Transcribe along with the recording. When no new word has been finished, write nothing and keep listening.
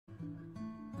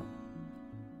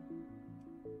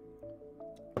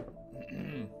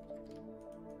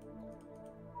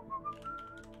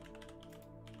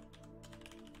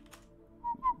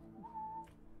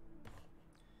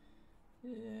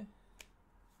Yeah.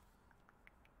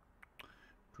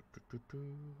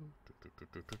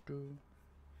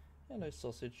 Hello,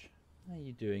 sausage. How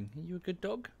you doing? Are you a good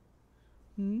dog?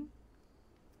 Hmm?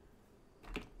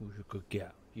 Who's a good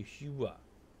gal? Yes, you are.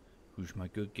 Who's my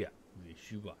good gal? Yes,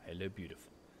 you are. Hello,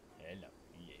 beautiful. Hello.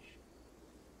 Yes.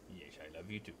 Yes, I love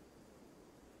you too.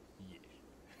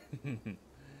 Yes.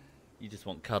 You just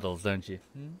want cuddles, don't you?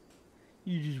 Hmm?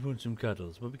 You just want some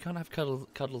cuddles. Well, we can't have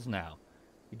cuddles now.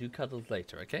 We do cuddles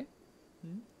later, okay?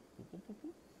 Hmm?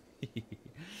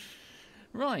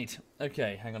 Right.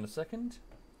 Okay, hang on a second.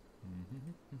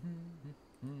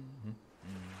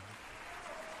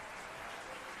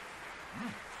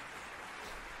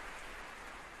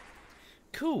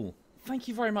 Cool. Thank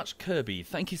you very much, Kirby.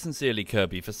 Thank you sincerely,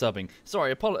 Kirby, for subbing.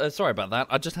 Sorry, sorry about that.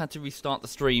 I just had to restart the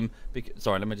stream.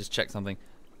 Sorry, let me just check something.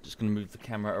 Just going to move the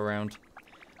camera around.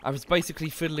 I was basically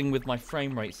fiddling with my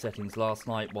frame rate settings last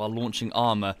night while launching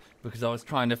Armor because I was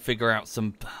trying to figure out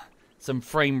some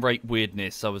frame rate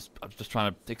weirdness. I was just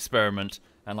trying to experiment,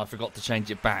 and I forgot to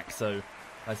change it back. So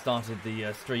I started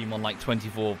the stream on like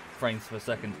 24 frames per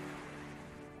second.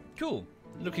 Cool.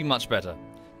 Looking much better.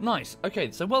 Nice.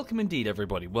 Okay, so welcome indeed,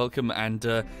 everybody. Welcome,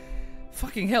 and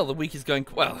fucking hell, the week is going...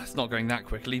 Well, it's not going that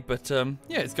quickly, but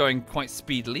yeah, it's going quite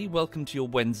speedily. Welcome to your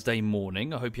Wednesday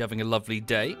morning. I hope you're having a lovely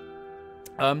day.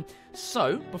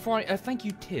 So, before I... thank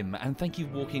you, Tim, and thank you,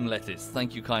 Walking Lettuce.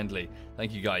 Thank you kindly.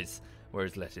 Thank you, guys. Where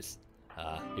is Lettuce?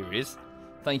 Here he is.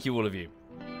 Thank you, all of you.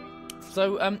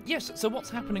 So, yes, so what's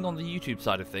happening on the YouTube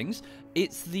side of things?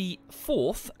 It's the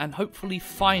 4th and hopefully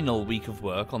final week of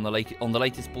work on the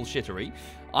latest bullshittery.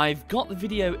 I've got the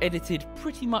video edited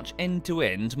pretty much end to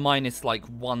end, minus like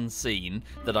one scene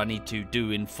that I need to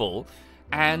do in full.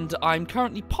 And I'm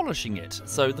currently polishing it.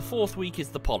 So the 4th week is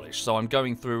the polish. So I'm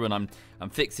going through and I'm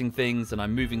fixing things and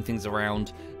I'm moving things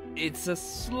around. It's a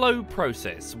slow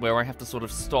process where I have to sort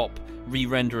of stop,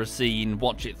 re-render a scene,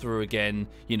 watch it through again,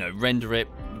 you know, render it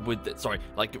with,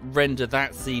 render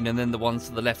that scene and then the ones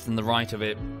to the left and the right of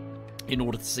it in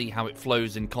order to see how it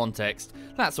flows in context,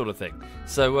 that sort of thing.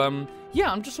 So, yeah,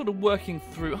 I'm just sort of working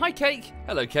through... Hi, Cake!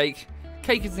 Hello, Cake.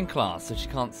 Cake is in class, so she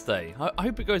can't stay. I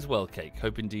hope it goes well, Cake.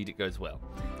 Hope indeed it goes well.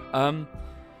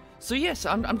 So yes,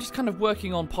 I'm just kind of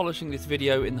working on polishing this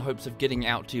video in the hopes of getting it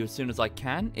out to you as soon as I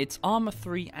can. It's Armor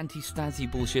 3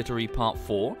 Anti-Stasi Bullshittery Part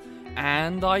 4,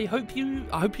 and I hope you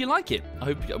like it. I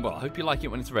hope you like it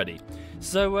when it's ready.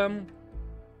 So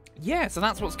yeah, so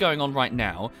that's what's going on right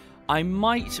now. I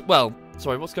might,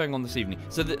 what's going on this evening?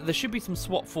 So there should be some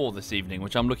SWAT 4 this evening,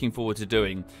 which I'm looking forward to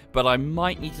doing, but I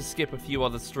might need to skip a few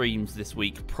other streams this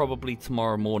week, probably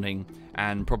tomorrow morning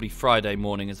and probably Friday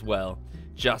morning as well.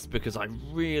 Just because I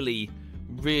really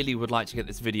would like to get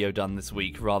this video done this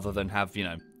week rather than have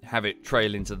it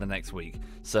trail into the next week.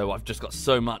 So I've just got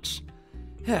so much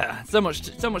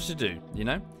to do, you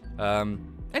know?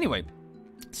 Anyway,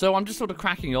 so I'm just sort of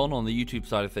cracking on the YouTube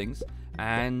side of things,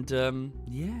 and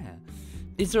yeah.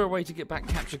 Is there a way to get back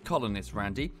captured colonists,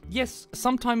 Randy? Yes,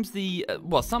 sometimes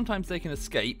sometimes they can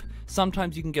escape,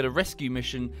 sometimes you can get a rescue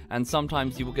mission, and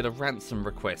sometimes you will get a ransom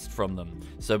request from them.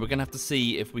 So we're going to have to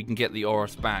see if we can get the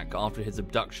Oros back after his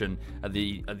abduction at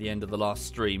the end of the last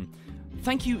stream.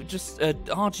 Thank you,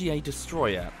 RGA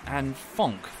Destroyer, and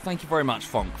Fonk. Thank you very much,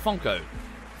 Fonk. Fonko.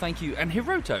 Thank you, and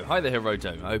Hiroto. Hi there,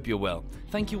 Hiroto. I hope you're well.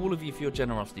 Thank you, all of you, for your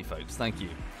generosity, folks. Thank you.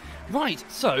 Right,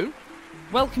 so...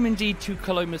 welcome indeed to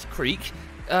Caloma's Creek.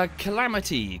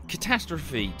 Calamity,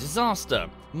 catastrophe, disaster,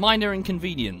 minor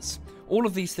inconvenience. All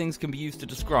of these things can be used to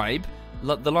describe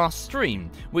the last stream,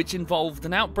 which involved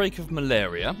an outbreak of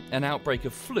malaria, an outbreak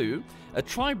of flu, a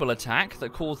tribal attack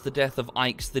that caused the death of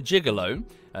Ike's the Gigolo.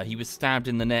 He was stabbed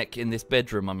in the neck in this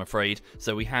bedroom, I'm afraid.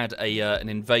 So we had an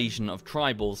invasion of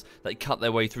tribals that cut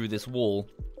their way through this wall.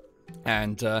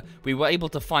 And we were able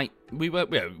to fight. We were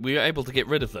able to get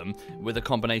rid of them with a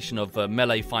combination of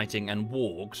melee fighting and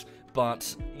wargs.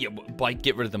 But yeah, by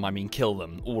get rid of them, I mean kill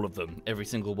them, all of them, every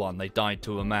single one. They died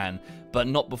to a man, but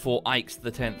not before Ike's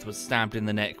the 10th was stabbed in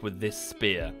the neck with this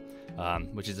spear,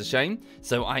 which is a shame.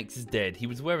 So Ike's is dead. He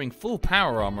was wearing full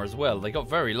power armor as well. They got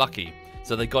very lucky,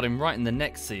 so they got him right in the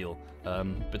neck seal,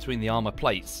 between the armor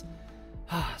plates.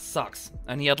 Sucks.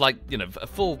 And he had, like, you know, a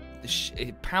full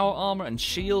power armor and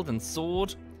shield and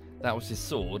sword. That was his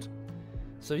sword.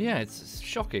 So yeah, it's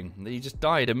shocking that he just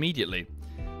died immediately.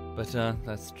 But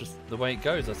that's just the way it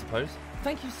goes, I suppose.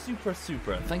 Thank you, Supra.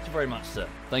 Thank you very much, sir.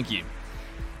 Thank you.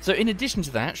 So in addition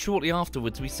to that, shortly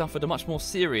afterwards, we suffered a much more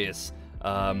serious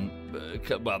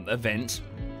event.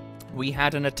 we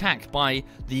had an attack by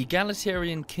the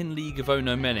egalitarian Kin League of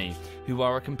Ono Many, who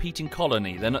are a competing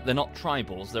colony. They're not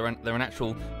tribals, they're an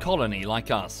actual colony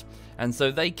like us. And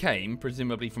so they came,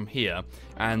 presumably from here,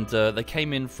 and they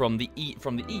came in from the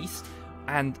east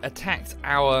and attacked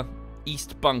our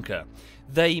east bunker.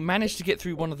 They managed to get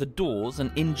through one of the doors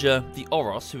and injure the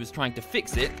Oros, who was trying to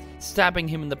fix it, stabbing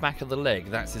him in the back of the leg.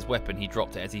 That's his weapon, he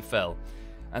dropped it as he fell.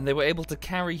 And they were able to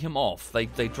carry him off. They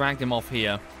dragged him off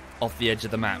here, off the edge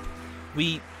of the map.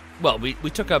 We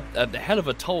took a hell of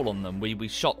a toll on them. We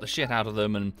shot the shit out of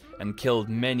them and killed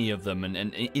many of them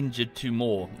and injured 2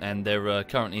 more, and they're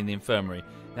currently in the infirmary.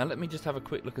 Now let me just have a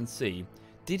quick look and see.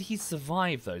 Did he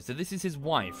survive though? So this is his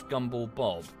wife, Gumball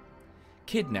Bob.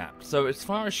 Kidnapped. So as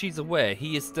far as she's aware,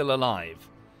 he is still alive.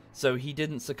 So he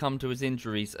didn't succumb to his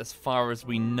injuries as far as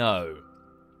we know.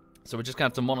 So we're just going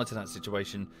to have to monitor that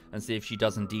situation and see if she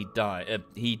does indeed die.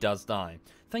 He does die.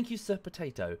 Thank you, Sir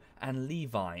Potato, and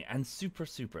Levi, and Supra.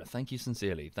 Thank you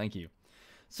sincerely. Thank you.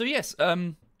 So yes,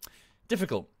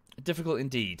 difficult. Difficult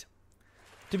indeed.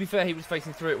 To be fair, he was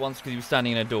facing through it once because he was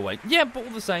standing in a doorway. Yeah, but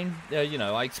all the same, you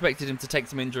know, I expected him to take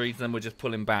some injuries, then we'll just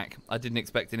pull him back. I didn't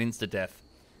expect an insta-death.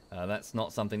 That's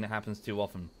not something that happens too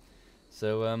often.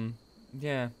 So,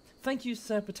 yeah. Thank you,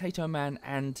 Sir Potato Man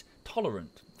and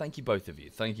Tolerant. Thank you, both of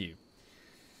you. Thank you.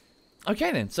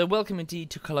 Okay, then. So, welcome indeed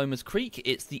to Caloma's Creek.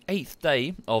 It's the 8th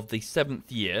day of the 7th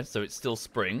year, so it's still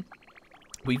spring.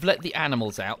 We've let the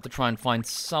animals out to try and find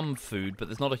some food, but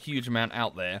there's not a huge amount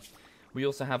out there. We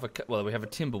also have we have a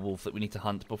timber wolf that we need to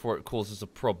hunt before it causes a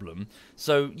problem.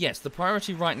 So, yes, the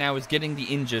priority right now is getting the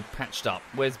injured patched up.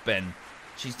 Where's Ben?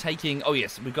 She's taking... Oh,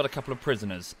 yes, we've got a couple of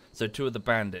prisoners. So, 2 of the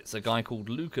bandits. A guy called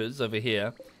Lucas over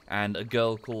here, and a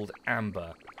girl called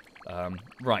Amber.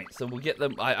 Right, so we'll get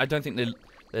them... I don't think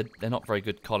they're not very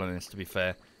good colonists, to be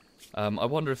fair. I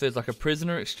wonder if there's like a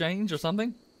prisoner exchange or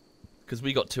something? Because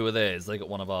we got 2 of theirs. They got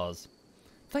 1 of ours.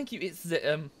 Thank you, it's...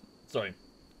 sorry.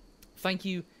 Thank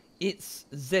you, it's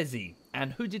Zezzy,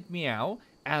 and Hooded Meow,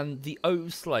 and the O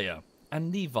Slayer,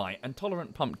 and Levi, and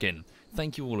Tolerant Pumpkin.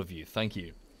 Thank you, all of you. Thank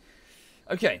you.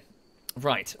 Okay,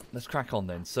 right, let's crack on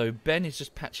then. So Ben is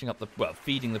just patching up the... Well,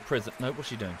 feeding the prison... No, what's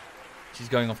she doing? She's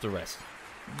going off to rest.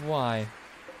 Why?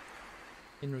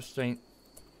 In restraint...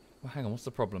 Well, hang on, what's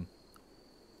the problem?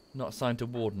 Not assigned to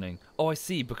wardening. Oh, I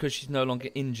see, because she's no longer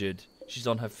injured. She's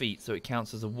on her feet, so it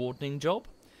counts as a wardening job?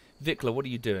 Vikla, what are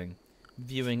you doing?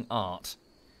 Viewing art.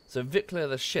 So Vikla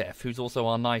the chef, who's also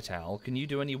our night owl, can you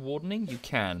do any wardening? You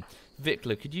can.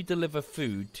 Vikla, could you deliver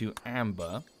food to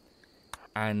Amber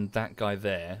and that guy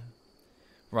there?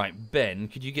 Right, Ben,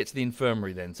 could you get to the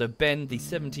infirmary then? So Ben, the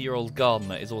 70-year-old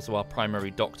gardener, is also our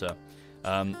primary doctor.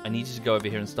 I need you to go over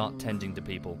here and start tending to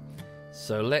people.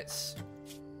 So let's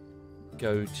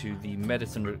go to the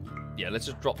medicine... Yeah, let's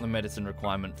just drop the medicine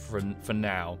requirement for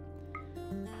now.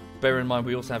 Bear in mind,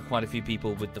 we also have quite a few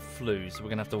people with the flu, so we're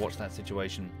going to have to watch that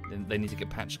situation. They need to get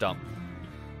patched up.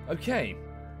 Okay.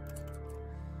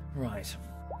 Right.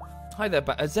 Hi there,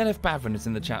 Zenith Bavrin is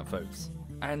in the chat, folks.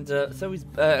 And so is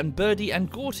and Birdie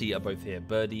and Gorty are both here.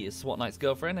 Birdie is SWAT Knight's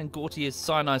girlfriend, and Gorty is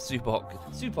Cyanide super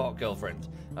hot girlfriend.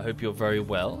 I hope you're very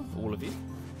well, all of you.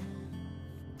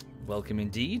 Welcome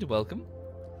indeed, welcome.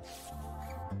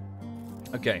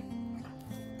 Okay.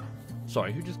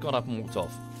 Sorry, who just got up and walked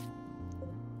off?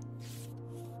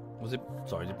 Was it...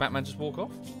 Sorry, did Batman just walk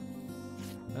off?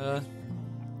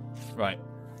 Right.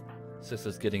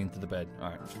 Sister's getting into the bed.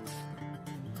 Alright.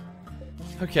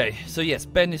 Okay, so yes,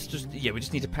 Ben is just... Yeah, we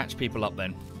just need to patch people up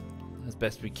then. As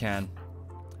best we can.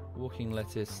 Walking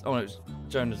lettuce... Oh no,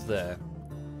 Jonah's there.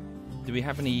 Do we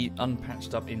have any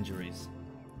unpatched up injuries?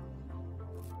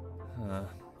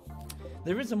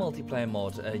 There is a multiplayer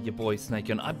mod, your boy Snake,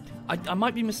 and I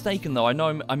might be mistaken though. I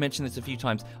know I mentioned this a few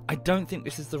times. I don't think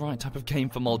this is the right type of game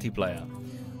for multiplayer.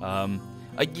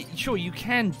 Sure, you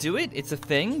can do it. It's a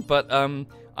thing, but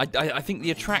I think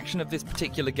the attraction of this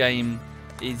particular game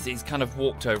is kind of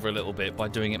walked over a little bit by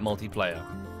doing it multiplayer.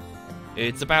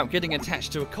 It's about getting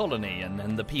attached to a colony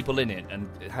and the people in it and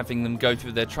having them go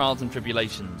through their trials and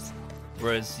tribulations.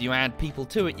 Whereas you add people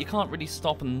to it, you can't really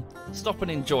stop and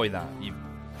enjoy that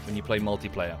when you play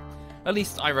multiplayer. At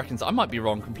least I reckon so. I might be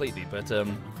wrong completely, but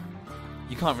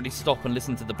you can't really stop and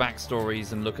listen to the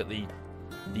backstories and look at the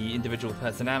individual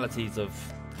personalities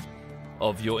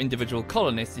of your individual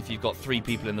colonists if you've got 3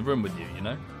 people in the room with you, you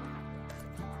know?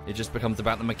 It just becomes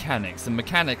about the mechanics, and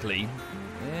mechanically,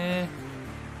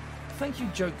 Thank you,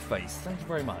 Jokeface. Thank you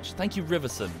very much. Thank you,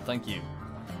 Riverson. Thank you.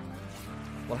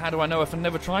 Well, how do I know if I've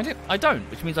never tried it? I don't,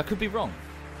 which means I could be wrong.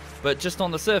 But just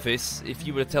on the surface, if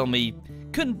you were to tell me,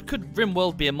 could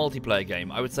RimWorld be a multiplayer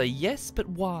game? I would say yes, but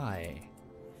why?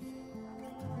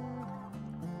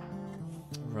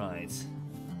 Right.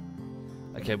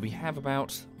 Okay, we have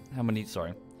about... How many?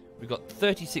 Sorry. We've got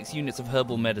 36 units of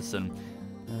herbal medicine.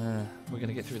 We're going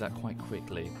to get through that quite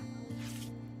quickly.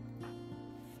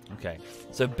 Okay,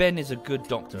 so Ben is a good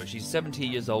doctor. She's 70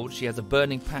 years old. She has a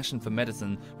burning passion for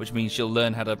medicine, which means she'll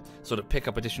learn how to sort of pick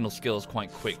up additional skills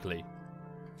quite quickly.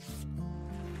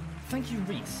 Thank you,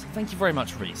 Reese. Thank you very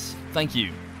much, Reese. Thank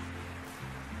you.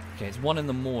 Okay, it's 1 in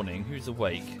the morning. Who's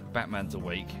awake? Batman's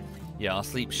awake. Yeah, our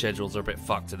sleep schedules are a bit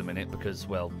fucked at the minute because,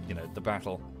 well, you know, the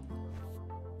battle.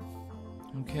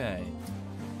 Okay.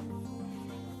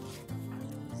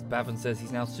 Bavin says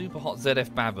he's now super hot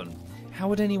ZF Bavin. How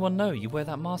would anyone know? You wear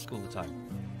that mask all the time.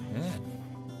 Yeah.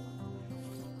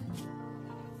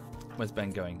 Where's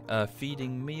Ben going?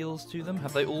 Feeding meals to them.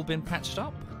 Have they all been patched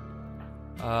up?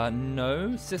 No.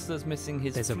 Sizzler's missing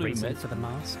his There's a flu reason med. for the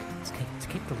mask. To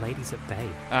keep the ladies at bay.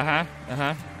 Yeah,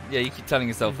 you keep telling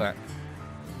yourself that.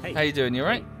 Hey. How you doing? You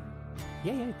alright?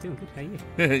 Yeah, doing good. How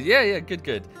are you? yeah,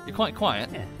 good. You're quite quiet.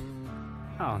 Yeah.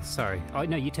 Oh, sorry. Oh,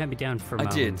 no, you turned me down from I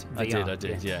did.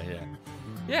 VR. Yeah.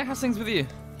 Yeah, how's things with you?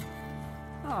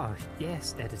 Oh,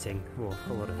 yes, editing. Oh,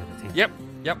 a lot of editing.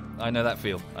 Yep. I know that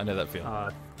feel.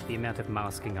 The amount of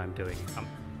masking I'm doing. I'm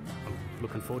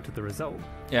looking forward to the result.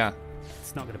 Yeah.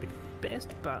 It's not going to be the best,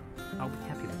 but I'll be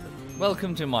happy with it.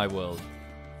 Welcome to my world.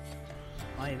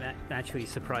 I'm actually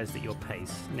surprised at your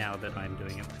pace now that I'm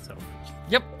doing it myself.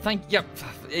 Yep.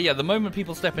 Yeah, the moment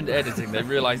people step into editing, they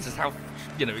realise just how,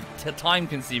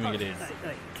 time-consuming it is.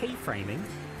 Keyframing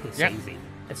is easy.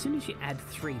 As soon as you add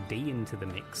 3D into the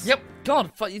mix... Yep.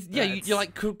 God, you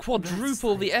like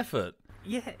quadruple the effort.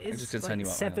 Yeah, it's like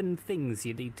 7 things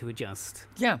you need to adjust.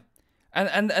 Yeah.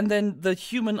 And then the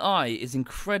human eye is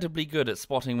incredibly good at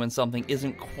spotting when something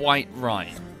isn't quite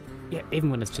right. Yeah,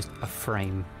 even when it's just a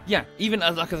frame. Yeah, even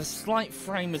as like a slight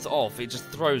frame is off, it just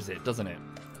throws it, doesn't it?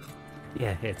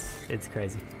 Yeah, it's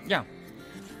crazy. Yeah.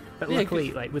 But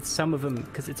luckily, like with some of them,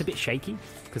 because it's a bit shaky,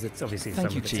 because it's obviously some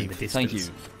of it's in the distance. Thank you.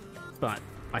 But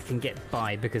I can get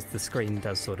by because the screen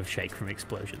does sort of shake from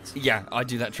explosions. Yeah, I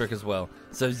do that trick as well.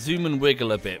 So zoom and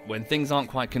wiggle a bit. When things aren't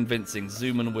quite convincing,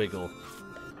 zoom and wiggle.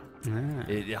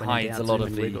 It hides a lot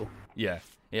of the... Wiggle. Yeah,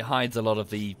 it hides a lot of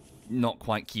the not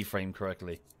quite keyframe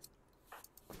correctly.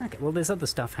 Okay, well, there's other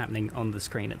stuff happening on the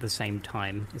screen at the same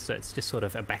time, so it's just sort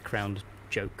of a background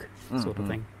joke sort of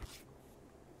thing.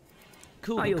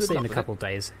 Cool. You'll see in a couple of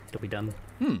days it'll be done.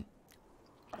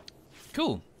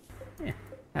 Cool. Yeah.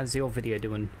 How's your video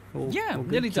doing? All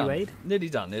nearly good, done. QA'd?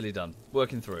 Nearly done.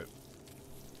 Working through it.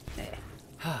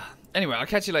 Yeah. Anyway, I'll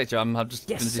catch you later. I'm just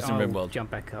going to do some RimWorld. Jump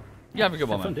back up. Yeah, have a good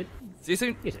one, man. Dude. See you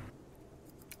soon. You too.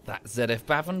 That's ZF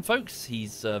Bavin, folks.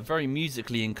 He's very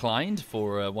musically inclined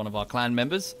for one of our clan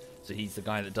members. So he's the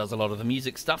guy that does a lot of the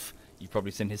music stuff. You've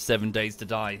probably seen his 7 Days to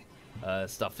Die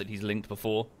stuff that he's linked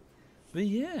before. But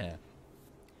yeah.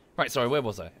 Right, sorry, where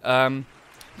was I?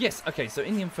 Yes, okay, so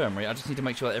in the infirmary, I just need to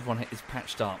make sure that everyone is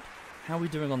patched up. How are we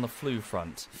doing on the flu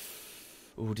front?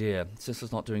 Oh dear,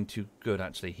 Sister's not doing too good,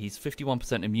 actually. He's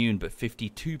 51% immune, but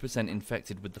 52%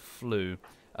 infected with the flu.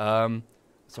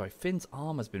 Sorry, Finn's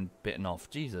arm has been bitten off.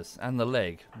 Jesus. And the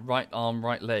leg. Right arm,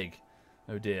 right leg.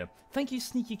 Oh dear. Thank you,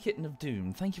 Sneaky Kitten of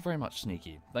Doom. Thank you very much,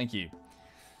 Sneaky. Thank you.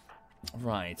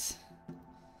 Right.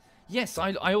 Yes,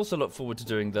 I also look forward to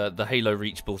doing the Halo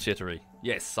Reach bullshittery.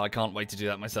 Yes, I can't wait to do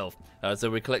that myself. So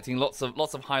we're collecting lots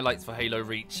of highlights for Halo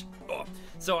Reach. Oh.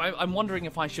 So I'm wondering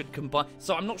if I should combine...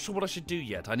 So I'm not sure what I should do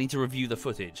yet. I need to review the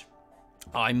footage.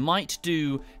 I might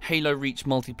do Halo Reach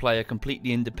multiplayer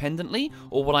completely independently,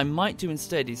 or what I might do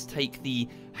instead is take the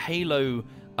Halo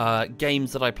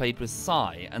games that I played with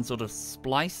Sai and sort of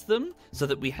splice them so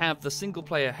that we have the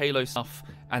single-player Halo stuff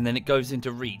and then it goes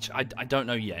into Reach. I don't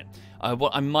know yet.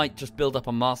 What I might just build up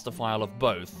a master file of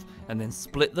both and then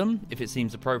split them if it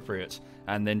seems appropriate,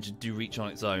 and then just do Reach on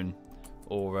its own.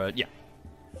 Or, yeah.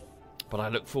 But I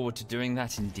look forward to doing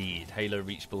that indeed. Halo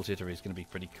Reach bullshittery is going to be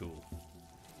pretty cool.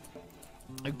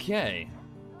 Okay.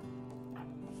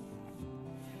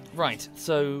 Right,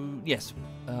 so, yes.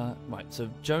 Right, so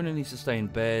Jonah needs to stay in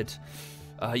bed.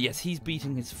 Yes, he's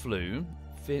beating his flu.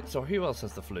 Sorry, who else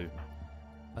has the flu?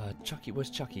 Chucky, where's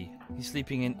Chucky? He's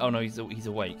sleeping in... Oh, no, he's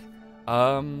awake.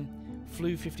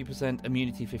 Flu 50%,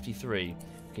 immunity 53.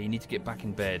 Okay, you need to get back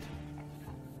in bed.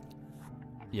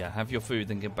 Yeah, have your food,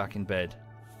 then get back in bed.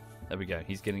 There we go,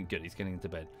 he's getting good, he's getting into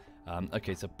bed.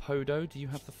 Okay, so Podo, do you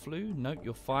have the flu? Nope,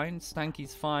 you're fine.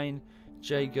 Stanky's fine.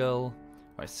 J-Girl.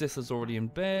 Right, Sister's already in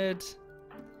bed.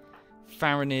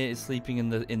 Farinir is sleeping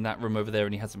in that room over there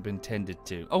and he hasn't been tended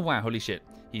to. Oh wow, holy shit.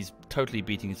 He's totally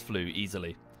beating his flu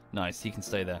easily. Nice, he can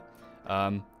stay there.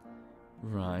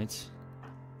 Right.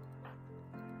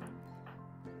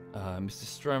 Mr.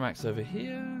 Stromax over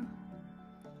here.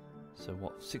 So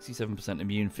what? 67%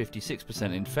 immune,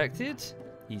 56% infected.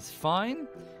 He's fine.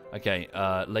 Okay,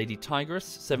 Lady Tigress,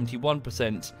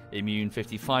 71% immune,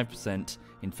 55%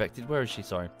 infected. Where is she?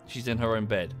 Sorry. She's in her own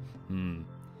bed. Can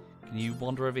you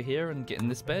wander over here and get in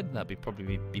this bed? That'd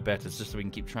probably be better, just so we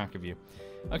can keep track of you.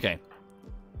 Okay.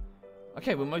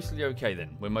 Okay, we're mostly okay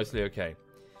then. We're mostly okay.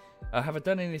 Have I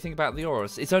done anything about the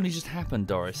Oris? It's only just happened,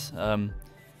 Doris.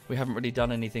 We haven't really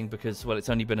done anything because, well, it's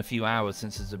only been a few hours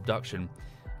since his abduction.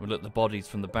 Well, look, the bodies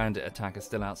from the bandit attack are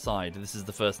still outside. This is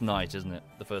the first night, isn't it?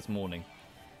 The first morning.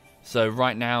 So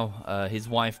right now, his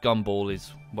wife Gumball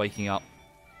is waking up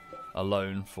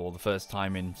alone for the first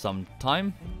time in some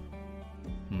time.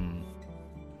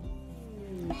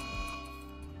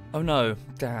 Oh no,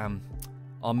 damn.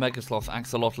 Our Megasloth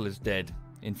Axolotl is dead.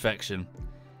 Infection.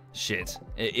 Shit.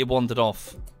 It wandered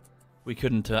off. We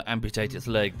couldn't amputate its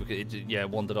leg because it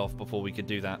wandered off before we could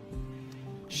do that.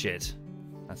 Shit.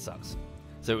 That sucks.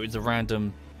 So it was a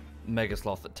random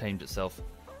Megasloth that tamed itself.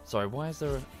 Sorry, why is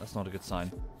there a... That's not a good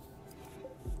sign.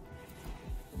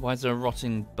 Why is there a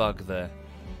rotting bug there?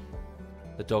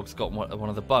 The dog's got one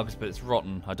of the bugs, but it's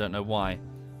rotten. I don't know why.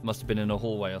 Must have been in a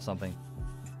hallway or something.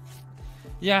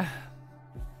 Yeah.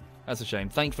 That's a shame.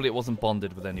 Thankfully, it wasn't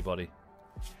bonded with anybody.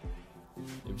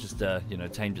 It was just,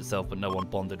 tamed itself, but no one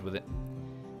bonded with it.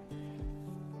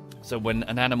 So when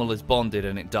an animal is bonded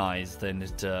and it dies, then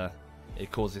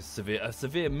it causes a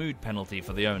severe mood penalty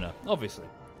for the owner, obviously.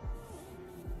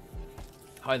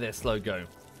 Hi there, Slow Go.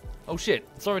 Oh shit,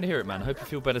 sorry to hear it, man. Hope you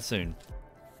feel better soon.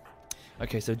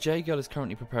 Okay, so J-Girl is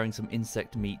currently preparing some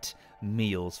insect meat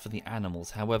meals for the animals.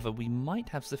 However, we might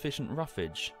have sufficient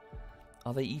roughage.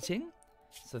 Are they eating?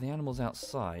 So the animals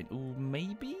outside. Ooh,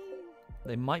 maybe?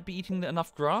 They might be eating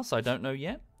enough grass. I don't know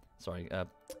yet. Sorry.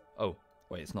 Oh,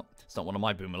 wait. It's not one of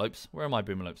my boomalopes. Where are my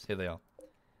boomalopes? Here they are.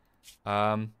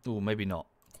 Ooh, maybe not.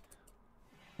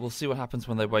 We'll see what happens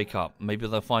when they wake up. Maybe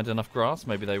they'll find enough grass.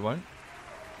 Maybe they won't.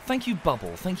 Thank you,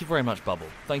 Bubble. Thank you very much, Bubble.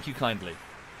 Thank you kindly.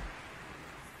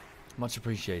 Much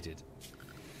appreciated.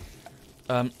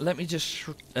 Let me just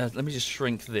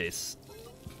shrink this.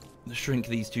 Shrink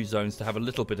these two zones to have a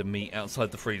little bit of meat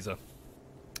outside the freezer.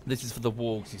 This is for the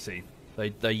wargs, you see.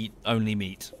 They eat only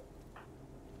meat.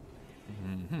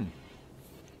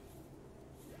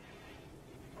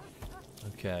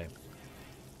 Okay.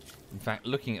 In fact,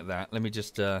 looking at that, let me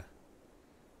just let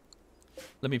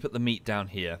me put the meat down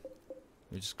here.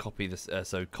 We just copy this.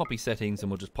 So copy settings,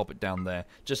 and we'll just pop it down there,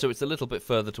 just so it's a little bit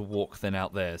further to walk than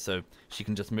out there. So she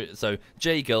can just move. So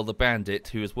J-Girl, the bandit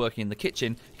who is working in the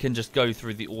kitchen, can just go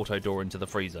through the auto door into the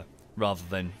freezer rather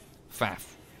than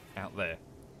faff out there.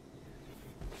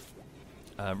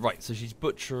 Right. So she's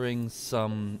butchering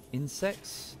some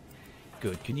insects.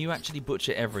 Good. Can you actually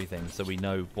butcher everything so we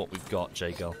know what we've got,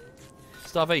 J-Girl?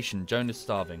 Starvation. Jonah's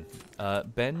starving.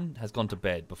 Ben has gone to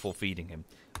bed before feeding him.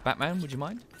 Batman, would you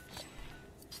mind?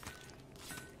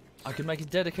 I could make a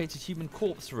dedicated human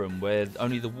corpse room where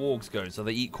only the wargs go, so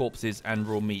they eat corpses and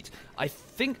raw meat. I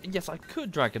think, yes, I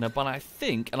could, Dragoner, but I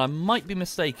think, and I might be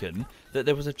mistaken, that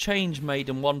there was a change made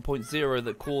in 1.0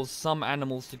 that caused some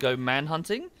animals to go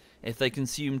manhunting if they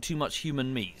consume too much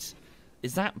human meat.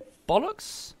 Is that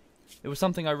bollocks? It was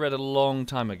something I read a long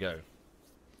time ago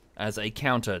as a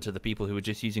counter to the people who were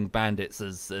just using bandits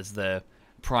as their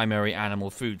primary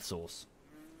animal food source.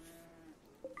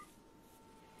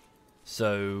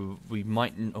 So we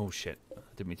might... Oh shit,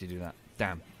 didn't mean to do that.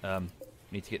 Damn.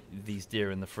 Need to get these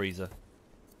deer in the freezer.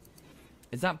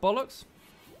 Is that bollocks?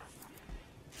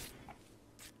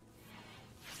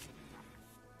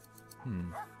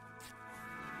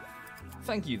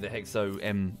 Thank you, the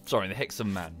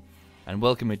Hexam Man. And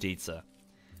welcome indeed, sir.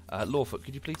 Lawfoot,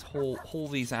 could you please haul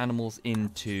these animals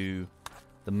into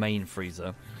the main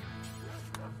freezer?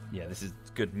 Yeah, this is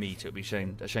good meat. It would be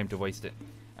a shame to waste it.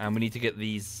 And we need to get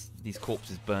these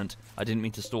corpses burnt. I didn't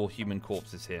mean to store human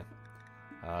corpses here.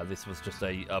 This was just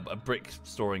a brick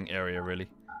storing area, really.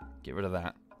 Get rid of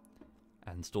that.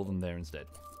 And store them there instead.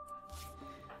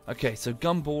 Okay, so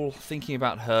Gumball, thinking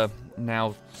about her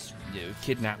now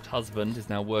kidnapped husband, is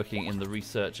now working in the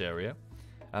research area.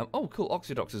 Oh, cool.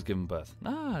 Oxydox has given birth.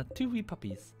 Ah, 2 wee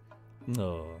puppies.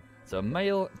 No. So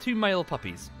two male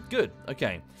puppies. Good.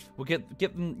 Okay. We'll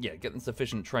get them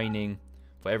sufficient training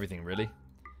for everything, really.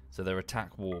 So they're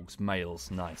attack wargs,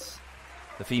 males. Nice.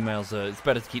 The females, it's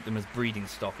better to keep them as breeding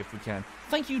stock if we can.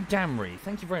 Thank you, Damry.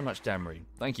 Thank you very much, Damry.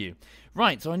 Thank you.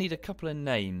 Right, so I need a couple of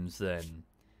names then.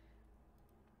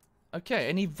 Okay,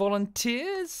 any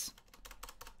volunteers?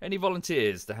 Any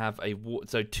volunteers to have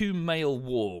so 2 male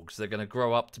wargs. They're going to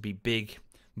grow up to be big,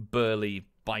 burly,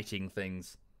 biting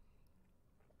things.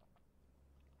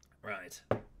 Right.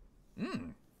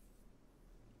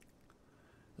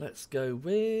 Let's go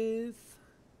with...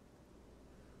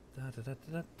 hang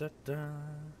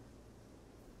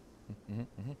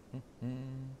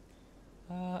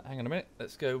on a minute.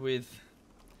 Let's go with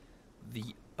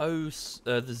the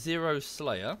the Zero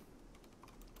Slayer.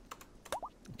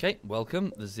 Okay,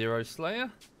 welcome, the Zero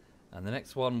Slayer. And the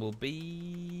next one will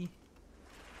be...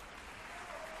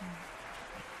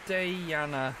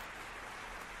 Diana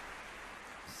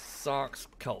Sark's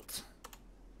Cult.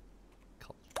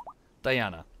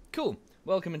 Diana. Cool.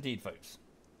 Welcome indeed, folks.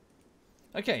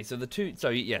 Okay, so the two... So,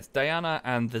 yes, Diana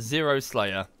and the Zero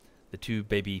Slayer. The two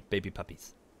baby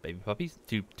puppies. Baby puppies?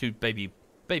 Two baby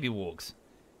wargs.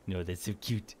 You know, they're so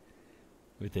cute.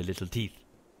 With their little teeth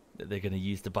that they're going to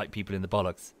use to bite people in the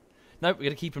bollocks. No, we're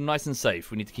going to keep them nice and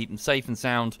safe. We need to keep them safe and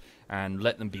sound and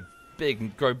let them be big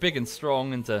and grow big and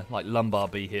strong into, like Lumbar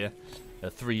Bee here, a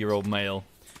 3-year-old male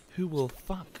who will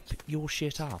fuck your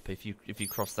shit up if you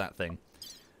cross that thing.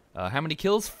 How many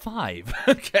kills? 5.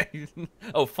 Okay.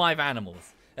 Oh, 5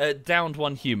 animals. Downed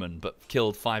 1 human, but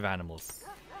killed 5 animals.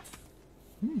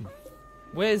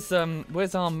 Where's our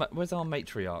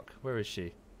matriarch? Where is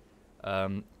she?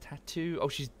 Tattoo. Oh,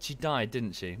 she died,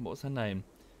 didn't she? What was her name?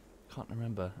 Can't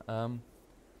remember.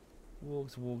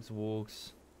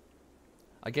 Wargs.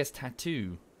 I guess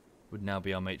Tattoo would now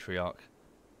be our matriarch.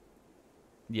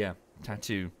 Yeah,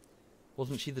 Tattoo.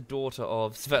 Wasn't she the daughter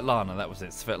of Svetlana? That was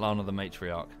it. Svetlana the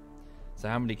matriarch. So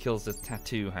how many kills does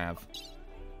Tattoo have?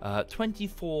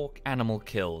 24 animal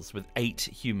kills with 8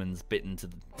 humans bitten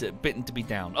to be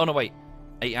down. Oh no, wait.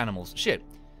 8 animals. Shit.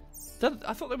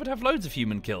 I thought they would have loads of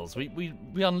human kills. We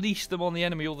unleash them on the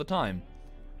enemy all the time.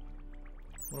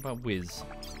 What about Wiz?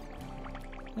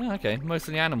 Oh, okay,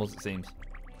 mostly animals it seems.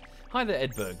 Hi there,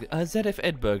 Edberg. ZF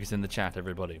Edberg is in the chat,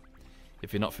 everybody.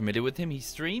 If you're not familiar with him, he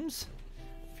streams.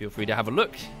 Feel free to have a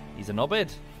look. He's a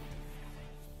knobhead.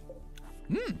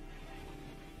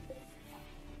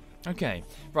 Okay,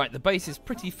 right, the base is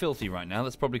pretty filthy right now.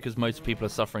 That's probably because most people are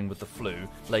suffering with the flu.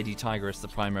 Lady Tigress, the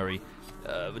primary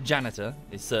janitor,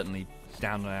 is certainly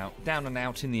down and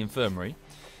out in the infirmary.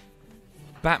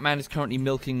 Batman is currently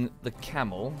milking the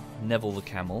camel, Neville the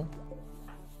camel,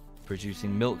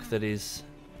 producing milk that is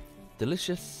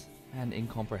delicious and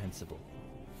incomprehensible.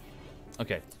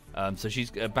 Okay, so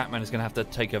Batman is going to have to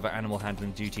take over animal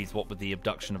handling duties, what with the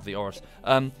abduction of the Oris.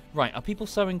 Right, are people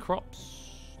sowing crops?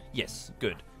 Yes,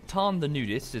 good. Tarn the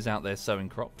nudist is out there sowing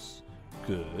crops.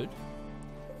 Good.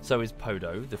 So is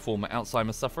Podo, the former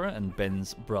Alzheimer's sufferer and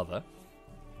Ben's brother.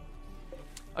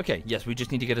 Okay, yes, we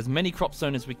just need to get as many crops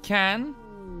sown as we can.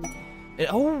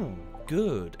 Oh,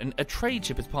 good. And a trade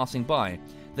ship is passing by.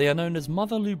 They are known as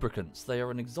Mother Lubricants. They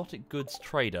are an exotic goods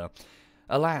trader.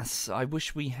 Alas, I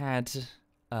wish we had...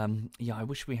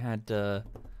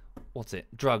 what's it?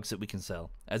 Drugs that we can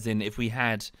sell. As in, if we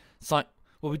had... Well,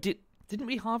 we did... Didn't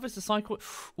we harvest a cycle?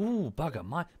 Ooh,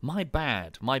 bugger. My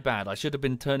bad. My bad. I should have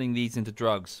been turning these into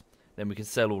drugs. Then we could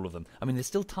sell all of them. I mean, there's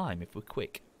still time if we're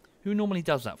quick. Who normally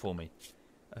does that for me?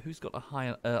 Who's got a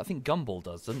higher... I think Gumball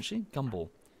does, doesn't she? Gumball.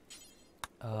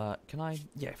 Can I...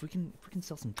 Yeah, if we can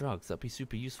sell some drugs, that'd be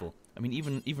super useful. I mean,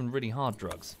 even really hard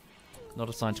drugs. Not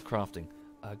assigned to crafting.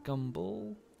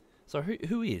 Gumball... So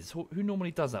who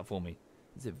normally does that for me?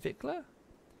 Is it Vikler?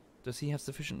 Does he have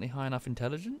sufficiently high enough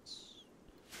intelligence?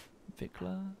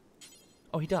 Vikler?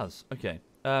 Oh, he does. Okay.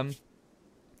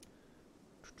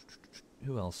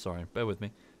 Who else? Sorry, bear with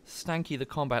me. Stanky, the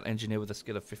combat engineer with a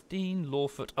skill of 15.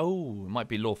 Lawfoot. Oh, it might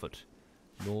be Lawfoot.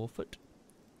 Lawfoot?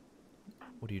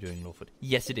 What are you doing, Lawfoot?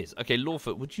 Yes, it is. Okay,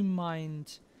 Lawfoot, would you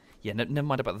mind... Yeah, never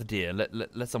mind about the deer.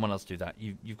 Let someone else do that.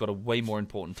 You've got a way more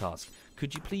important task.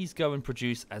 Could you please go and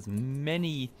produce as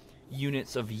many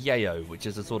units of yayo, which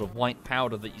is a sort of white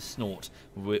powder that you snort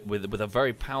with a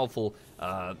very powerful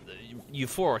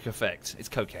euphoric effect. It's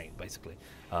cocaine, basically.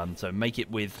 So make it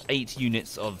with 8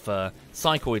 units of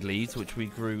psychoid leaves, which we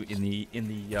grew in the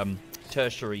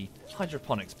tertiary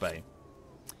hydroponics bay.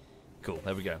 Cool,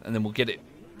 there we go. And then we'll get it,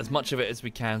 as much of it as we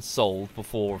can, sold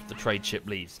before the trade ship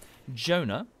leaves.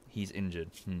 Jonah, he's injured.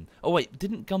 Oh wait,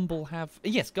 didn't Gumball have...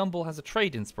 Yes, Gumball has a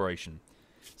trade inspiration.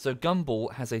 So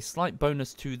Gumball has a slight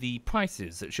bonus to the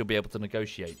prices that she'll be able to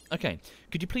negotiate. Okay,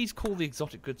 could you please call the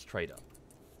exotic goods trader?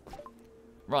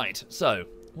 Right, so,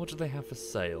 what do they have for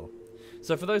sale?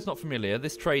 So for those not familiar,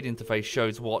 this trade interface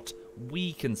shows what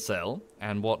we can sell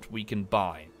and what we can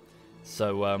buy.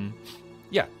 So,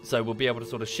 yeah, so we'll be able to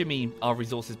sort of shimmy our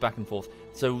resources back and forth.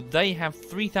 So they have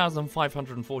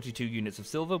 3,542 units of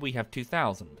silver, we have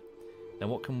 2,000. Then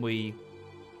what can we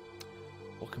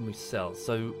sell?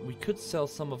 So we could sell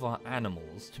some of our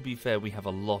animals. To be fair, we have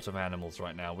a lot of animals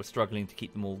right now. We're struggling to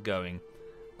keep them all going.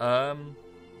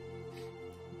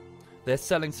 They're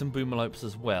selling some boomalopes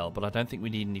as well, but I don't think we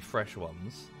need any fresh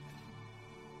ones.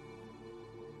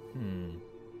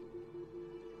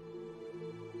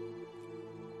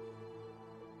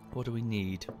 What do we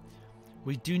need?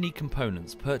 We do need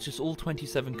components. Purchase all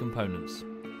 27 components.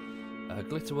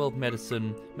 Glitterworld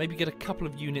medicine. Maybe get a couple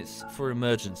of units for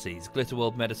emergencies.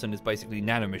 Glitterworld medicine is basically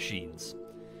nanomachines.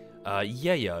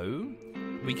 Yayo.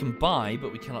 We can buy,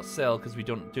 but we cannot sell because we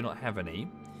do not have any.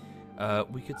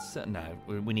 We could sell. No,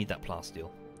 we need that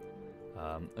plasteel.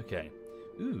 Okay.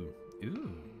 Ooh.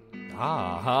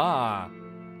 Aha!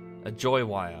 A joy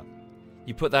wire.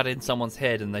 You put that in someone's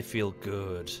head and they feel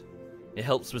good. It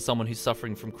helps with someone who's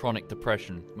suffering from chronic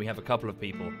depression. We have a couple of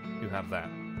people who have that.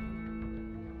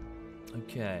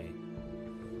 Okay.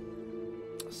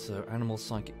 So, animal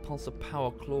psychic pulsar,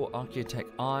 power claw, architect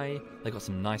eye. They got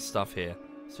some nice stuff here.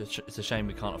 So it's a shame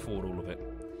we can't afford all of it.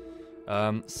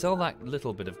 Sell that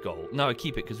little bit of gold. No,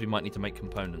 keep it because we might need to make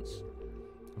components.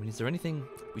 I mean, is there anything?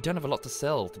 We don't have a lot to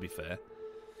sell, to be fair.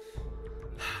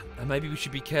 And maybe we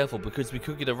should be careful because we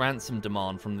could get a ransom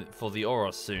demand for the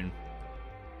Oros soon.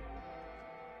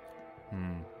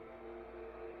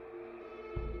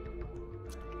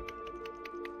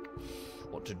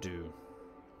 What to do?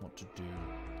 What to do?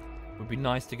 Would be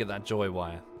nice to get that joy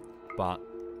wire, but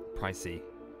pricey.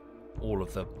 All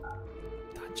of the...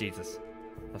 Jesus.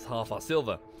 That's half our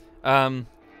silver.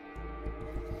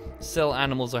 Sell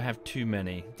animals. I have too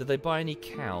many. Did they buy any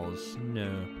cows?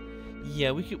 No.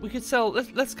 Yeah, we could sell...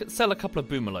 Let's sell a couple of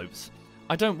boomalopes.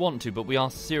 I don't want to, but we are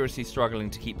seriously struggling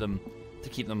to keep them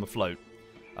afloat.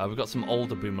 We've got some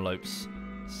older boomalopes.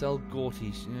 Sell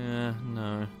Gorties. Yeah,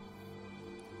 no.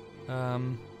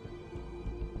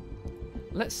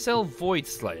 Let's sell Void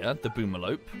Slayer, the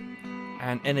boomalope,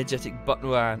 and Energetic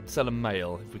sell a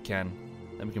male if we can.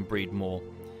 Then we can breed more.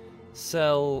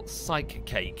 Sell Psych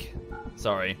Cake.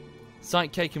 Sorry.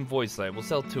 Psych Cake and Void Slayer. We'll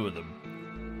sell 2 of them.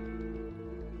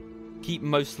 Keep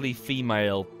mostly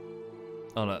female.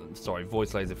 Oh no, sorry. Void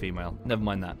Slayer's a female. Never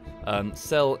mind that.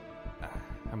 Sell...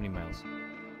 how many males?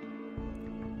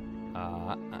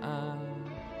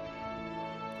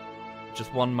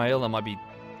 Just 1 male. That might be...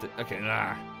 Okay,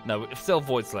 no, sell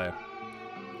Void Slayer.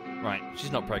 Right,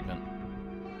 she's not pregnant.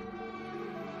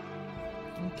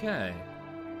 Okay.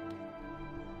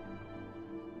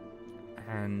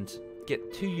 And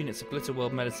get 2 units of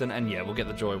Glitterworld medicine, and yeah, we'll get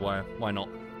the joy wire. Why not?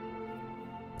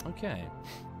 Okay.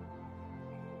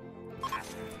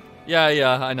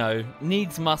 Yeah, I know.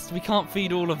 Needs must. We can't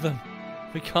feed all of them.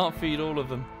 We can't feed all of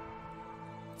them.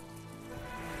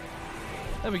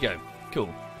 There we go.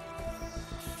 Cool.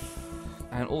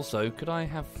 And also, could I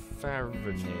have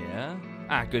Faramir?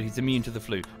 Ah, good. He's immune to the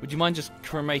flu. Would you mind just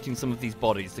cremating some of these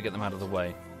bodies to get them out of the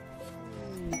way?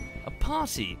 A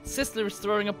party. Sister is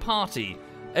throwing a party.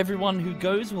 Everyone who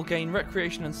goes will gain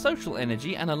recreation and social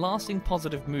energy and a lasting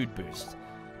positive mood boost.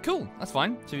 Cool. That's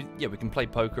fine. So, yeah, we can play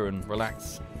poker and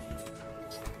relax.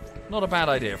 Not a bad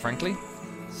idea, frankly.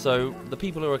 So, the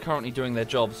people who are currently doing their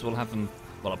jobs will have them...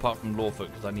 Well, apart from Lawfoot,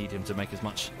 because I need him to make as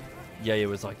much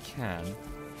yayo as I can.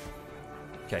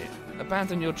 Okay,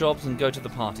 abandon your jobs and go to the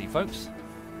party, folks.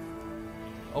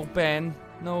 Oh, Ben.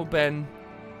 No, Ben.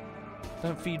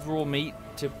 Don't feed raw meat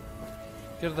to...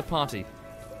 Go to the party.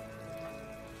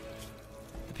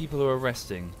 The people who are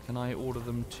resting, can I order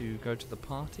them to go to the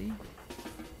party?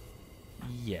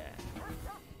 Yeah.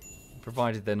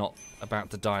 Provided they're not about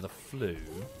to die of the flu.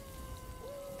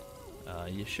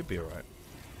 You should be alright.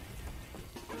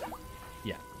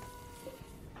 Yeah.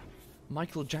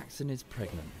 Michael Jackson is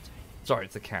pregnant. Sorry,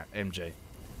 it's a cat, MJ.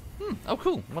 Oh,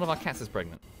 cool. One of our cats is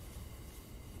pregnant.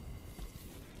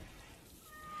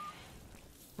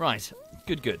 Right.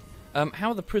 Good. How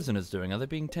are the prisoners doing? Are they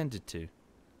being tended to?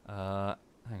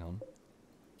 Hang on.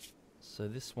 So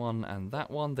this one and that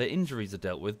one, their injuries are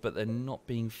dealt with, but they're not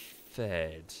being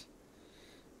fed.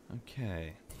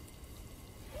 Okay.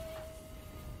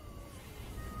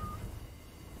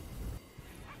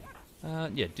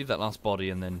 Yeah, do that last body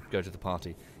and then go to the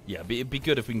party. Yeah, it'd be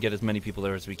good if we can get as many people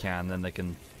there as we can, then they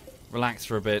can relax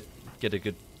for a bit, get a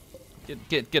good...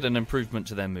 Get an improvement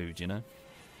to their mood, you know?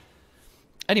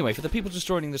 Anyway, for the people just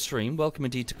joining the stream, welcome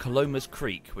indeed to Caloma's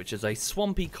Creek, which is a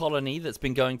swampy colony that's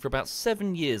been going for about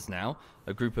 7 years now.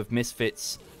 A group of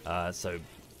misfits, so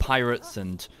pirates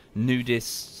and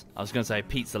nudists. I was going to say a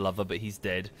pizza lover, but he's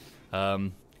dead.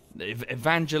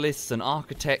 Evangelists and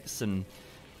architects and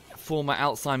former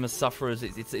Alzheimer's sufferers.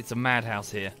 It's a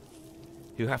madhouse here,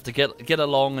 who have to get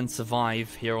along and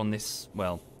survive here on this,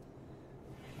 well,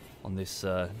 on this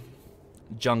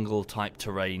jungle type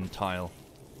terrain tile.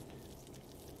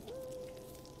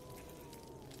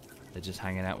 They're just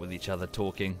hanging out with each other,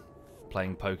 talking,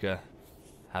 playing poker,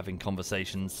 having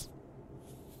conversations.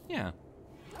 Yeah.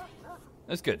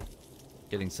 That's good.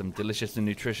 Getting some delicious and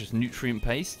nutritious nutrient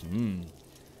paste.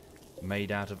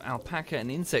 Made out of alpaca and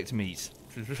insect meat.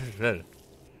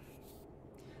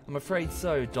 I'm afraid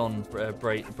so, Don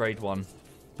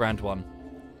Brand 1.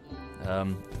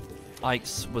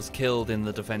 Ikes was killed in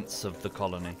the defense of the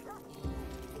colony.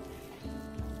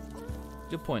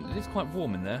 Good point. It is quite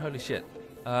warm in there. Holy shit.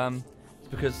 It's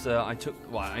because I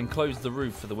enclosed the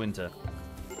roof for the winter.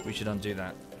 We should undo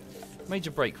that.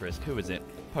 Major break risk. Who is it?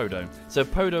 Podo. So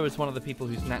Podo is one of the people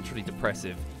who's naturally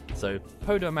depressive. So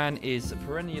Podo Man is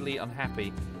perennially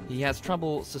unhappy. He has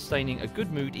trouble sustaining a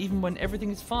good mood even when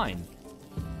everything is fine.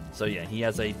 So yeah, he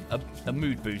has a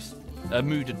mood boost. A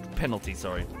mood penalty,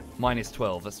 sorry.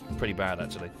 -12. That's pretty bad,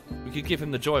 actually. We could give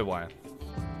him the joy wire.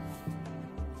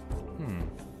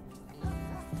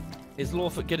 Is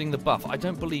Lawford getting the buff? I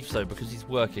don't believe so, because he's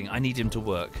working. I need him to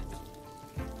work.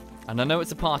 And I know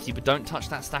it's a party, but don't touch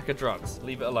that stack of drugs.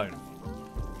 Leave it alone.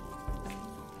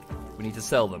 We need to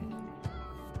sell them.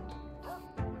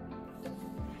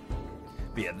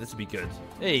 But yeah, this would be good.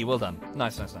 Hey, well done.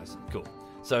 Nice, nice, nice. Cool.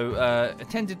 So,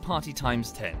 attended party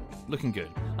times 10. Looking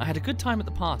good. I had a good time at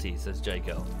the party, says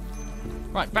J-Girl.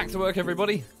 Right, back to work,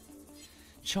 everybody.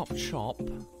 Chop, chop.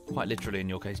 Quite literally in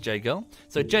your case, J-Girl.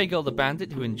 So J-Girl the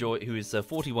bandit, who is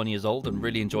 41 years old and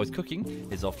really enjoys cooking,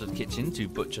 is off to the kitchen to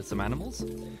butcher some animals.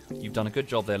 You've done a good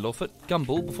job there, Lawford.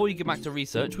 Gumball, before you get back to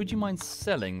research, would you mind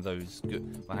selling those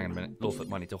good... Well, hang on a minute. Lawford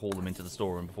might need to haul them into the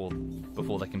storeroom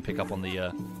before they can pick up on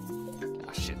the...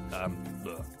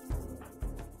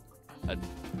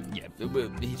 yeah,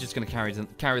 he's just going to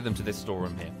carry them to this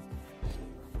storeroom here.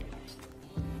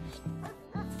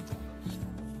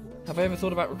 Have I ever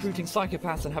thought about recruiting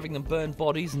psychopaths and having them burn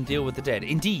bodies and deal with the dead?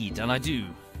 Indeed, and I do.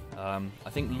 I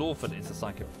think Lawford is a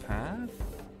psychopath.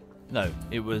 No,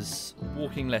 it was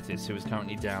Walking Lettuce who is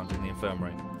currently downed in the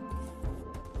infirmary.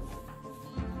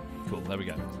 Cool, there we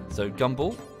go. So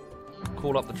Gumball,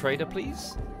 call up the trader,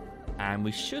 please. And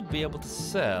we should be able to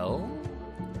sell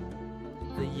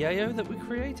the yayo that we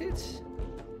created.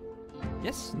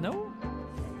 Yes? No?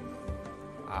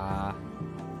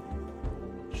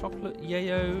 Chocolate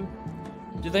yayo.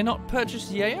 Do they not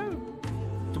purchase yayo?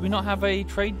 Do we not have a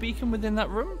trade beacon within that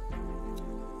room?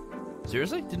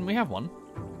 Seriously? Didn't we have one?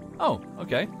 Oh,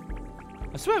 okay.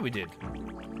 I swear we did.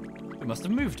 We must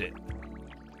have moved it.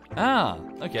 Ah,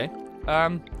 okay.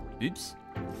 Oops.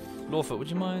 Lawford, would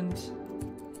you mind?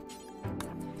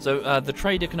 So, the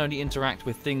trader can only interact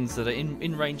with things that are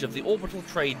in range of the orbital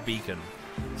trade beacon.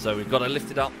 So we've got to lift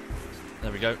it up.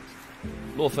 There we go.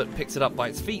 Lawford picks it up by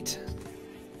its feet.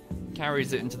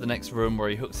 Carries it into the next room where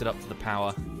he hooks it up to the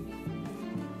power.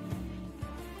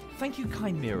 Thank you,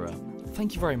 kind mirror.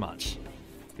 Thank you very much.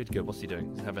 Good, good. What's he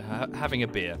doing? He's having a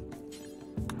beer.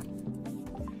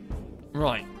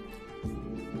 Right.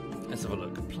 Let's have a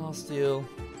look. Plasteel.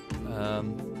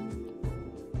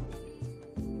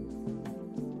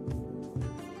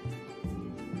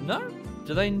 No?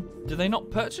 Do they not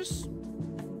purchase?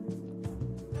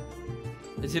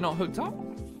 Is he not hooked up?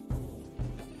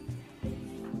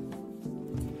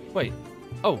 Wait.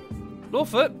 Oh.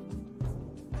 Lawford?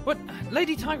 What?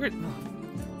 Lady Tiger... Oh.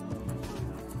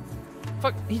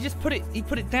 Fuck, he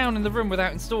put it down in the room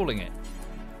without installing it.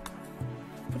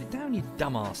 Put it down, you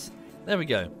dumbass. There we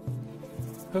go.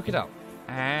 Hook it up.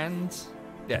 And...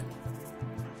 yeah.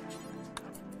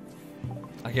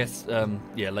 I guess,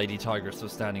 yeah, Lady Tigress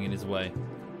was standing in his way.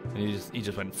 And he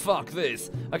just went, fuck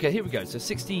this. Okay, here we go. So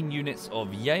 16 units of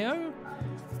yayo.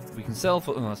 We can sell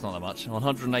for... oh, that's not that much.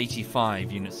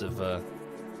 185 units of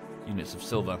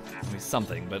silver. I mean,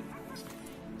 something, but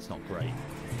it's not great.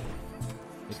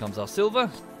 Here comes our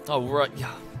silver. Oh, right.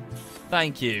 Yeah.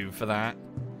 Thank you for that.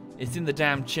 It's in the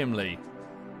damn chimney.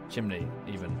 Chimney,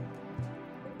 even.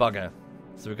 Bugger.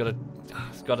 So we've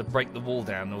got to break the wall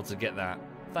down in order to get that.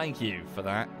 Thank you for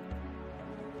that.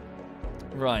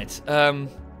 Right.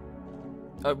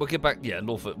 We'll get back. Yeah,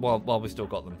 Lawford. While we still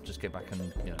got them, just get back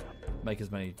and make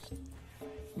as many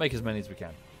as we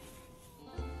can.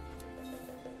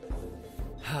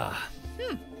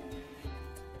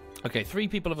 Okay, 3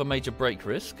 people have a major break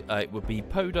risk. It would be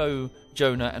Podo,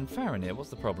 Jonah, and Farinir. What's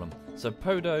the problem? So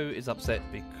Podo is upset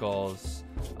because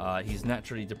he's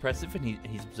naturally depressive and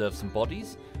he's observed some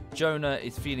bodies. Jonah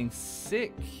is feeling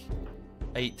sick.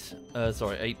 8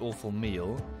 awful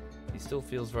meal. He still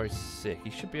feels very sick. He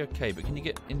should be okay, but can you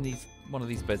get in one of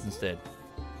these beds instead?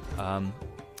 And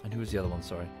who was the other one?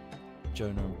 Sorry,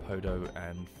 Jonah and Podo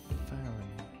and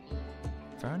Farinir.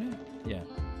 Farinir? Yeah.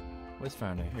 Where's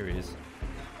Farinir? Here he is.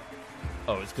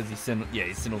 Oh, it's because he's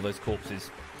seen all those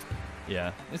corpses.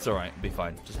 Yeah, it's alright. Be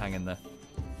fine. Just hang in there.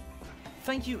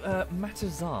 Thank you,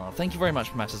 Matazar. Thank you very much,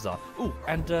 Matazar. Ooh,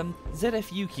 and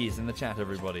ZF Yuki is in the chat,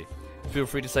 everybody. Feel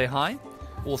free to say hi.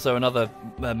 Also, another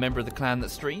member of the clan that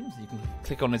streams. You can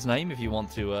click on his name if you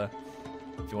want to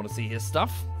see his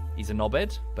stuff. He's a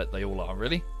knobhead, but they all are,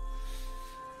 really.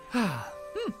 I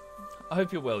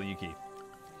hope you're well, Yuki.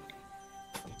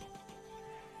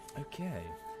 Okay.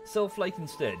 Sell Flake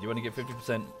instead. You only get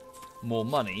 50% more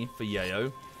money for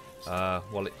Yayo,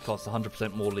 while it costs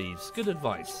 100% more leaves. Good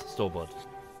advice, Storebud.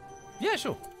 Yeah,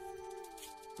 sure.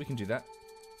 We can do that.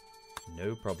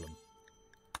 No problem.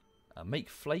 Make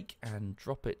Flake and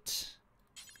drop it.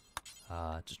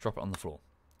 Just drop it on the floor.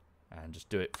 And just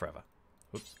do it forever.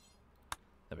 Whoops.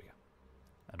 There we go.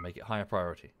 And make it higher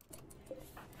priority.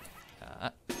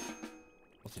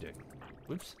 What's he doing?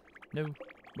 Whoops. No.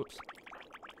 Whoops.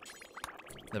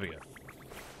 There we go.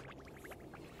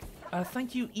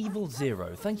 Thank you, Evil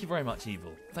Zero. Thank you very much,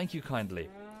 Evil. Thank you kindly.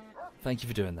 Thank you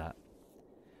for doing that.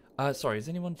 Sorry, is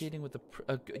anyone dealing with the...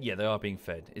 yeah, they are being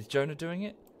fed. Is Jonah doing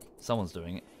it? Someone's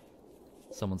doing it.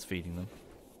 Someone's feeding them.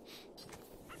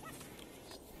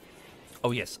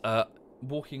 Oh, yes.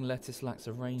 Walking Lettuce lacks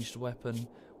a ranged weapon.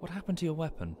 What happened to your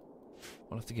weapon?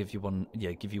 I'll have to give you one.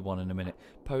 Yeah, give you one in a minute.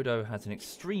 Podo has an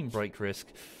extreme break risk.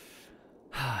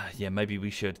 Yeah, maybe we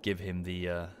should give him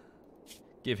the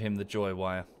joy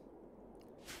wire.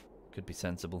 Could be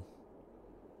sensible.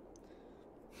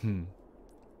 One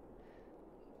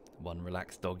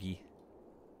relaxed doggy.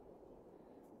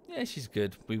 Yeah, she's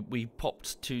good. We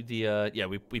popped to the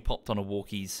we popped on a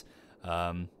walkies,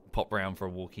 pop round for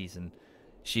a walkies, and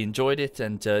she enjoyed it.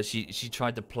 And she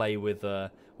tried to play with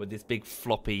this big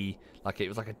floppy, it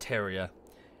was like a terrier,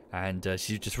 and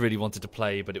she just really wanted to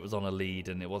play, but it was on a lead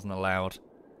and it wasn't allowed.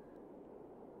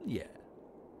 Yeah,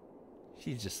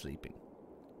 she's just sleeping.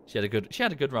 She had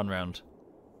a good run round.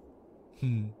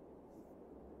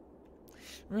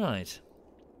 Right.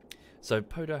 So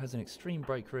Podo has an extreme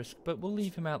break risk, but we'll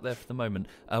leave him out there for the moment.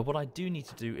 What I do need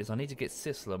to do is I need to get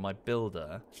Sisler, my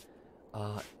builder.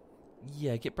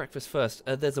 Yeah, get breakfast first.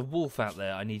 There's a wolf out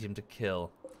there I need him to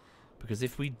kill. Because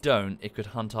if we don't, it could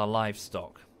hunt our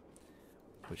livestock.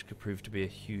 Which could prove to be a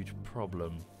huge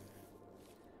problem.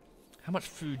 How much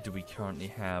food do we currently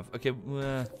have? Okay,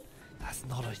 that's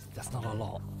not a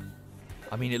lot.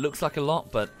 I mean, it looks like a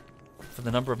lot, but for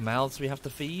the number of mouths we have to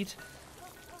feed,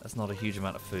 that's not a huge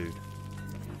amount of food.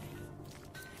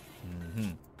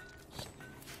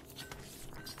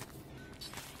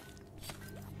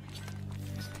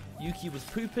 Yuki was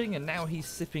pooping and now he's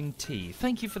sipping tea.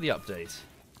 Thank you for the update.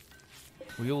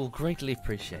 We all greatly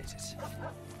appreciate it.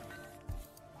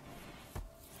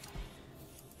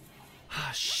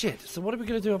 Ah, shit. So what are we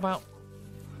going to do about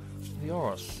the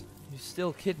Oros? He's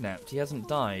still kidnapped. He hasn't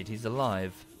died. He's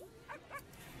alive.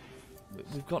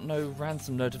 We've got no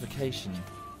ransom notification.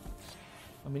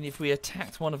 I mean, if we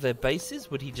attacked one of their bases,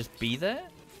 would he just be there?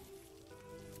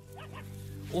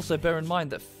 Also, bear in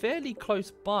mind that fairly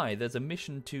close by, there's a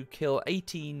mission to kill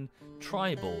 18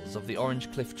 tribals of the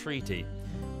Orange Cliff Treaty.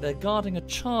 They're guarding a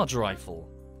charge rifle.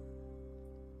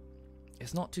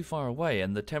 It's not too far away,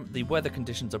 and the weather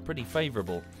conditions are pretty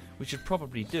favourable. We should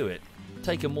probably do it.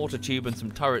 Take a mortar tube and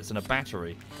some turrets and a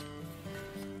battery.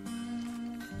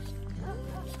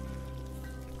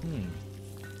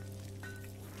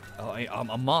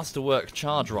 A masterwork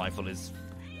charge rifle is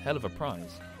hell of a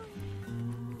prize.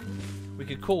 We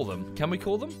could call them. Can we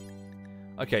call them?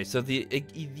 Okay, so the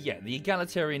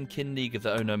egalitarian kin league of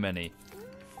the Ono Many.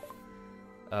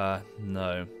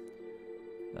 No.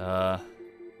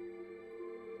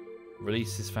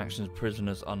 Release his faction's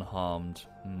prisoners unharmed.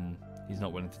 He's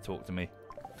not willing to talk to me.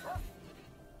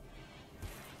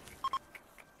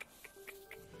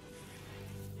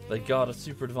 They guard a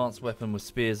super advanced weapon with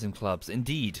spears and clubs.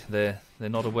 Indeed, they're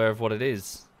not aware of what it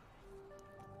is.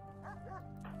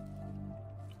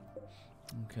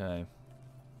 Okay.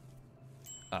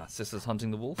 Sister's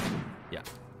hunting the wolf? Yeah.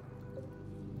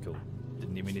 Cool.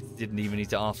 Didn't even need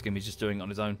to ask him, he's just doing it on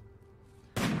his own.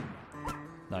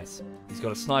 Nice. He's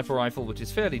got a sniper rifle, which is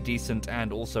fairly decent,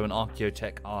 and also an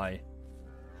Archaeotech eye.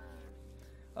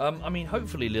 I mean,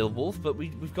 hopefully Lil Wolf, but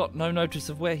we've got no notice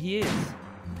of where he is.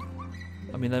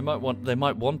 I mean, they might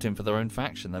want him for their own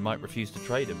faction. They might refuse to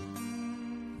trade him.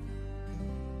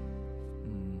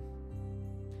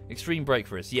 Extreme break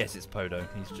for us. Yes, it's Podo.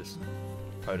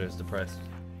 Podo's depressed.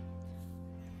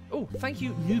 Oh, thank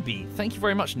you, Newbie. Thank you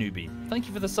very much, Newbie. Thank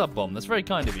you for the sub bomb. That's very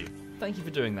kind of you. Thank you for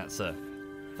doing that, sir.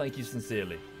 Thank you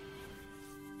sincerely.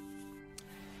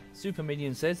 Super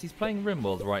Minion says he's playing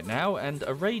RimWorld right now, and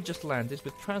a raid just landed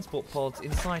with transport pods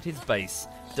inside his base.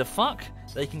 The fuck?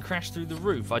 They can crash through the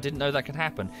roof. I didn't know that could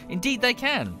happen. Indeed they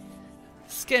can.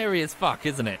 Scary as fuck,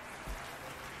 isn't it?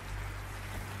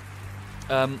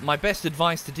 My best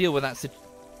advice to deal with that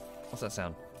What's that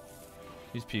sound?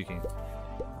 Who's puking?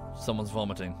 Someone's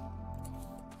vomiting.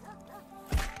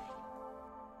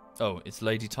 Oh, it's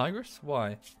Lady Tigress?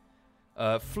 Why?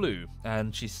 Flu,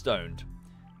 and she's stoned.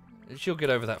 She'll get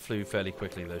over that flu fairly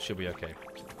quickly, though. She'll be okay.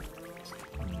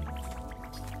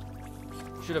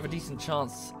 Should have a decent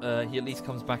chance he at least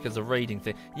comes back as a raiding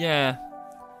thing. Yeah.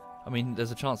 I mean,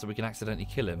 there's a chance that we can accidentally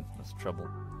kill him. That's the trouble.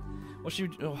 What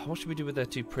should we do with their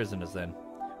 2 prisoners, then?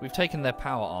 We've taken their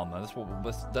power armor.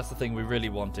 That's the thing we really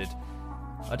wanted.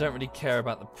 I don't really care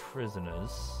about the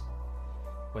prisoners.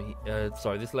 Wait,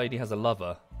 sorry, this lady has a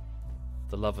lover.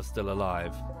 The lover's still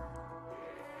alive.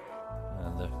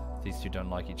 And these 2 don't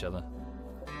like each other.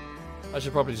 I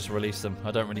should probably just release them.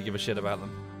 I don't really give a shit about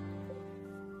them.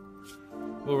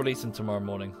 We'll release them tomorrow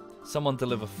morning. Someone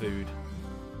deliver food.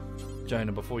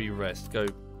 Jonah, before you rest, go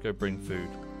bring food.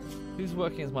 Who's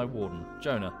working as my warden?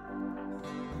 Jonah.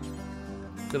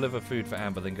 Deliver food for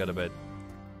Amber, then go to bed.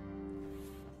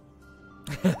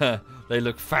 They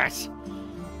look fat.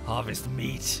 Harvest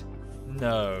meat.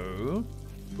 No.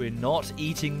 We're not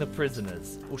eating the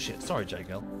prisoners. Oh shit, sorry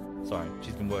J-Girl. Sorry,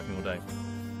 she's been working all day.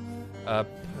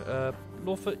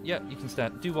 Lawfoot, yeah, you can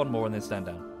stand. Do 1 more and then stand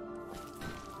down.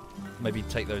 Maybe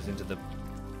take those into the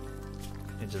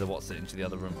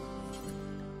other room.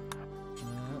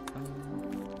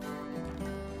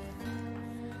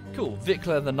 Cool,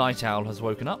 Vikla the Night Owl has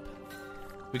woken up.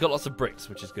 We got lots of bricks,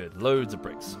 which is good. Loads of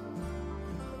bricks.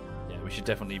 Yeah, we should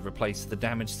definitely replace the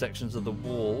damaged sections of the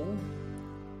wall.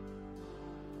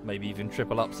 Maybe even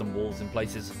triple up some walls in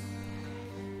places.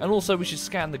 And also we should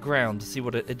scan the ground to see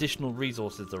what additional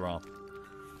resources there are.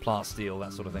 Plant steel,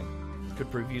 that sort of thing.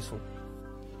 Could prove useful.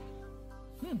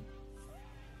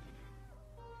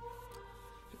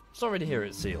 Sorry to hear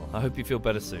it, Seal. I hope you feel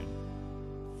better soon.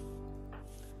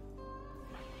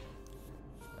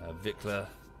 Vikla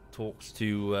talks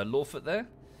to Lawfoot there,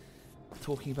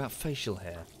 talking about facial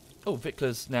hair. Oh,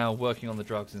 Vikla's now working on the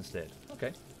drugs instead.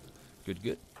 Okay,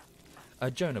 good.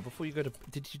 Jonah, before you go to,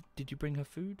 did you bring her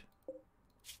food?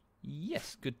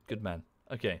 Yes, good man.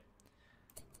 Okay.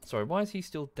 Sorry, why is he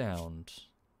still downed?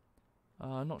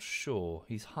 I'm not sure.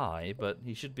 He's high, but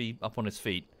he should be up on his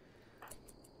feet.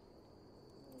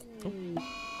 Oh.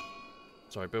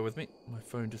 Sorry, bear with me. My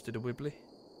phone just did a wibbly.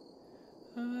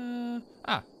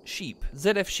 Sheep.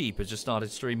 ZF Sheep has just started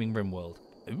streaming RimWorld.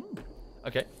 Ooh.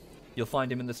 Okay. You'll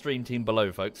find him in the stream team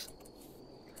below, folks.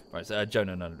 Right, so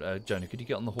Jonah, Jonah, could you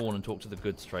get on the horn and talk to the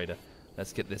goods trader?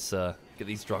 Let's get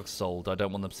these drugs sold. I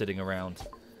don't want them sitting around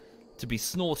to be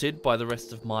snorted by the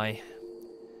rest of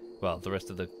the rest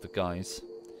of the guys.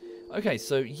 Okay,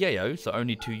 so Yayo, so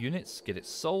only 2 units, get it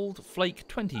sold. Flake,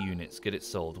 20 units, get it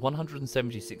sold.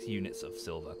 176 units of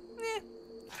silver.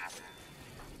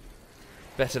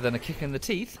 Better than a kick in the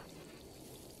teeth.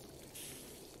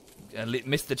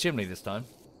 Missed the chimney this time.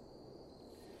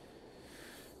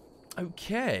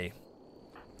 Okay.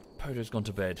 Podo's gone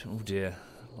to bed. Oh dear.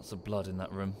 Lots of blood in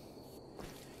that room.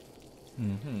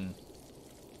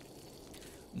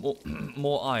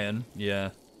 More iron. Yeah.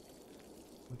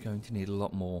 We're going to need a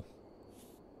lot more.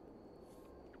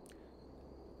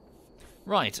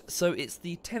 Right, so it's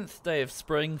the 10th day of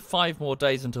spring. 5 more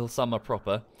days until summer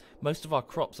proper. Most of our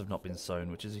crops have not been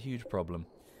sown, which is a huge problem.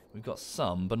 We've got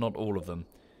some, but not all of them.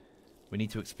 We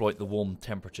need to exploit the warm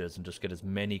temperatures and just get as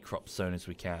many crops sown as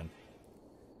we can.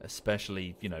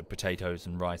 Especially, you know, potatoes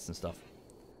and rice and stuff.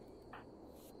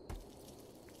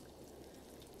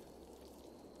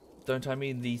 Don't I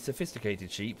mean the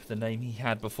sophisticated sheep, the name he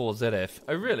had before ZF?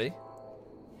 Oh, really?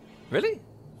 Really?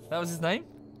 That was his name?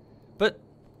 But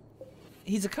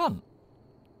he's a cunt.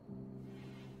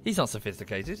 He's not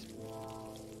sophisticated.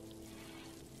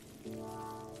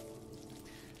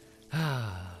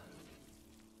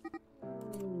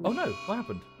 Oh no, what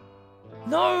happened?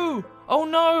 No! Oh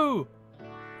no!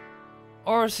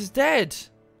 Oris is dead!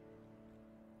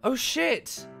 Oh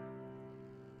shit!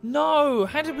 No!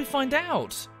 How did we find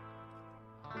out?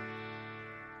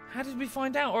 How did we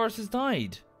find out Oris has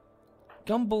died?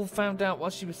 Gumball found out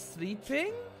while she was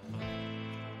sleeping?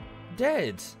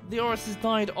 Dead. The Oris has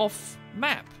died off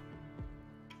map.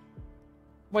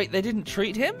 Wait, they didn't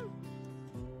treat him?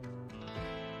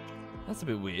 That's a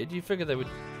bit weird. You figure they would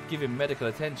give him medical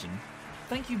attention.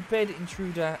 Thank you, Bed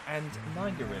Intruder and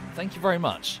Nigerim. Thank you very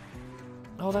much.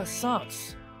 Oh, that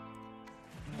sucks.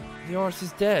 The Oris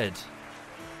is dead.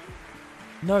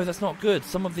 No, that's not good.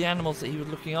 Some of the animals that he was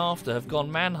looking after have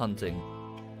gone manhunting.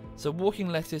 So Walking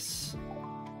Lettuce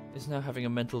is now having a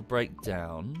mental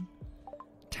breakdown.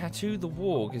 Tattoo the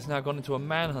Warg is now gone into a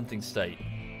manhunting state.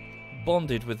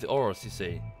 Bonded with the Oros, you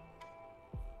see.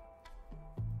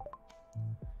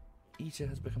 Eater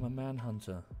has become a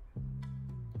manhunter.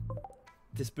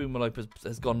 This Boomalope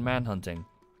has gone manhunting.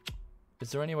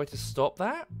 Is there any way to stop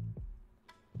that?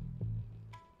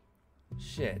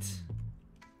 Shit.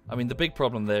 I mean, the big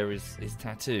problem there is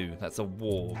Tattoo. That's a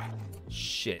Warg.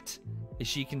 Shit. Is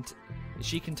she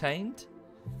contained?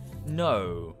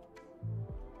 No.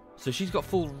 So she's got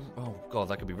full... Oh, God,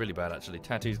 that could be really bad, actually.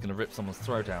 Tattoo's going to rip someone's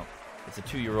throat out. It's a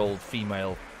 2-year-old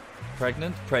female.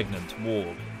 Pregnant? Pregnant.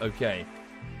 Warg. Okay.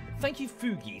 Thank you,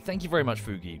 Fugi. Thank you very much,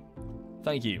 Fugi.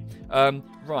 Thank you.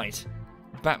 Right.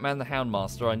 Batman the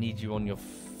Houndmaster, I need you on your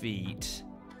feet.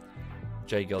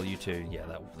 J-Girl, you too. Yeah,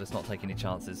 let's not take any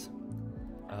chances.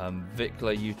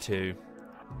 Vikla, you two.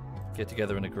 Get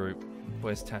together in a group.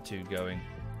 Where's Tattoo going?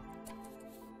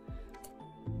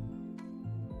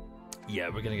 Yeah,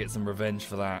 we're going to get some revenge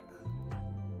for that.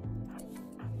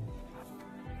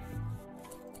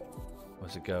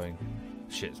 Where's it going?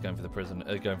 Shit, it's going for the prison.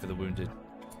 Going for the wounded.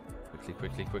 Quickly,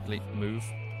 quickly, quickly. Move.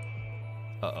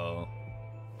 Uh-oh.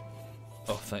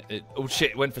 Oh,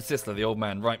 shit, it went for Sisler, the old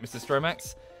man. Right, Mr.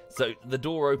 Stromax? So the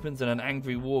door opens and an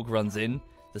angry Warg runs in.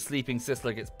 The sleeping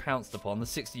Sisler gets pounced upon. The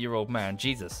 60-year-old man,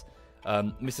 Jesus.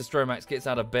 Mr. Stromax gets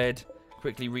out of bed,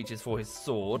 quickly reaches for his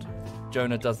sword.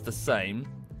 Jonah does the same.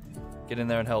 Get in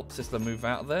there and help Sisler move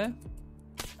out of there.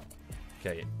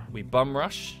 Okay, we bum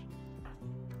rush.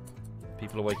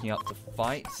 People are waking up to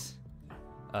fight.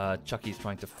 Chucky's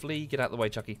trying to flee. Get out of the way,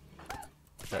 Chucky.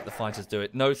 Let the fighters do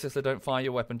it. No, Sisler, don't fire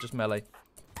your weapon, just melee.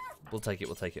 We'll take it,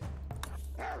 we'll take it.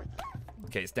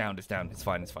 Okay, it's down, it's down. It's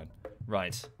fine, it's fine.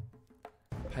 Right.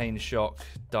 Pain shock,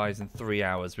 dies in 3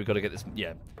 hours. We've got to get this...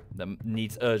 Yeah, that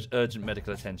needs urgent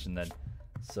medical attention then.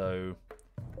 So,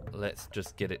 let's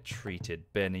just get it treated.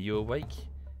 Ben, are you awake?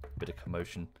 Bit of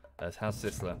commotion. How's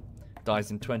Sisler?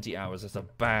 Dies in 20 hours. That's a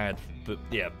bad... But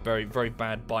yeah, very, very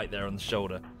bad bite there on the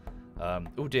shoulder.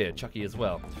 Oh dear, Chucky as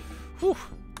well. Whew.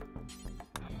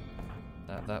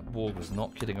 That Warg was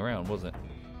not kidding around, was it?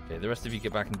 Okay, the rest of you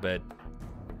get back in bed.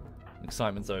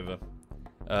 Excitement's over.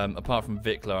 Apart from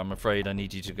Vikla, I'm afraid I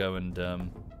need you to go and...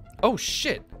 Oh,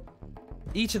 shit!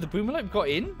 Each of the Boomalope got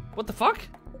in? What the fuck?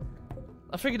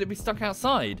 I figured it'd be stuck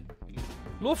outside.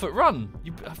 Lawfoot, run!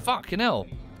 You fucking hell.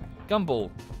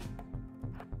 Gumball.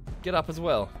 Get up as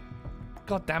well.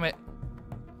 God damn it.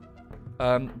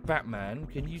 Batman,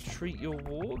 can you treat your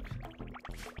Warg?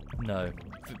 No.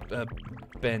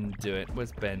 Ben, do it.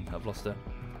 Where's Ben? I've lost her.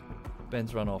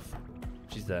 Ben's run off.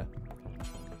 She's there.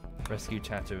 Rescue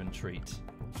Tattoo and treat.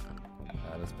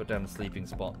 Let's put down the sleeping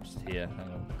spot just here.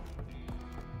 Hang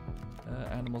on.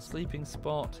 Animal sleeping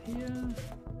spot here.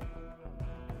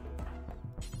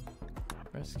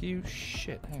 Rescue.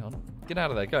 Shit, hang on. Get out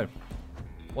of there, go.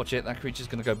 Watch it, that creature's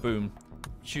gonna go boom.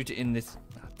 Shoot it in this...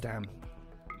 Oh, damn.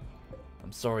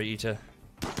 I'm sorry, Eater.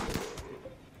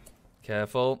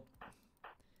 Careful.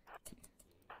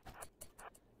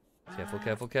 Careful,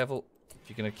 careful, careful. If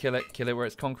you're gonna kill it where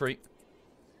it's concrete.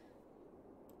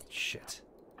 Shit.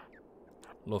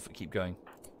 Lawford, keep going.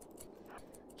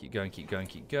 Keep going, keep going,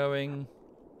 keep going.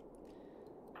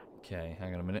 Okay,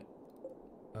 hang on a minute.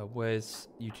 Where's...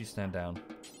 You two stand down.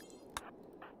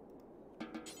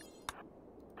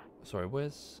 Sorry,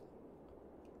 where's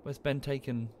Ben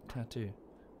taken Tattoo?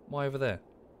 Why over there?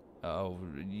 Oh,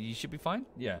 you should be fine?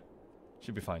 Yeah,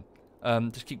 should be fine.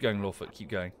 Just keep going, Lawfoot, keep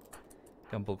going.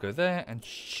 Gumball, go there and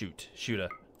shoot. Shoot her.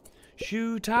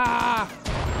 Shoot her!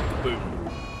 Boom.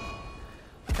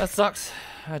 That sucks.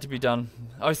 Had to be done.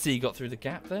 I see you got through the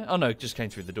gap there. Oh no, it just came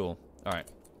through the door. Alright.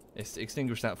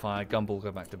 Extinguish that fire. Gumball,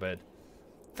 go back to bed.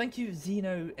 Thank you,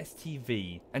 Zeno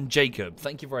STV. And Jacob,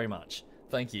 thank you very much.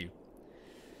 Thank you.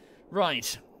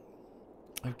 Right.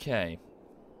 Okay.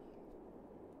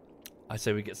 I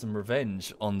say we get some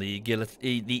revenge on the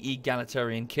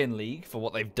Egalitarian Kin League for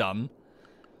what they've done.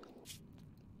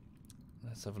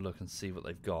 Let's have a look and see what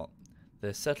they've got.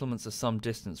 Their settlements are some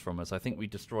distance from us. I think we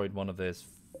destroyed one of theirs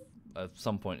at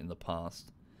some point in the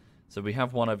past. So we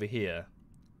have one over here.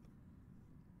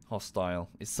 Hostile.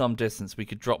 It's some distance. We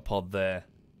could drop pod there.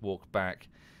 Walk back.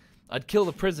 I'd kill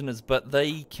the prisoners, but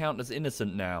they count as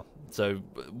innocent now. So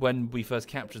when we first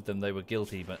captured them, they were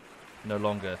guilty, but no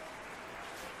longer.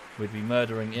 We'd be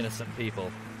murdering innocent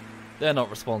people. They're not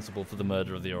responsible for the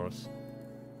murder of the Oros.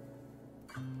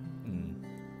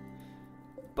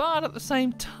 But at the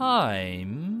same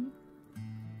time,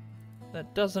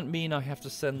 that doesn't mean I have to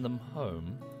send them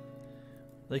home.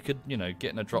 They could, you know,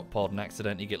 get in a drop pod and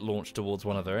accidentally get launched towards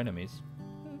one of their enemies.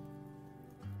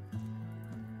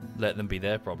 Let them be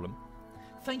their problem.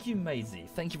 Thank you, Maisie.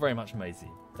 Thank you very much, Maisie.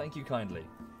 Thank you kindly.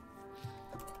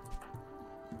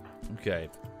 Okay.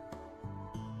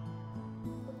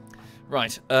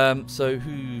 Right, so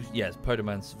who... Yes,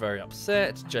 Podoman's very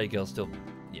upset. J-Girl's still...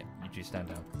 Yeah, you two stand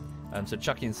down. So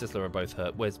Chucky and Sisler are both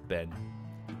hurt. Where's Ben?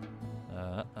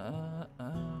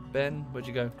 Ben, where'd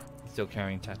you go? Still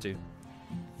carrying Tattoo.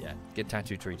 Yeah, get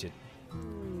Tattoo treated.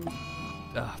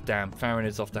 Ah, damn. Farron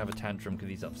is off to have a tantrum because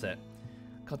he's upset.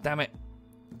 God damn it.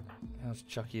 How's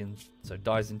Chucky and... So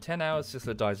dies in 10 hours,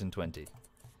 Sisler dies in 20.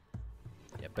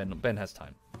 Yeah, Ben has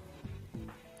time.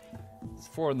 It's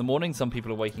 4 in the morning, some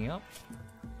people are waking up.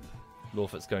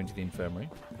 Lawford's going to the infirmary.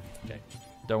 Okay.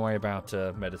 Don't worry about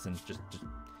medicines, just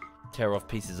tear off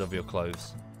pieces of your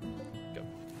clothes. Go.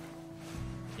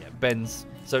 Yeah, Ben's...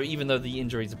 So even though the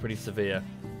injuries are pretty severe,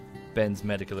 Ben's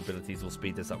medical abilities will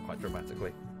speed this up quite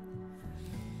dramatically.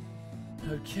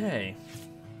 Okay.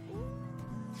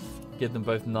 Give them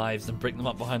both knives and bring them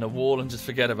up behind a wall and just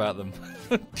forget about them.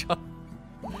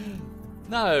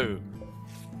 No!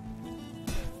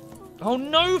 Oh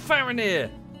no, Farinir!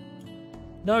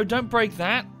 No, don't break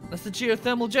that. That's the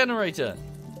geothermal generator.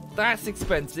 That's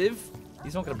expensive.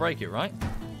 He's not going to break it, right?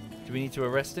 Do we need to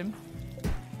arrest him?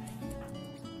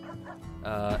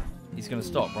 He's going to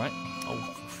stop, right?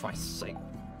 Oh, for Christ's sake.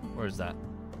 Where is that?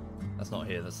 That's not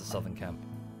here. That's the southern camp.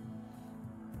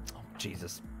 Oh,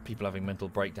 Jesus. People having mental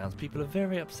breakdowns. People are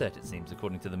very upset, it seems,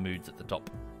 according to the moods at the top.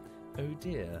 Oh,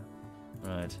 dear.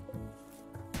 Right.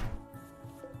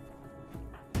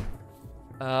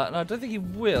 No, I don't think he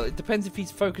will. It depends if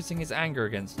he's focusing his anger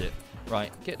against it.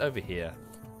 Right, get over here.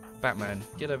 Batman,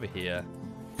 get over here.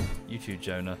 You too,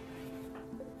 Jonah.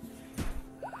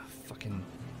 Fucking...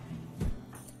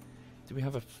 Do we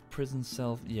have a prison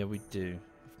cell? Yeah, we do,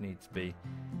 if needs be.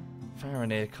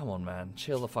 Farinir, come on, man.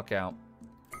 Chill the fuck out.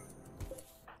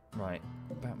 Right,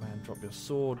 Batman, drop your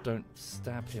sword. Don't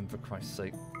stab him, for Christ's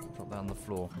sake. Drop that on the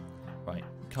floor. Right,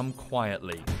 come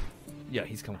quietly. Yeah,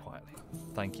 he's come quietly.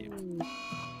 Thank you.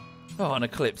 Oh, an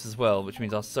eclipse as well, which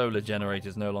means our solar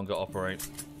generators no longer operate.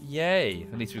 Yay!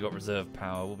 At least we've got reserve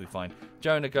power. We'll be fine.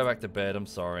 Jonah, go back to bed. I'm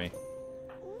sorry.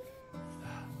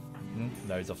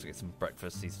 No, he's off to get some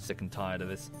breakfast. He's sick and tired of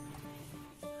this.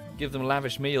 Give them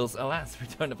lavish meals. Alas, we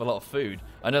don't have a lot of food.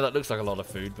 I know that looks like a lot of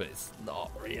food, but it's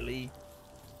not really.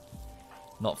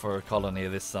 Not for a colony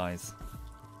of this size.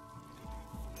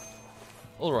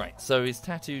 Alright, so is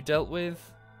Tattoo dealt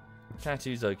with?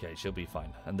 Tattoo's okay, she'll be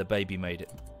fine. And the baby made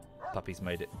it. Puppy's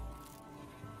made it.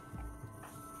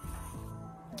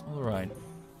 Alright.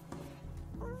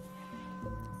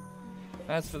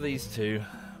 As for these two...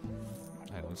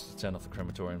 Hang on, let's just turn off the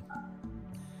crematorium.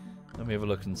 Let me have a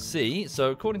look and see.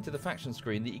 So, according to the faction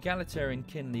screen, the Egalitarian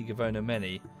Kin League of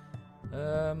Onomeni...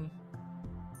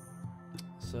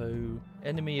 So,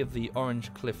 enemy of the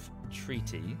Orange Cliff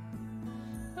Treaty...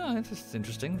 Oh, this is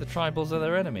interesting. The tribals are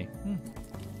their enemy.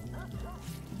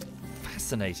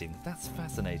 Fascinating. That's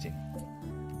fascinating.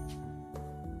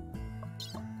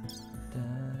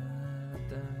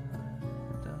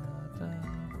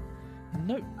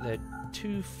 Note they're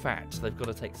too fat. They've got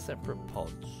to take separate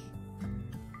pods.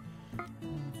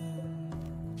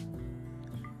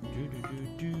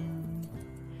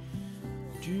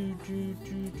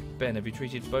 Ben, have you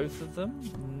treated both of them?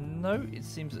 No, it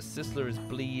seems that Sisler is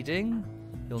bleeding.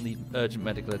 He'll need urgent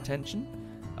medical attention.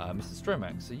 Mr.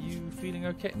 Stromax, are you feeling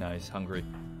okay? No, he's hungry.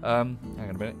 Hang on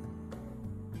a minute.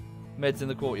 Meds in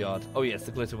the courtyard. Oh yes,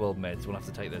 the Glitter World meds. We'll have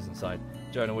to take those inside.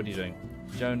 Jonah, what are you doing?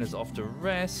 Jonah's off to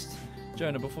rest.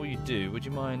 Jonah, before you do, would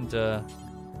you mind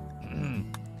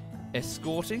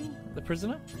escorting the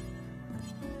prisoner?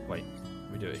 Wait,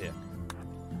 we do it here.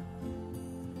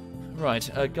 Right,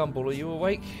 Gumball, are you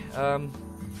awake?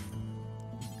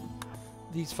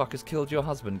 These fuckers killed your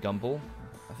husband, Gumball.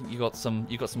 I think you got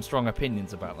some strong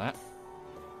opinions about that.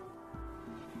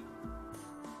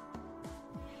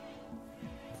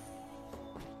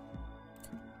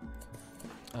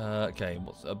 Okay,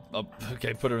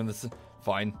 okay, put her in the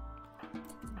fine.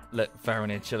 Let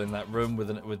Farinir chill in that room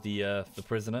with the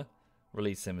prisoner.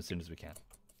 Release him as soon as we can.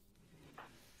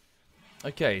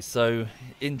 Okay, so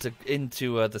into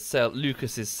the cell,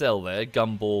 Lucas's cell there.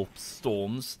 Gumball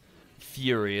storms,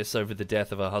 furious over the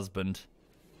death of her husband,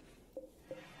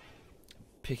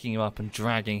 picking him up and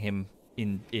dragging him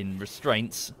in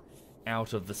restraints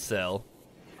out of the cell.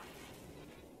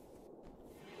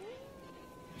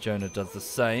 Jonah does the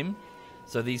same.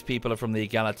 So these people are from the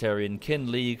Egalitarian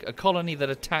Kin League, a colony that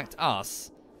attacked us.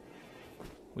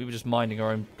 We were just minding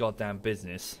our own goddamn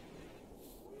business.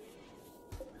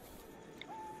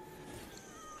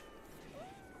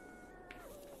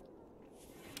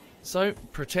 So,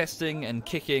 protesting and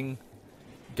kicking,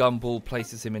 Gumball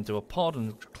places him into a pod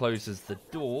and closes the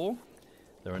door.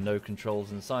 There are no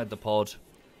controls inside the pod.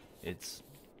 It's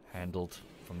handled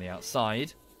from the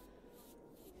outside.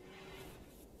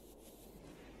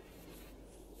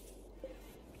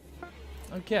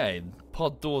 Okay,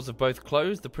 pod doors have both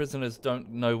closed. The prisoners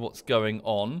don't know what's going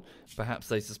on. Perhaps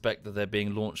they suspect that they're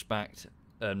being launched back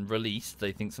and released.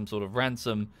 They think some sort of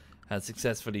ransom has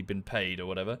successfully been paid or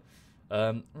whatever.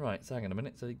 Right, so hang on a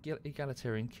minute. So the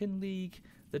Egalitarian Kin League,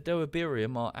 the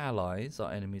Doabirium are allies,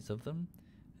 are enemies of them.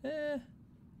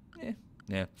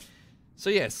 Yeah. So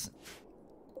yes.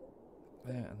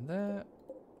 There and there.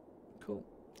 Cool.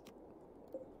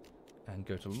 And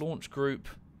go to launch group.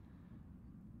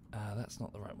 That's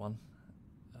not the right one.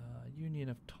 Union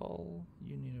of Toll.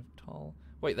 Union of Toll.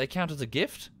 Wait, they count as a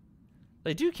gift?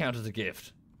 They do count as a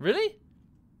gift. Really?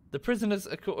 The prisoners,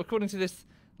 according to this,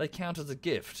 they count as a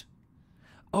gift.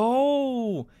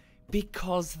 Oh,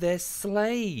 because they're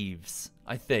slaves,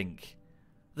 I think.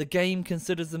 The game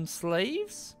considers them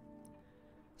slaves?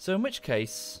 So in which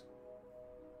case...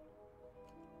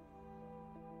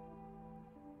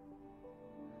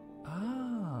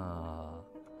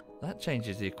 that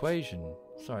changes the equation.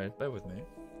 Sorry, bear with me.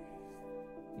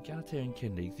 Egalitarian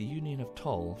Kin League, the Union of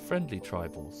Toll, friendly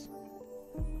tribals.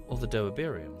 Or the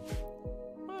Doabirium.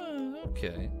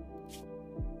 Okay.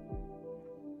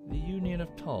 The Union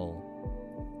of Toll.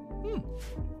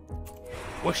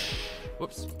 Whoosh!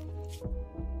 Whoops.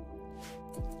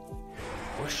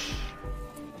 Whoosh.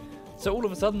 So all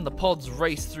of a sudden the pods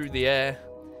race through the air.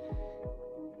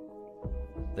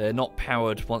 They're not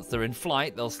powered once they're in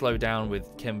flight. They'll slow down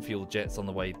with chem fuel jets on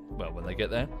the way, well, when they get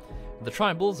there. The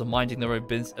tribals are minding their own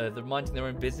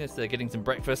business. They're getting some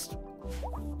breakfast.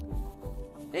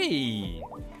 Hey!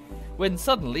 When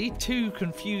suddenly, two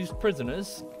confused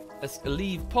prisoners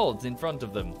leave pods in front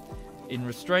of them. In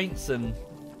restraints and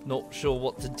not sure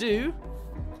what to do,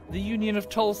 the Union of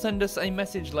Toll send us a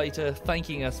message later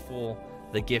thanking us for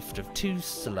the gift of 2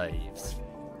 slaves.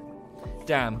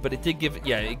 Damn, but it did give...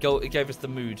 yeah, it gave us the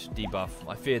mood debuff.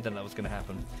 I feared that was going to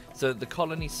happen. So the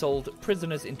colony sold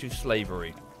prisoners into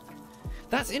slavery.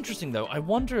 That's interesting, though. I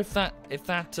wonder if that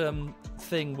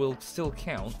thing will still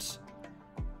count.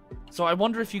 So I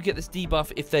wonder if you get this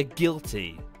debuff if they're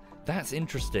guilty. That's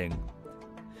interesting.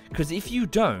 Because if you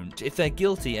don't, if they're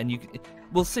guilty and you...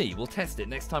 we'll see. We'll test it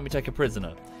next time we take a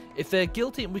prisoner. If they're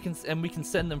guilty and we can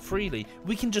send them freely,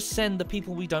 we can just send the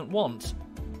people we don't want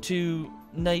to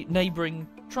neighbouring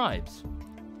tribes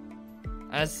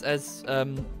as a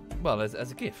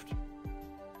gift.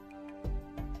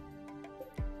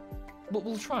 But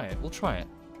we'll try it. We'll try it.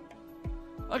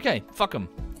 Okay, fuck them.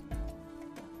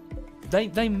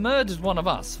 They murdered one of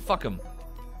us. Fuck them.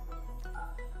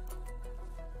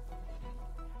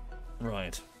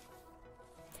 Right.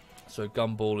 So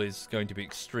Gumball is going to be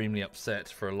extremely upset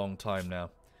for a long time now.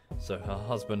 So her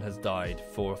husband has died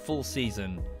for a full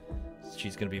season.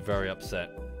 She's going to be very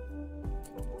upset.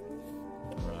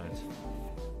 Right.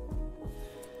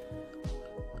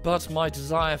 But my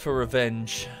desire for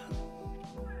revenge...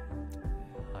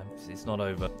 it's not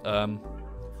over.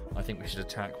 I think we should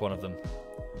attack one of them.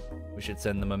 We should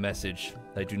send them a message.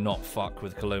 They do not fuck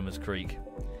with Caloma's Creek.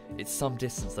 It's some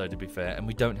distance though, to be fair, and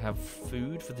we don't have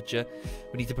food for the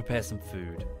we need to prepare some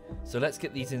food. So let's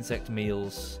get these insect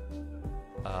meals.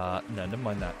 No, never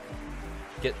mind that.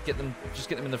 Get them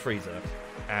in the freezer.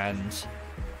 And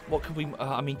what could we?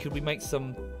 I mean, could we make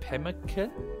some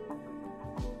pemmican?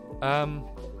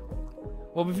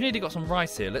 Well, we've nearly got some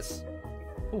rice here. Let's.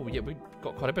 Oh yeah, we've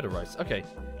got quite a bit of rice. Okay,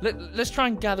 let's try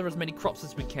and gather as many crops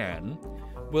as we can.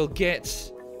 We'll get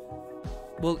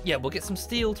some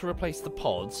steel to replace the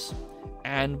pods,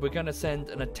 and we're going to send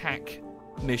an attack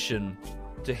mission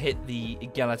to hit the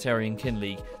Egalitarian Kin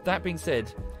League. That being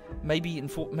said, maybe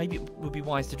it would be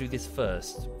wise to do this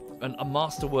first. A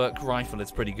masterwork rifle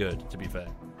is pretty good, to be fair,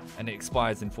 and it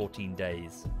expires in 14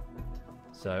 days.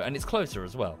 So, and it's closer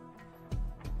as well.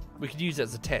 We could use it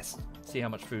as a test, see how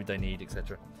much food they need,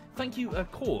 etc. Thank you,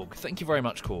 Korg. Thank you very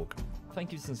much, Korg.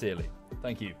 Thank you sincerely.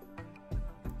 Thank you.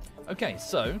 Okay,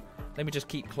 so let me just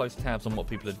keep close tabs on what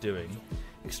people are doing.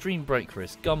 Extreme break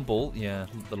risk. Gumball, yeah,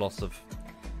 the loss of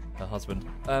her husband.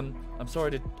 I'm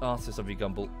sorry to ask this of you,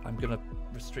 Gumball. I'm going to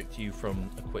restrict you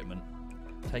from equipment.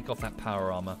 Take off that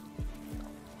power armor.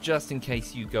 Just in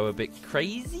case you go a bit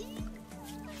crazy.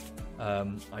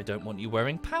 I don't want you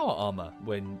wearing power armor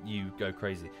when you go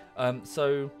crazy.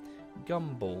 So,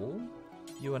 Gumball,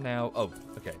 you are now... oh,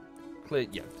 okay. Clear.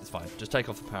 Yeah, it's fine. Just take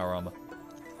off the power armor.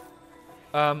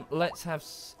 Let's have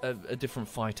a different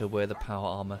fighter wear the power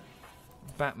armor.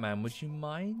 Batman, would you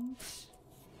mind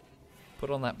Put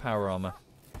on that power armor.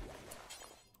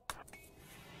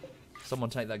 Someone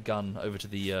take that gun over to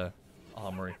the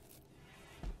armory.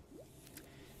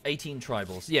 18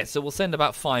 tribals. Yeah, so we'll send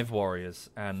about 5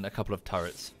 warriors and a couple of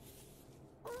turrets.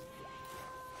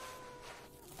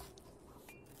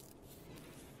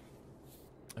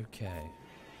 Okay.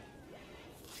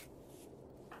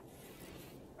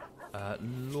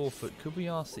 Lawfoot, could we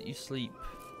ask that you sleep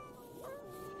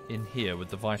in here with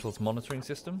the vitals monitoring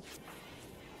system?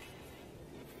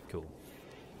 Cool.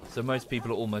 So most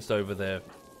people are almost over their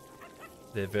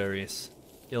various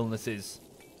illnesses.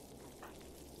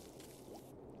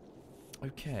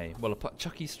 Okay, well,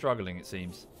 Chucky's struggling, it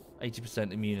seems.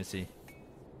 80% immunity.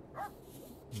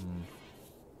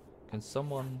 Can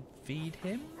someone feed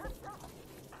him?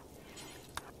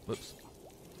 Whoops.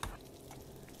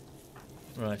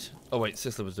 Right. Oh, wait,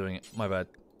 Sisler was doing it. My bad.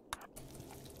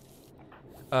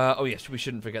 Oh, yes, we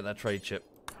shouldn't forget that trade chip.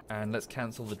 And let's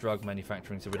cancel the drug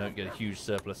manufacturing so we don't get a huge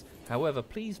surplus. However,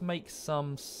 please make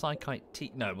some psychite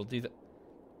tea. No, we'll do that.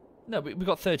 No, we've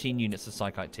got 13 units of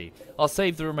psychite tea. I'll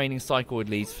save the remaining psychoid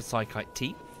leaves for psychite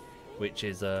tea, which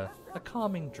is a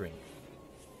calming drink.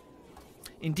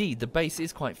 Indeed, the base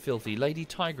is quite filthy. Lady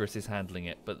Tigress is handling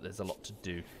it, but there's a lot to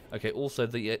do. Okay, also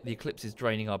the Eclipse is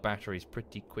draining our batteries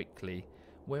pretty quickly.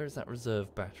 Where is that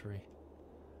reserve battery?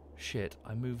 Shit,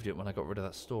 I moved it when I got rid of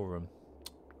that storeroom.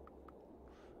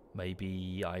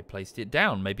 Maybe I placed it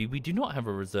down. Maybe we do not have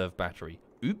a reserve battery.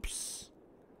 Oops.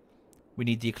 We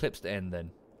need the Eclipse to end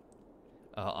then.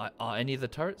 Are any of the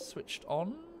turrets switched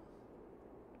on?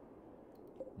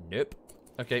 Nope.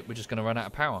 Okay, we're just going to run out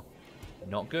of power.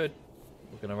 Not good.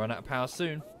 We're going to run out of power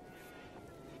soon.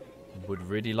 Would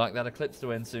really like that Eclipse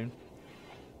to end soon.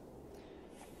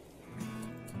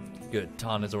 Good.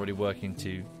 Tana's already working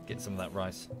to get some of that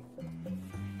rice.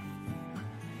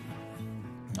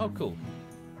 Oh, cool.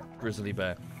 Grizzly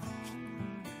bear.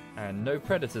 And no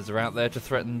predators are out there to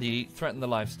threaten the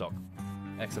livestock.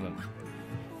 Excellent.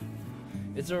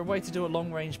 Is there a way to do a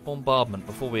long-range bombardment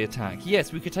before we attack?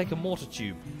 Yes, we could take a mortar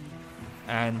tube.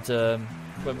 And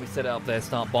when we set it up there,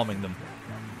 start bombing them.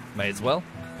 May as well,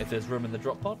 if there's room in the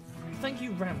drop pod. Thank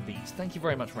you, Rambeat. Thank you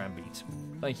very much, Rambeat.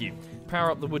 Thank you.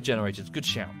 Power up the wood generators. Good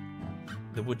shout.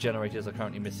 The wood generators are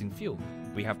currently missing fuel.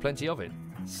 We have plenty of it.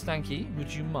 Stanky,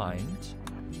 would you mind?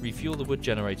 Refuel the wood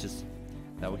generators.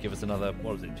 That will give us another,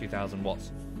 2,000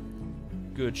 watts.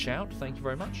 Good shout. Thank you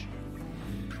very much.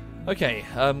 Okay,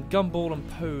 Gumball and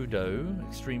Podo.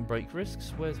 Extreme brake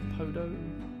risks. Where's Podo?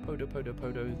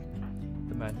 Podo.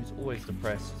 The man who's always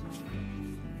depressed.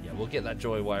 Yeah, we'll get that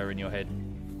joy wire in your head.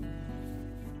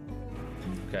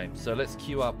 Okay, so let's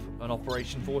queue up an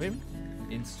operation for him.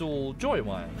 Install joy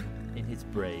wire in his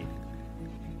brain.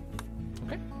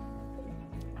 Okay.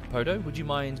 Podo, would you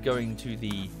mind going to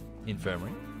the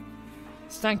infirmary?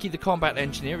 Stanky the combat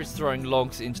engineer is throwing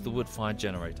logs into the wood-fired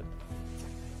generator.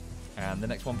 And the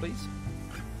next one, please.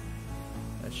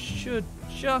 That should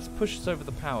just push us over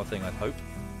the power thing, I'd hope.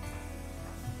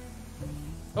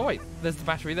 Oh wait, there's the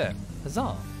battery there.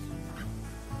 Huzzah!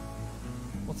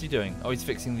 What's he doing? Oh, he's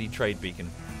fixing the trade beacon.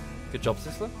 Good job,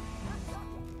 Sisler.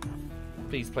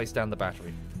 Please place down the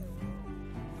battery.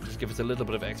 Just give us a little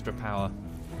bit of extra power.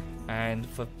 And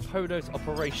for Podo's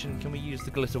operation, can we use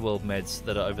the Glitterworld meds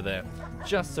that are over there?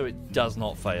 Just so it does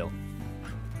not fail.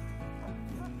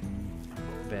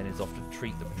 Ben is off to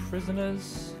treat the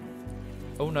prisoners.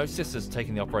 Oh no, Sister's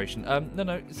taking the operation.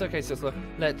 No, it's okay, Sisler.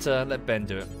 Let Ben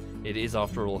do it. It is,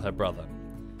 after all, her brother.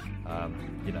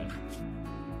 You know.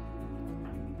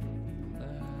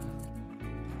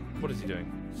 What is he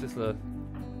doing? Sisler.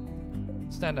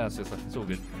 Stand down, Sisler. It's all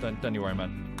good. Don't you worry,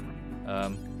 man.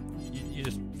 You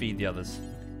just feed the others.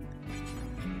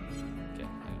 Okay.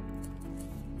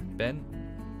 Ben.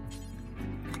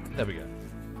 There we go.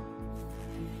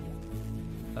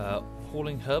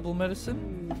 Hauling herbal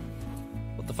medicine?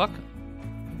 What the fuck?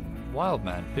 Wild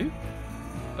man. Who?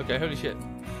 Okay, holy shit.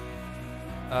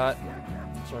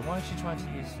 Sorry, why is she trying to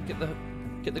use...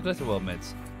 Get the Glitterworld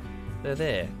meds. They're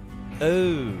there.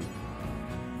 Oh.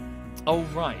 Oh,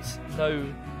 right. No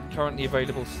currently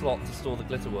available slot to store the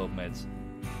Glitterworld meds.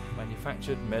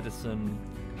 Manufactured medicine,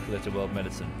 Glitterworld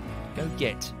medicine. Go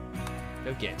get.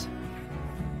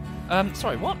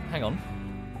 Sorry, what? Hang on.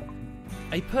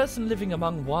 A person living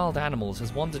among wild animals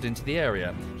has wandered into the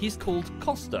area. He's called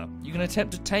Costa. You can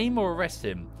attempt to tame or arrest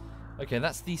him. Okay,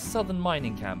 that's the southern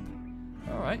mining camp.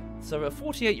 Alright, so a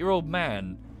 48-year-old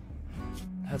man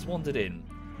has wandered in.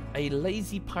 A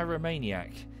lazy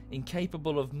pyromaniac,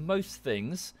 incapable of most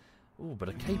things. Ooh, but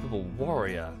a capable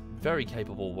warrior. Very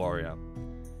capable warrior.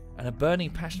 And a burning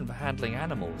passion for handling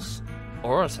animals.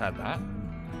 Aurora's had that.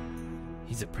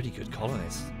 He's a pretty good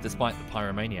colonist, despite the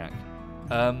pyromaniac.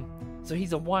 So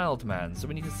he's a wild man, so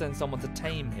we need to send someone to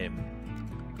tame him.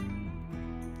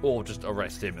 Or just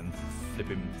arrest him and flip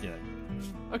him, you know.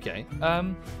 Okay,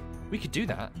 we could do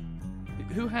that.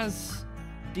 Who has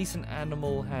decent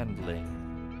animal handling?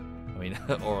 I mean,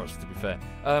 Oros, to be fair.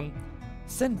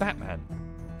 Send Batman.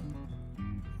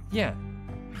 Yeah,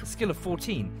 a skill of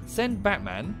 14. Send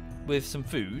Batman with some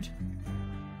food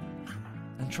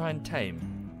and try and tame.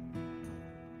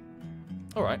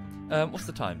 Alright, what's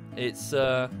the time? It's,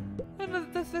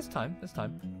 there's time.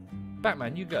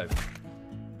 Batman, you go.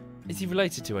 Is he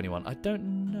related to anyone? I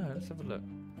don't know. Let's have a look.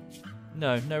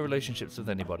 No relationships with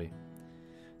anybody.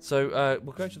 So,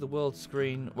 we'll go to the world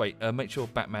screen. Wait, make sure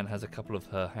Batman has a couple of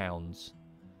her hounds.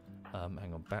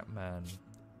 Hang on, Batman.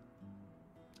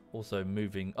 Also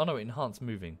moving. Oh no, enhanced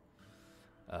moving.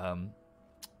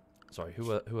 Sorry,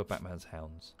 who are Batman's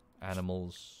hounds?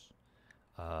 Animals.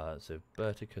 So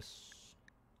Berticus,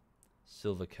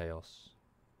 Silver Chaos.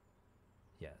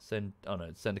 Yeah, send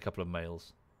a couple of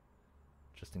males.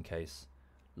 Just in case.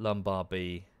 Lumbar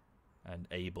Bee and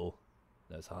Abel.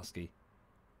 There's Husky.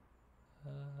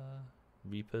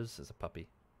 Reapers, there's a puppy.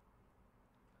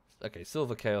 Okay,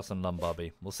 Silver Chaos and Lumbar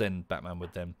Bee. We'll send Batman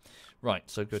with them. Right,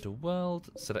 so go to World,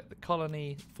 select the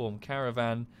colony, form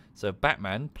caravan. So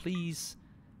Batman, please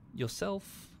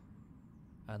yourself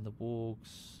and the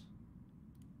wargs,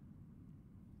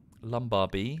 Lumbar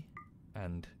Bee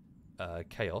and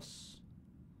Chaos.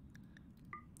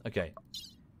 Okay,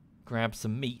 grab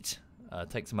some meat.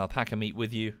 Take some alpaca meat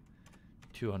with you.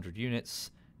 200 units.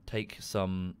 Take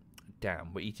some...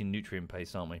 Damn, we're eating nutrient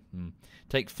paste, aren't we?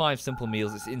 Take 5 simple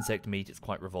meals. It's insect meat. It's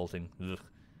quite revolting.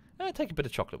 Take a bit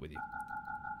of chocolate with you.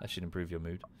 That should improve your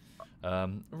mood.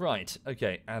 Right,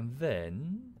 okay, and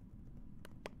then...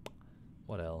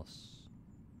 What else?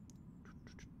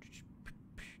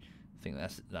 I think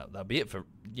that'll be it for...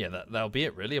 Yeah, that'll be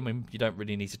it, really. I mean, you don't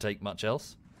really need to take much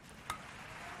else.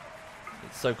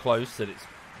 It's so close that it's...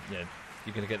 Yeah,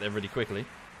 you're going to get there really quickly.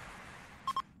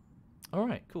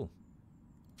 Alright, cool.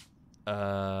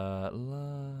 Yeah,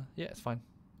 it's fine.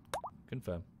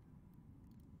 Confirm.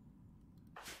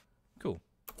 Cool.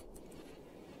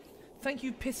 Thank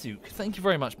you, Pissook. Thank you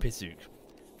very much, Pissook.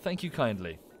 Thank you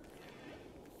kindly.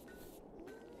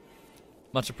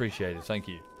 Much appreciated. Thank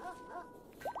you.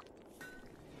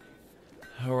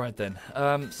 Alright then.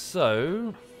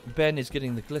 So, Ben is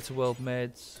getting the Glitter World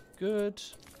meds. Good.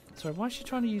 Sorry, why is she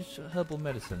trying to use herbal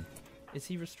medicine? Is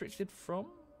he restricted from?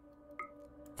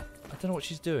 I don't know what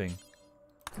she's doing.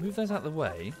 Move those out of the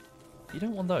way. You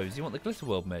don't want those. You want the Glitter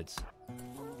World meds.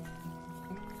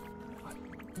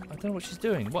 I don't know what she's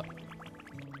doing. What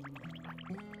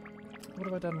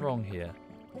have I done wrong here?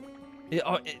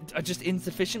 Are just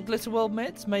insufficient Glitter World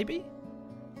meds, maybe?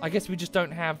 I guess we just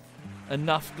don't have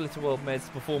enough Glitter World meds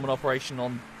to perform an operation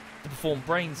to perform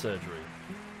brain surgery.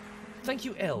 Thank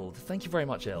you, Eld. Thank you very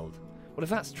much, Eld. Well, if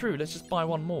that's true, let's just buy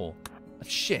one more.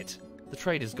 Shit. The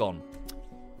trade is gone.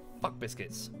 Fuck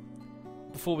biscuits.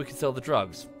 Before we can sell the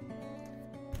drugs.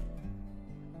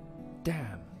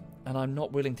 Damn. And I'm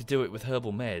not willing to do it with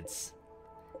herbal meds.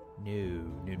 No.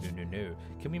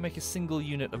 Can we make a single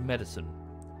unit of medicine?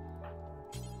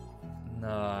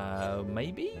 No.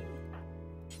 Maybe?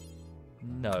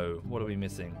 No. What are we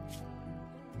missing?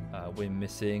 We're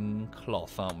missing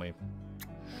cloth, aren't we?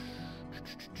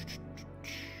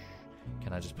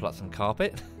 Can I just pull up some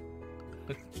carpet?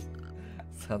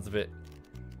 Sounds a bit...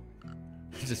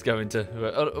 Just go into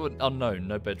unknown,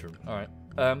 no bedroom. Alright.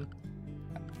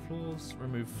 Floors,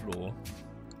 remove floor.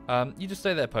 You just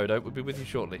stay there, Podo. We'll be with you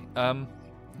shortly. Ben,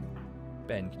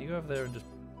 can you go over there and just...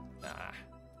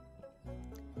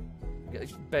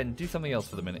 Ben, do something else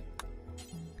for the minute.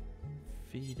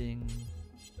 Feeding.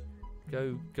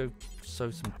 Go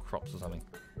sow some crops or something.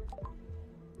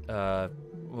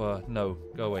 Well, no,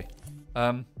 go away.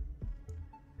 Can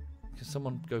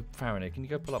someone go... Faraday, can you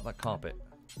go pull up that carpet?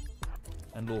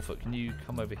 And Lawfoot, can you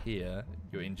come over here?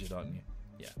 You're injured, aren't you?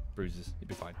 Yeah, bruises. You'll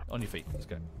be fine. On your feet. Let's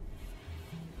go.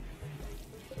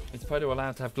 Is Podo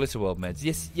allowed to have Glitter World meds?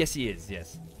 Yes, he is.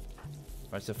 Yes.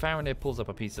 Right. So Faraday pulls up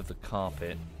a piece of the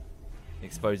carpet,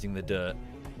 exposing the dirt.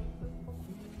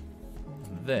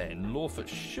 And then Lawfoot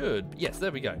should. Yes,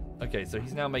 there we go. Okay, so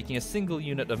he's now making a single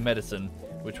unit of medicine,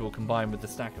 which will combine with the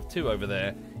stack of 2 over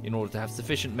there in order to have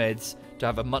sufficient meds to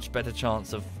have a much better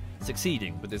chance of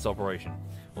succeeding with this operation.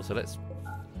 Also, let's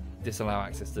disallow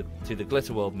access to the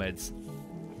Glitter World meds.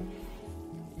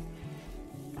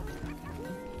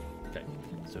 Okay,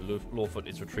 so Lawfoot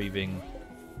is retrieving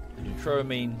the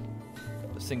neutroamine,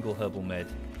 the single herbal med,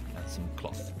 and some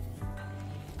cloth.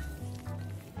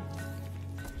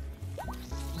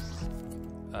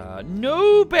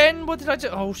 No, Ben! What did I do?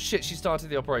 Oh, shit, she started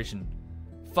the operation.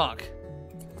 Fuck.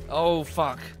 Oh,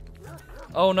 fuck.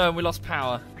 Oh, no, we lost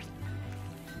power.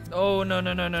 Oh, no,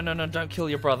 no, no, no, no, no, don't kill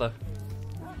your brother.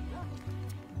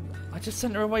 I just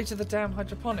sent her away to the damn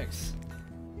hydroponics.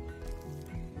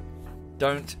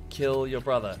 Don't kill your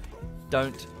brother.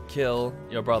 Don't kill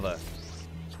your brother.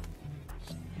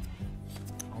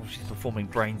 Oh, she's performing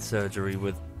brain surgery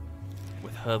with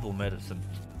herbal medicine.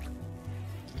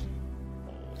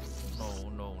 Oh,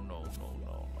 no, no, no,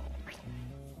 no,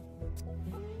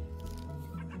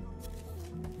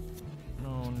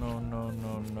 no. No, no, no,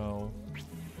 no, no.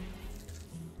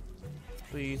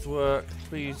 Please work,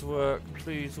 please work,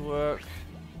 please work.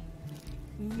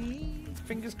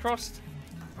 Fingers crossed.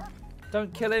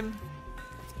 Don't kill him.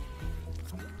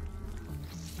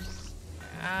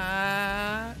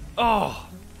 Oh!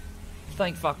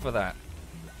 Thank fuck for that.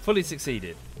 Fully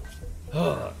succeeded.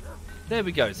 There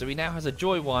we go. So he now has a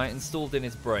joy wire installed in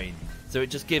his brain. So it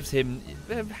just gives him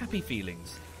happy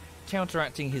feelings,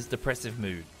 counteracting his depressive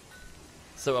mood.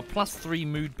 So a +3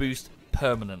 mood boost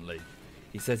permanently.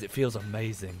 He says it feels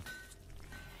amazing.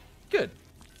 Good.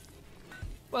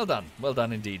 Well done. Well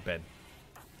done indeed, Ben.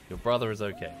 Your brother is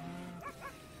okay.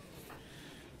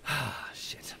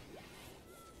 Shit.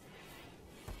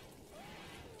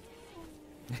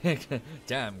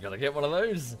 Damn, gotta get one of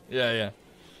those. Yeah, yeah.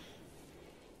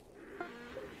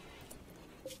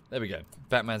 There we go.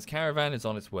 Batman's caravan is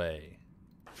on its way.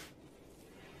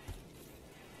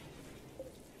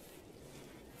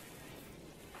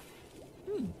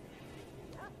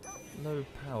 Low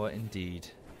power indeed.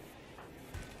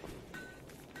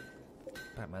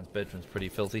 Batman's bedroom's pretty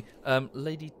filthy.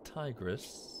 Lady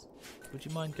Tigress, would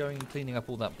you mind going and cleaning up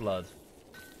all that blood?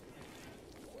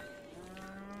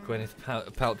 Gwyneth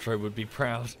Paltrow would be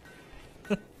proud.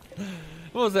 What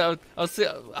was that? I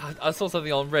saw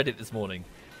something on Reddit this morning.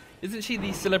 Isn't she the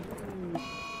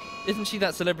Isn't she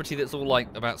that celebrity that's all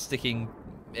like about sticking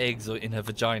eggs in her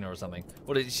vagina or something?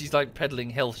 What is she's like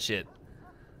peddling health shit,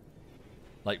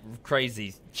 like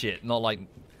crazy shit. Not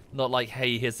like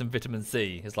hey, here's some vitamin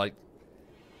C. It's like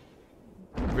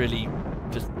really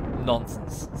just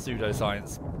nonsense,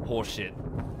 pseudoscience, horse shit.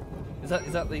 Is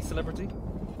that the celebrity?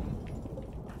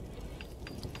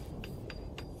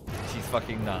 She's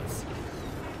fucking nuts.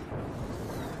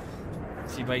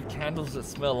 She made candles that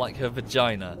smell like her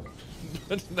vagina.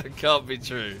 That can't be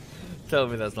true. Tell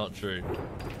me that's not true.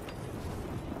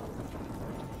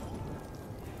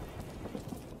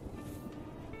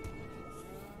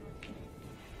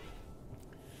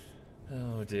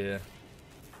 Oh dear.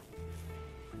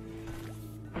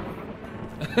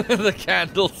 The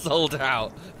candle sold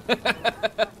out.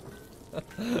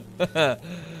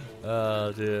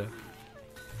 Oh dear.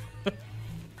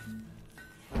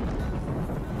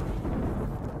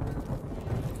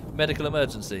 Medical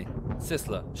emergency.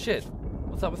 Sisler. Shit.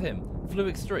 What's up with him? Flu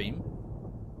extreme?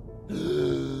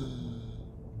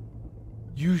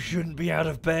 You shouldn't be out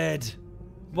of bed.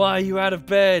 Why are you out of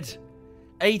bed?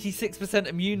 86%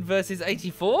 immune versus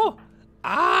 84?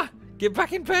 Ah! Get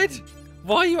back in bed!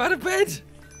 Why are you out of bed?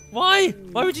 Why?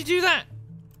 Why would you do that?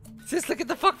 Sisler, get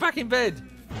the fuck back in bed!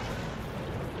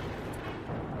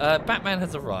 Batman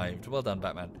has arrived. Well done,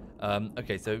 Batman.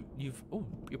 Okay, so you're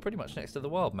pretty much next to the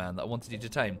wild man that I wanted you to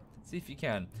tame. See if you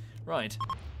can. Right.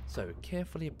 So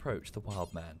carefully approach the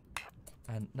wild man,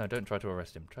 and no, don't try to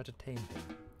arrest him. Try to tame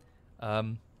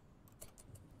him.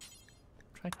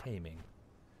 Try taming.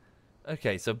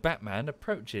 Okay, so Batman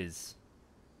approaches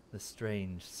the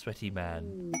strange, sweaty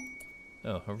man.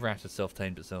 Oh, a rat has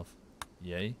self-tamed itself.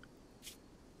 Yay.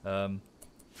 So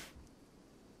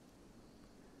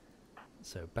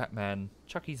Batman,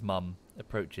 Chucky's mum,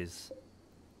 approaches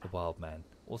the wild man.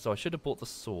 Also, I should have bought the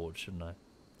sword, shouldn't I?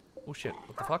 Oh shit,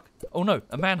 what the fuck? Oh no,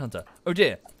 a manhunter. Oh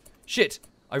dear. Shit,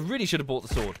 I really should have bought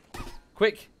the sword.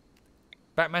 Quick.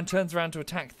 Batman turns around to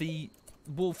attack the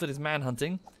wolf that is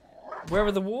manhunting. Where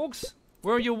are the wargs?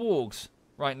 Where are your wargs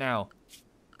right now?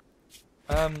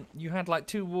 You had like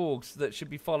 2 wargs that should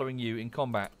be following you in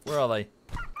combat. Where are they?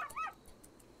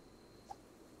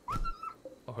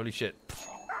 Oh, holy shit.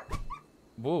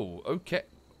 Whoa, okay.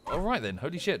 Alright then,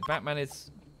 holy shit, Batman is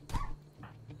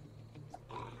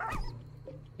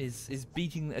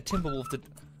beating a timberwolf to...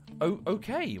 Oh,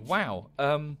 okay, wow.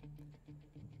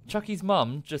 Chucky's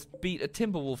mum just beat a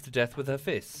timberwolf to death with her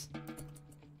fists.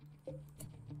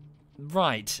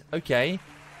 Right, okay.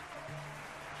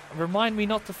 Remind me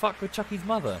not to fuck with Chucky's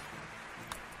mother.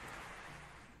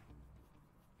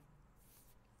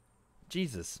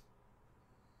 Jesus.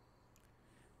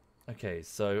 Okay,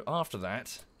 so after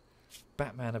that,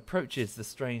 Batman approaches the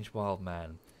strange wild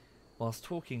man. Whilst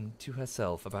talking to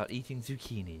herself about eating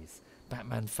zucchinis,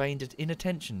 Batman feigned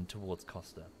inattention towards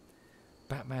Costa.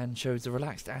 Batman shows a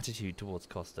relaxed attitude towards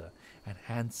Costa and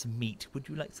hands some meat. Would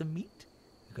you like some meat?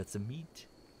 I got some meat.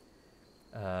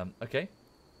 Okay.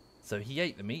 So he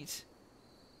ate the meat.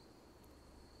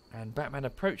 And Batman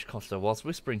approached Costa whilst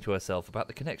whispering to herself about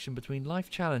the connection between life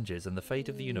challenges and the fate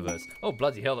of the universe. Oh,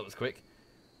 bloody hell, that was quick.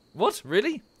 What?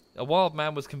 Really? A wild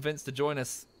man was convinced to join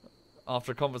us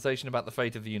after a conversation about the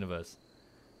fate of the universe.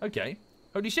 Okay.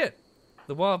 Holy shit.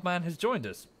 The wild man has joined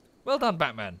us. Well done,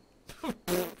 Batman.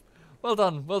 Well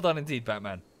done indeed,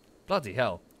 Batman. Bloody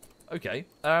hell. Okay.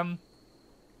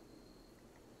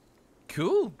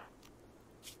 Cool.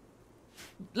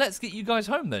 Let's get you guys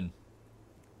home then.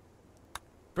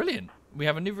 Brilliant. We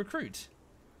have a new recruit.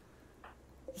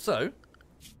 So,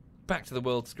 back to the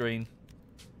world screen.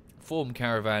 Form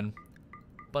caravan.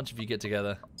 Bunch of you get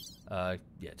together.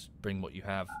 Yeah, just bring what you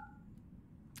have.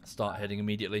 Start heading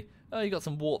immediately. Oh, you got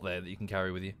some wart there that you can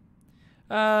carry with you.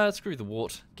 Screw the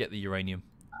wart. Get the uranium.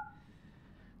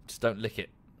 Just don't lick it.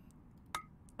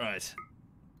 Right.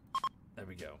 There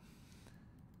we go.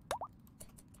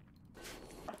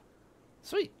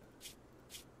 Sweet.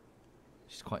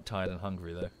 She's quite tired and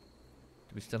hungry though.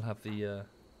 Do we still have the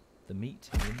meat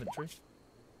in the inventory?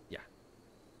 Yeah.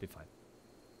 Be fine.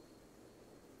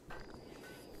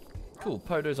 Cool.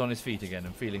 Podo's on his feet again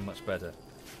and feeling much better.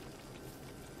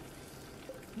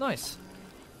 Nice.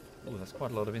 Oh, that's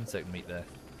quite a lot of insect meat there.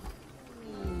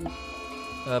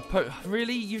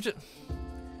 Really? You just...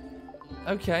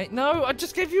 Okay. No, I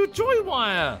just gave you a joy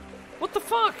wire. What the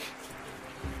fuck?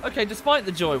 Okay, despite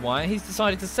the joy wire, he's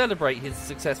decided to celebrate his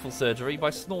successful surgery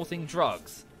by snorting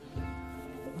drugs.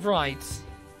 Right.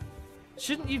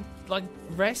 Shouldn't you, like,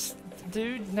 rest,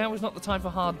 dude? Now is not the time for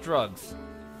hard drugs.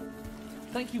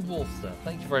 Thank you, Worcester.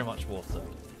 Thank you very much, Worcester.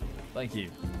 Thank you.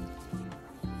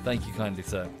 Thank you kindly,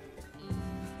 sir.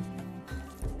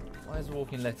 Why is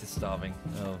Walking Lettuce starving?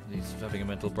 Oh, he's having a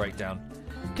mental breakdown.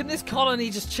 Can this colony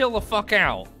just chill the fuck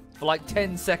out for like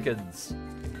 10 seconds?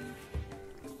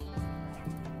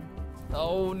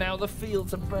 Oh, now the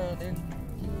fields are burning.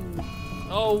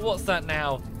 Oh, what's that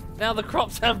now? Now the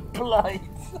crops have blight.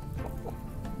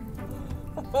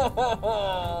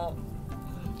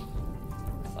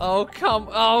 Oh, come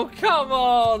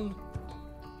on.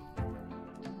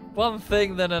 One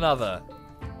thing, then another.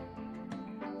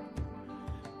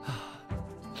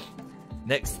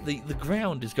 Next, the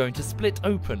ground is going to split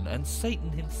open and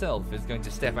Satan himself is going to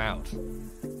step out.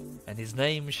 And his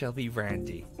name shall be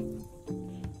Randy.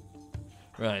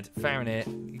 Right,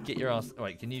 Fahrenheit, get your ass...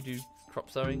 Wait, can you do crop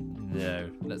sowing?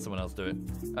 No, let someone else do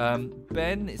it.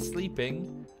 Ben is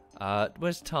sleeping.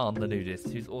 Where's Tarn, the nudist,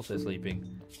 who's also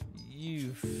sleeping?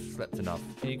 You've slept enough.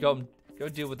 Can you go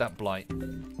deal with that blight?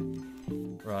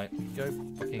 Right, go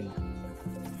fucking...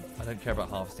 I don't care about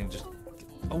harvesting, just...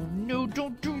 Oh no,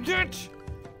 don't do that!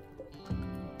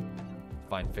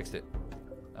 Fine, fixed it.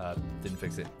 Didn't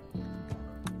fix it.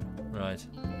 Right.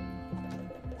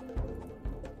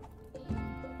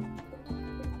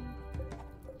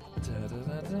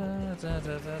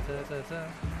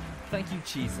 Thank you,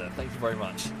 Cheeser. Thank you very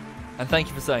much. And thank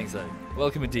you for saying so.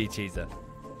 Welcome indeed, Cheeser.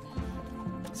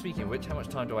 Speaking of which, how much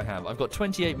time do I have? I've got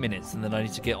 28 minutes and then I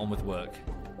need to get on with work.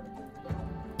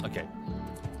 Okay.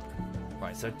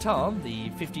 Right, so Tarn, the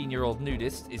 15-year-old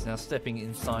nudist, is now stepping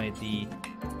inside the...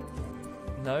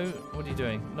 No? What are you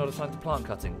doing? Not assigned to plant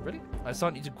cutting. Really? I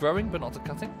assigned you to growing, but not to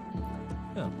cutting?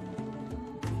 Oh.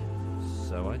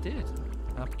 So I did.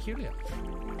 How peculiar.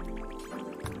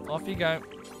 Off you go.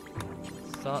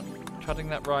 Start cutting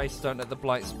that rice. Don't let the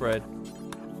blight spread.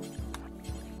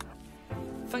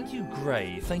 Thank you,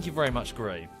 Gray. Thank you very much,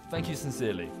 Gray. Thank you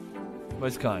sincerely.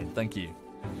 Most kind. Thank you.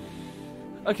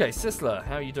 Okay, Sisler,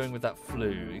 how are you doing with that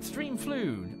flu? Extreme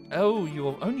flu. Oh,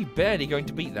 you're only barely going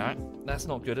to beat that. That's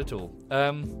not good at all.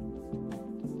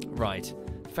 Right.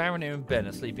 Farronir and Ben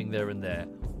are sleeping there and there.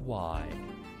 Why?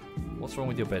 What's wrong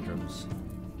with your bedrooms?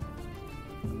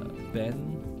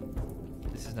 Ben,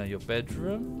 this is now your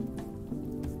bedroom.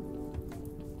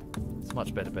 It's a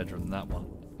much better bedroom than that one.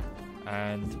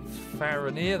 And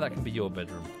Farronir, that can be your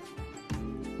bedroom.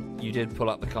 You did pull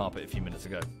up the carpet a few minutes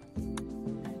ago.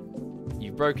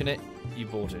 You've broken it, you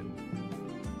bought it.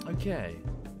 Okay.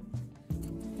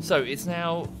 So, it's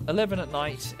now 11 at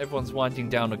night, everyone's winding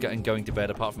down and going to bed,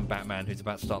 apart from Batman, who's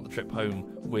about to start the trip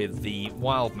home with the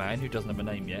wild man, who doesn't have a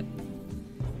name yet.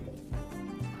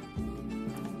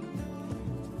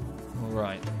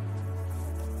 Alright.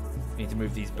 Need to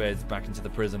move these beds back into the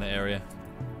prisoner area.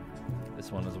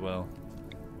 This one as well.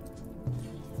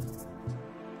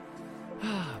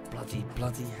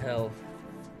 Bloody hell.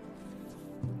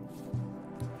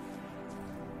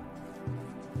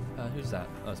 Who's that?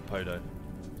 Oh, it's Podo.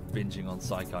 Binging on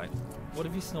Psychite. What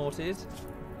have you snorted?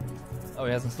 Oh,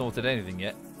 he hasn't snorted anything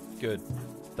yet. Good.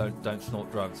 Don't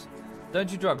snort drugs. Don't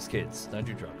do drugs, kids. Don't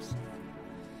do drugs.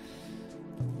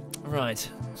 Right.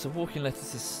 So Walking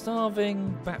Lettuce is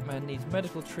starving. Batman needs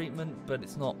medical treatment, but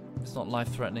it's not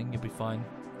life-threatening. You'll be fine.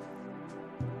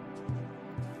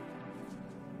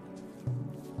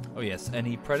 Oh yes.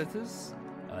 Any predators?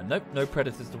 Nope. No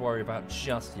predators to worry about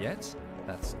just yet.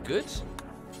 That's good.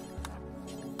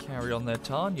 Carry on there,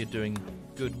 Tarn. You're doing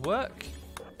good work.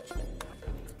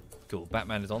 Cool.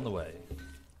 Batman is on the way.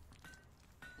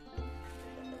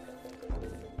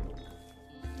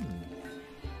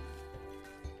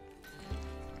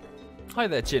 Hi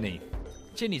there, Chinny.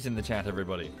 Chinny's in the chat,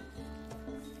 everybody.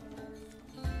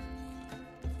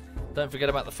 Don't forget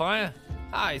about the fire.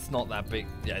 Ah, it's not that big.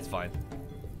 Yeah, it's fine.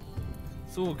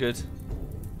 It's all good.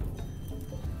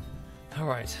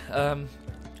 Alright,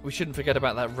 we shouldn't forget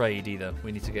about that raid either.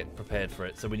 We need to get prepared for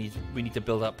it. So we need to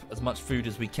build up as much food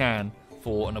as we can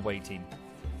for an away team.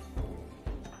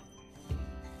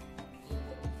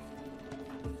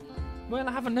 Well,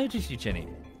 I haven't noticed you, Chinny.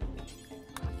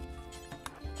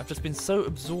 I've just been so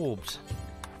absorbed.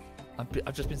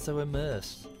 I've just been so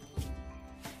immersed.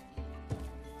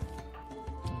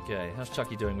 Okay, how's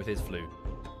Chucky doing with his flu?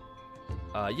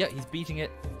 Yeah, he's beating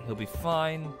it. He'll be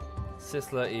fine.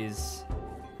 Sisler is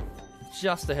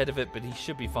just ahead of it, but he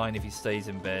should be fine if he stays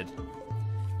in bed.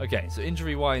 Okay, so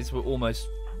injury-wise, we're almost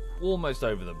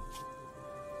over them.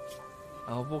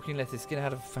 Oh, Walking Lettuce, get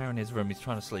out of Farron's room. He's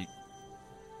trying to sleep.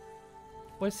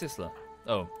 Where's Sisler?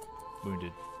 Oh,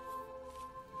 wounded.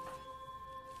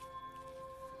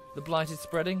 The blight is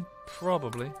spreading?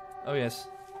 Probably. Oh, yes.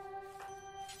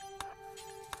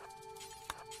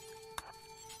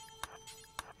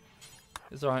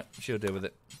 It's alright. She'll deal with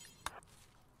it.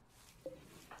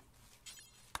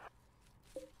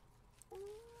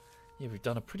 Yeah, we've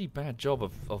done a pretty bad job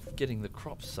of getting the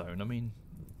crops sown. I mean,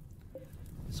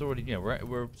 it's already, you know,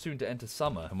 we're soon to enter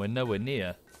summer, and we're nowhere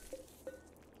near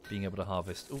being able to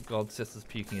harvest. Oh, God, Sister's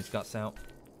puking his guts out.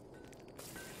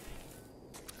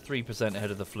 3%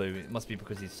 ahead of the flu. It must be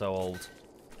because he's so old.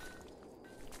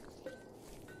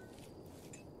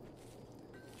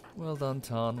 Well done,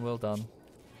 Tarn. Well done.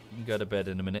 You can go to bed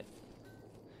in a minute.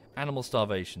 Animal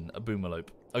starvation. A boomalope.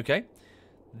 Okay.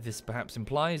 This perhaps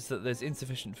implies that there's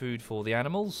insufficient food for the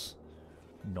animals.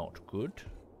 Not good.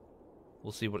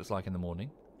 We'll see what it's like in the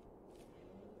morning.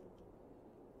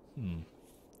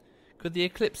 Could the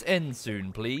eclipse end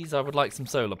soon, please? I would like some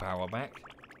solar power back.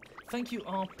 Thank you,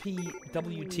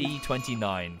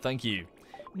 RPWT29. Thank you.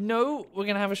 No, we're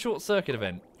going to have a short circuit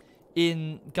event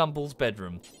in Gumball's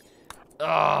bedroom.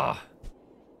 Ah!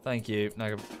 Thank you. Now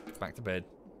go back to bed.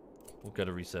 We'll go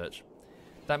to research.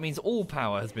 That means all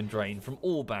power has been drained from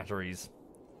all batteries.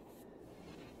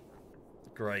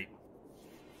 Great.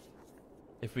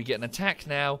 If we get an attack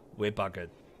now, we're buggered.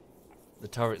 The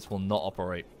turrets will not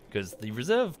operate because the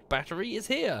reserve battery is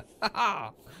here.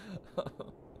 Haha!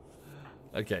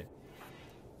 Okay.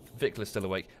 Vicula's still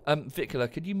awake.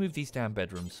 Vicula, could you move these damn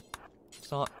bedrooms?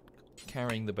 Start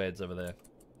carrying the beds over there.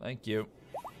 Thank you.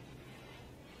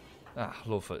 Ah,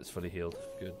 Lawfoot is fully healed.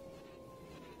 Good.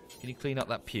 Can you clean up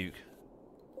that puke?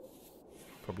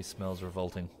 Probably smells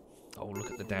revolting. Oh,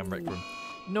 look at the damn rec room.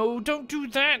 No, don't do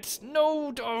that!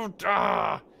 No, don't!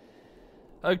 Ah!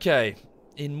 Okay.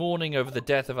 In mourning over the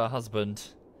death of her husband,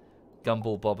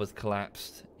 Gumball Bob has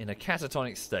collapsed in a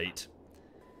catatonic state.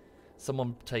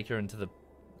 Someone take her into the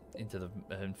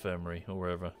infirmary or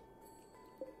wherever.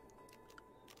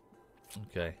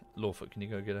 Okay. Lawfoot, can you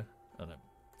go get her? Oh, no.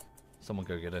 Someone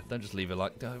go get her. Don't just leave her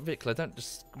like... Vicla, don't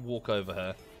just walk over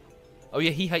her. Oh,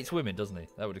 yeah, he hates women, doesn't he?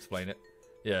 That would explain it.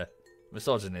 Yeah.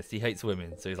 Misogynist. He hates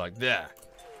women. So he's like, there.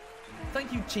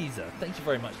 Thank you, Cheezer. Thank you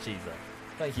very much, Cheezer.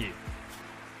 Thank you.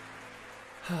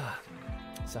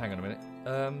 So hang on a minute.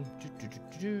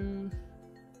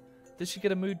 Does she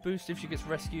get a mood boost if she gets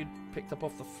rescued, picked up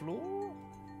off the floor?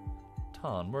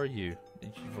 Tarn, where are you?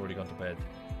 You've already gone to bed.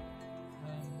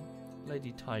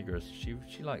 Lady Tigress. She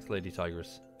likes Lady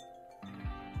Tigress.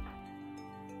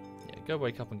 Yeah, go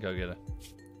wake up and go get her.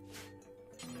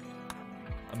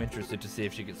 I'm interested to see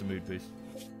if she gets a mood boost.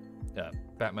 Yeah,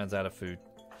 Batman's out of food.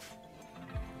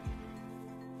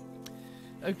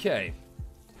 Okay.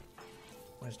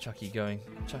 Where's Chucky going?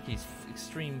 Chucky's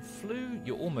extreme flu.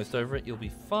 You're almost over it. You'll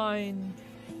be fine.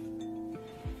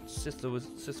 Sister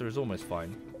is almost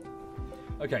fine.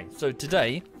 Okay, so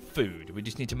today, food. We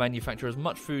just need to manufacture as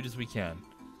much food as we can.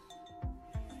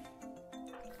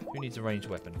 Who needs a ranged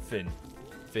weapon? Finn.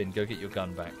 Finn, go get your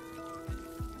gun back.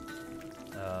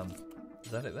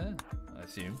 Is that it there? I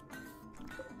assume.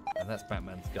 And that's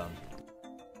Batman's gun.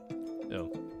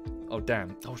 Oh. Oh,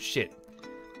 damn. Oh, shit.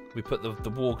 We put the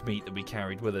warg meat that we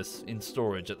carried with us in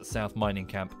storage at the South Mining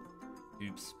Camp.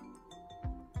 Oops.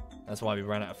 That's why we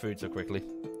ran out of food so quickly.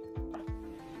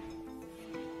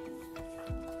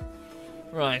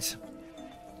 Right.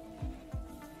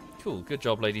 Cool. Good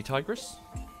job, Lady Tigress.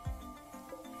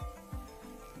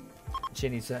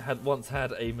 Chinny's once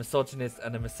had a misogynist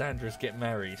and a misandrist get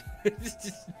married.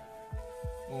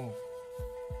 Oh.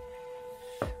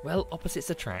 Well, opposites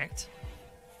attract.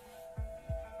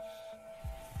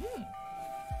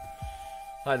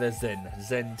 Hi there,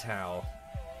 Zen Tao.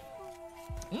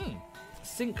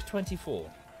 Sync 24.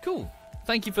 Cool.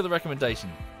 Thank you for the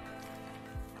recommendation.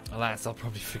 Alas, I'll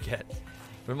probably forget.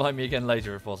 Remind me again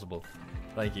later if possible.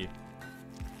 Thank you.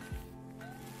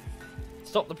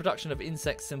 Stop the production of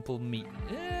insect simple meat.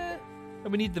 Yeah,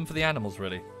 we need them for the animals,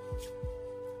 really.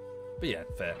 But yeah,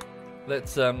 fair.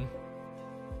 Let's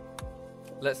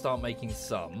start making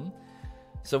some.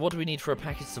 So what do we need for a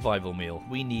packaged survival meal?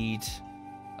 We need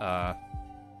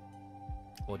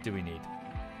what do we need?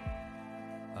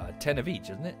 10 of each,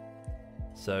 isn't it?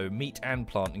 So meat and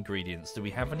plant ingredients. Do we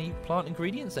have any plant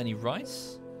ingredients? Any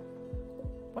rice?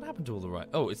 What happened to all the rice?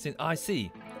 Oh, it's in. I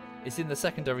see. It's in the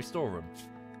secondary storeroom.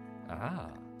 Ah.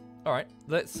 All right.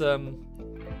 Let's low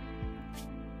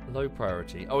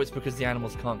priority. Oh, it's because the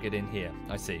animals can't get in here.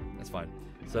 I see. That's fine.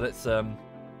 So let's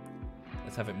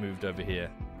have it moved over here.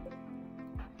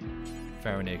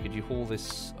 Farinir, could you haul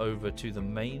this over to the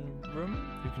main room?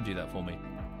 Who can do that for me?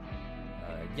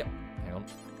 Yep. Hang on.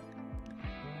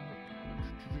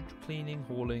 Cleaning,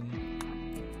 hauling.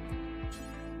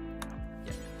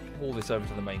 Yeah. Haul this over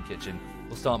to the main kitchen.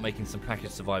 We'll start making some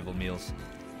packaged survival meals.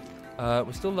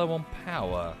 We're still low on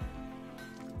power.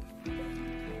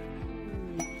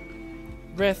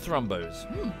 Rare thrombos.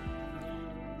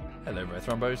 Hello, rare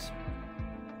thrombos.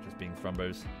 Just being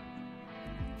thrombos.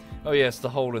 Oh yes, the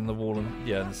hole in the wall and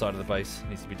in the side of the base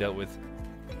needs to be dealt with.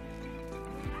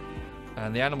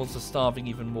 And the animals are starving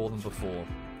even more than before.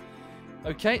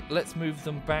 Okay, let's move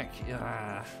them back.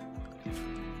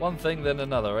 One thing, then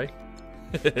another, eh?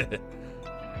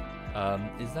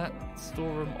 Is that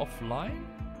storeroom offline?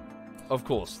 Of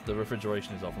course, the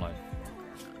refrigeration is offline.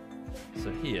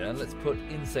 So here, let's put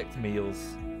insect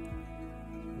meals,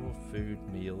 raw food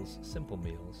meals, simple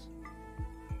meals.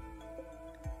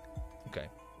 Okay,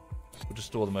 we'll just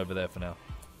store them over there for now.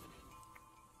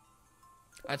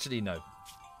 Actually, no.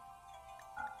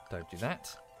 Don't do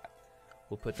that.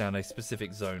 We'll put down a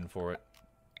specific zone for it.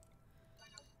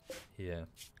 Here.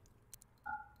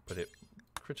 Put it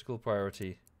critical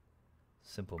priority,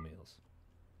 simple meals.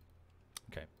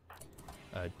 Okay.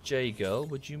 J-Girl,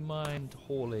 would you mind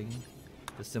hauling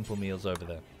the simple meals over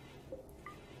there?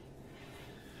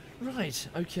 Right,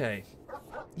 okay.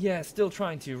 Yeah, still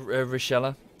trying to,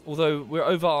 Rochella. Although we're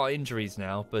over our injuries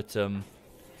now, but,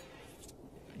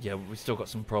 yeah, we've still got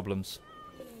some problems.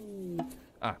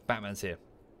 Ah, Batman's here.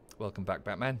 Welcome back,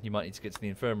 Batman. You might need to get to the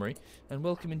infirmary. And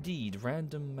welcome indeed,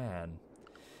 Random Man.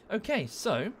 Okay,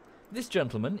 so, this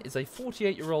gentleman is a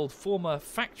 48-year-old former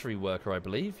factory worker, I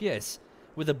believe. Yes,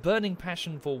 with a burning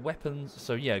passion for weapons.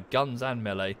 So, yeah, guns and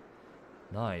melee.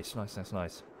 Nice, nice, nice,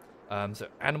 nice. So,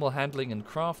 animal handling and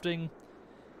crafting.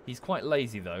 He's quite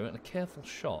lazy, though, and a careful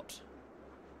shot.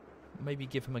 Maybe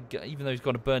give him a gun. Even though he's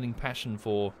got a burning passion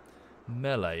for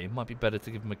melee, it might be better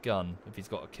to give him a gun if he's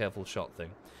got a careful shot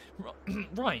thing.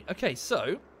 Right, okay,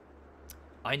 so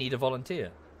I need a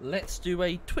volunteer. Let's do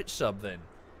a Twitch sub then.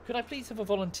 Could I please have a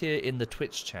volunteer in the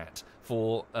Twitch chat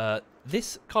for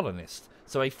this colonist?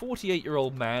 So a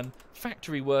 48-year-old man,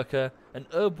 factory worker, an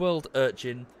RimWorld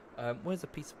urchin. Where's a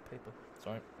piece of paper?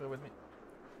 Sorry, bear with me.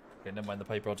 Okay, never mind the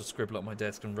paper. I'll just scribble it on my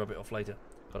desk and rub it off later.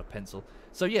 Got a pencil.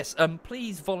 So yes,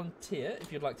 please volunteer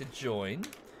if you'd like to join.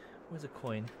 Where's a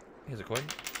coin? Here's a coin.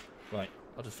 Right,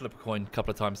 I'll just flip a coin a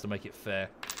couple of times to make it fair.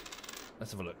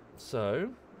 Let's have a look.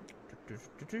 So, let's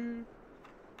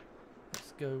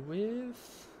go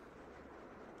with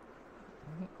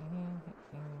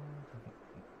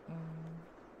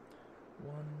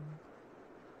one.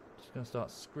 Just gonna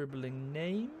start scribbling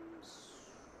names.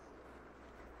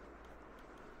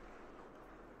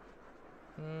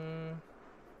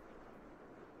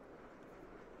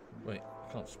 Wait,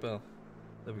 I can't spell.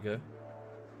 There we go.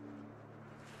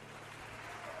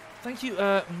 Thank you,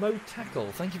 Mo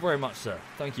Tackle. Thank you very much, sir.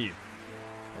 Thank you.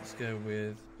 Let's go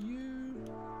with you.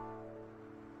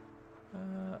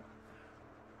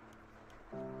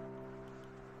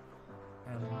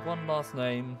 And one last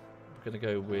name. We're going to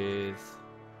go with...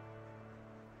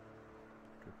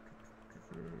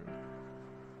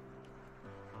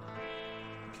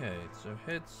 Okay, so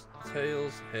heads,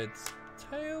 tails, heads,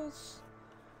 tails.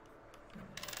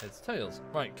 Heads, tails.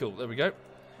 Right, cool. There we go.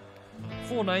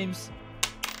 4 names.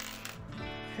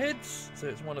 Heads. So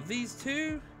it's one of these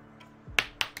 2.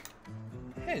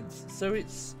 Heads. So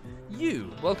it's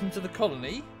you. Welcome to the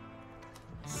colony.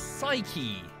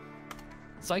 Psyche.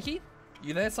 Psyche?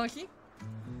 You there, Psyche?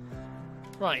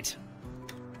 Right.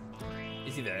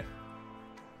 Is he there?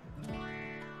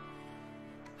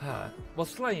 Well,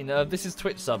 Slain, this is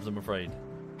Twitch subs, I'm afraid.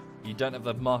 You don't have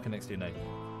the marker next to your name.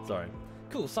 Sorry.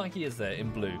 Cool, Psyche is there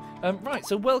in blue. Right,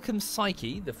 so welcome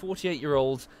Psyche, the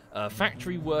 48-year-old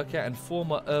factory worker and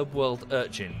former RimWorld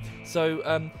urchin. So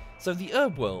the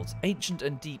RimWorld, ancient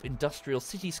and deep industrial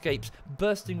cityscapes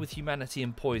bursting with humanity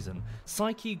and poison.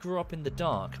 Psyche grew up in the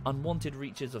dark, unwanted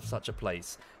reaches of such a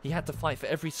place. He had to fight for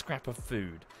every scrap of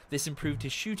food. This improved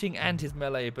his shooting and his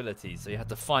melee abilities, so he had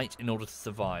to fight in order to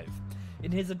survive.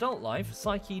 In his adult life,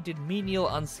 Psyche did menial,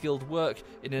 unskilled work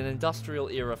in an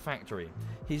industrial-era factory.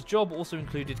 His job also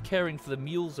included caring for the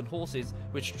mules and horses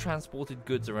which transported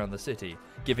goods around the city,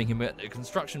 giving him a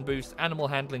construction boost, animal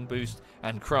handling boost,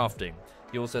 and crafting.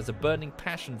 He also has a burning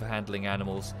passion for handling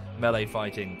animals, melee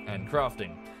fighting, and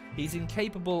crafting. He's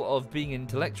incapable of being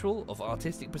intellectual, of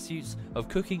artistic pursuits, of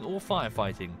cooking or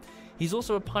firefighting. He's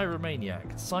also a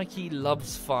pyromaniac. Psyche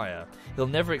loves fire. He'll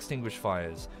never extinguish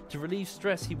fires. To relieve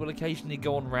stress, he will occasionally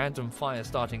go on random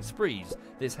fire-starting sprees.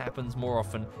 This happens more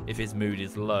often if his mood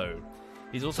is low.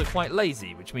 He's also quite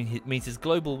lazy, which means his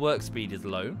global work speed is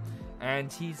low.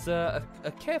 And he's a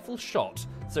careful shot,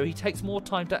 so he takes more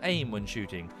time to aim when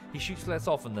shooting. He shoots less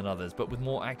often than others, but with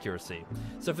more accuracy.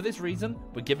 So for this reason,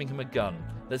 we're giving him a gun.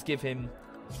 Let's give him...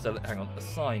 So, hang on,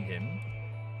 assign him.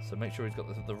 So make sure he's got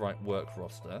the right work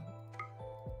roster.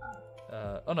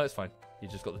 Oh no, it's fine. You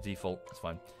just got the default. It's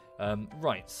fine.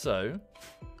 Right, so...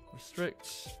 Restrict,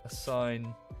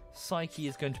 assign... Psyche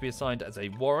is going to be assigned as a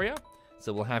warrior.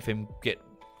 So we'll have him get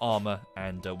armor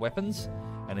and weapons.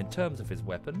 And in terms of his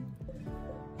weapon...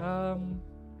 an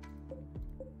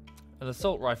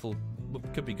assault rifle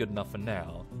could be good enough for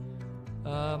now.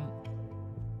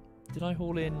 Did I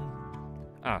haul in...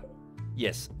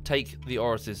 Yes, take the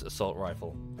Oris's assault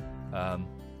rifle. Okay,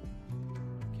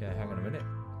 hang on a minute.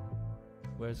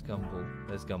 Where's Gumball?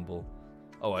 There's Gumball.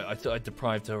 Oh, I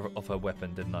deprived her of her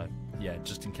weapon, didn't I? Yeah,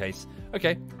 just in case.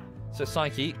 Okay, so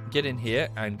Psyche, get in here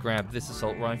and grab this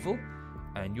assault rifle.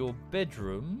 And your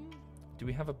bedroom... Do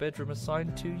we have a bedroom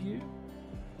assigned to you?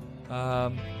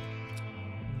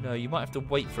 No, you might have to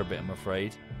wait for a bit, I'm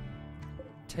afraid.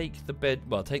 Take the bed...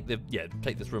 Well, take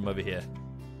this room over here.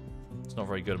 It's not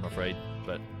very good, I'm afraid,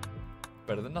 but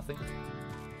better than nothing.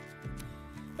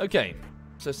 Okay,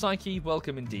 so Psyche,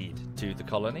 welcome indeed to the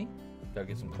colony. Go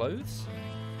get some clothes.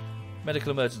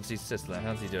 Medical emergency Sisler,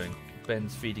 how's he doing?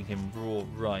 Ben's feeding him raw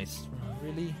rice.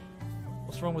 Really?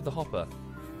 What's wrong with the hopper?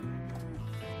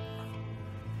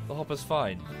 The hopper's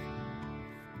fine.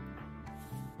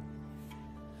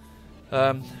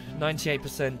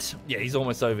 98%. Yeah, he's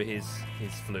almost over his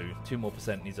flu. 2 more %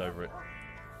 and he's over it.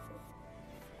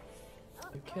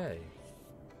 Okay.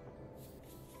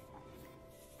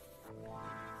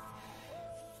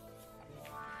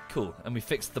 Cool. And we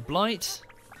fixed the blight.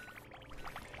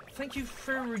 Thank you,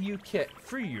 Fruyuk.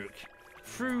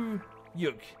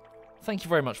 Thank you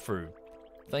very much, Fru.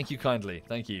 Thank you kindly.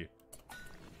 Thank you.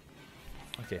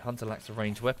 Okay, Hunter lacks a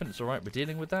ranged weapon. It's alright, we're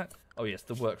dealing with that. Oh yes,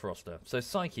 the work roster. So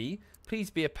Psyche, please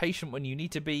be a patient when you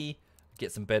need to be.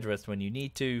 Get some bed rest when you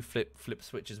need to. Flip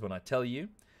switches when I tell you.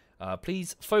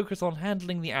 Please focus on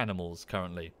handling the animals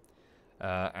currently.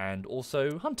 And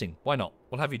also hunting. Why not?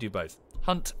 We'll have you do both.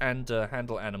 Hunt and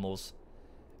handle animals.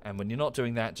 And when you're not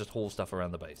doing that, just haul stuff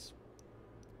around the base.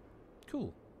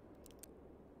 Cool.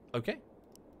 Okay.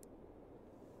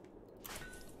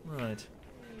 Right.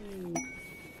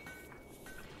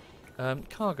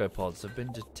 Cargo pods have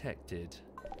been detected.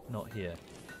 Not here.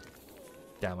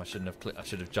 Damn, I shouldn't have I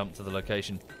should have jumped to the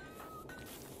location.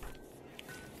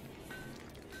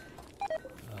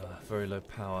 Very low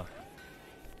power.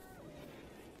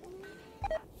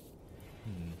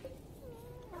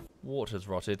 Water's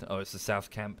rotted. Oh, it's the south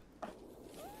camp.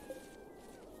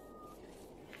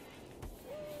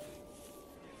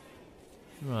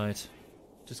 Right.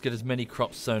 Just get as many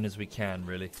crops sown as we can,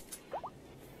 really.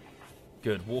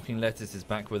 Good. Walking Lettuce is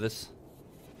back with us.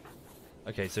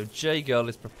 Okay, so J-Girl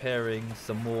is preparing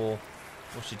some more...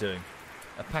 What's she doing?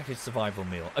 A packaged survival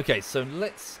meal. Okay, so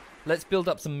let's build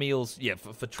up some meals, yeah,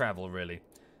 for travel, really.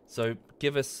 So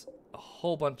give us a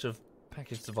whole bunch of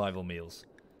packaged survival meals.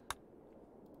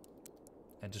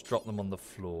 And just drop them on the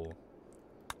floor.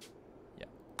 Yeah.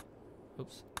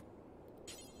 Oops.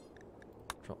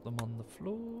 Drop them on the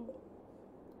floor.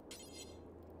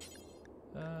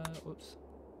 Whoops.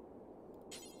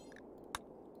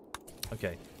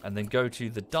 Okay, and then go to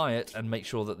the diet and make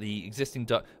sure that the existing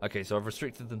diet... Okay, so I've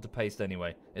restricted them to paste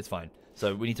anyway. It's fine.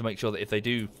 So we need to make sure that if they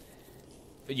do...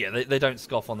 Yeah, they don't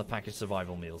scoff on the packaged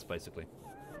survival meals, basically.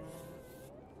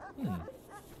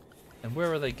 And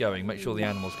where are they going? Make sure the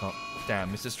animals can't...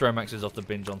 Damn, Mr. Stromax is off to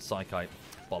binge on Psychite.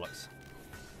 Bollocks.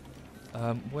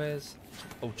 Where's...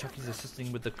 Oh, Chucky's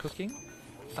assisting with the cooking.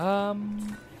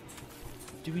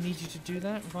 Do we need you to do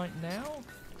that right now?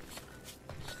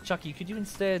 Chucky, could you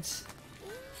instead...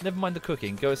 Never mind the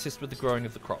cooking. Go assist with the growing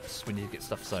of the crops. We need to get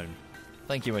stuff sown.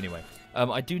 Thank you anyway.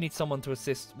 I do need someone to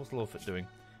assist... What's Lawfoot doing?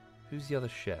 Who's the other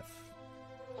chef?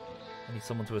 I need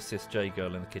someone to assist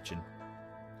J-Girl in the kitchen.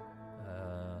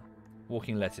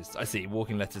 Walking Lettuce. I see.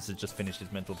 Walking Lettuce has just finished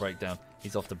his mental breakdown.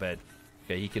 He's off to bed.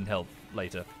 Okay, he can help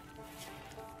later.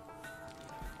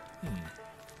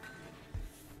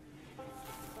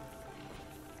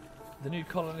 The new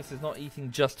colonist is not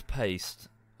eating just paste.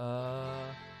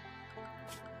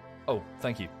 Oh,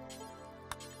 thank you.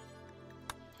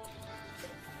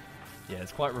 Yeah,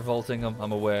 it's quite revolting,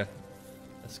 I'm aware.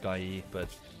 Sky, but...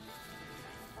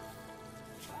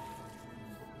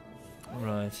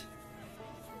 Right.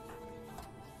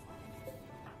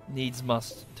 Needs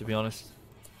must, to be honest.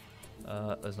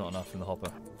 There's not enough in the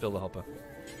hopper. Fill the hopper.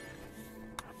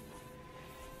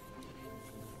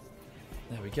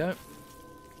 There we go.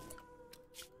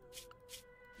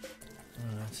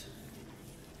 Alright.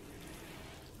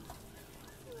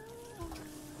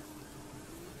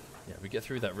 Yeah, we get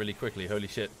through that really quickly, holy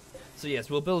shit. So yes,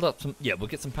 we'll build up some... Yeah, we'll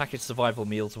get some packaged survival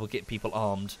meals, we'll get people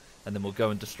armed, and then we'll go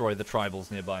and destroy the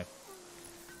tribals nearby.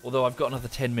 Although I've got another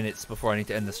 10 minutes before I need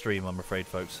to end the stream, I'm afraid,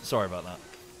 folks. Sorry about that.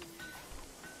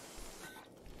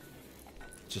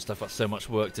 Just I've got so much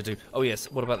work to do. Oh yes,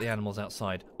 what about the animals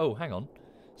outside? Oh, hang on.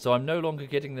 So I'm no longer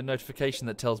getting the notification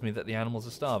that tells me that the animals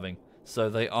are starving.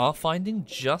 So they are finding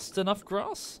just enough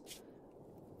grass?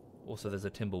 Also, there's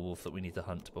a timber wolf that we need to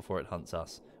hunt before it hunts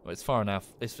us. Well, it's far enough.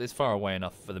 It's far away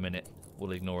enough for the minute.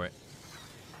 We'll ignore it.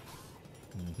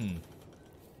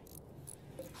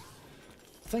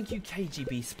 Thank you,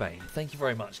 KGB Spain. Thank you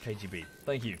very much, KGB.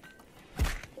 Thank you.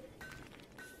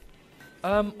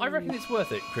 I reckon it's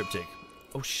worth it, Cryptic.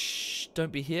 Oh, shh.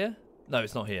 Don't be here. No,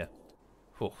 it's not here.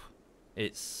 Whew.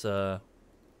 It's to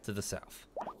the south.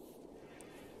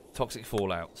 Toxic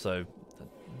fallout, so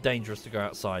dangerous to go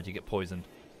outside. You get poisoned.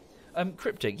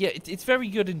 Cryptic, yeah, it's very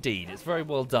good indeed. It's very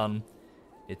well done.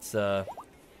 It's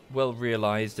well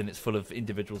realised and it's full of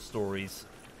individual stories.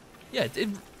 Yeah,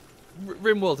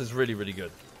 RimWorld is really, really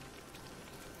good.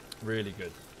 Really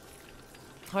good.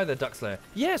 Hi there, Duckslayer.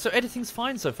 Yeah, so editing's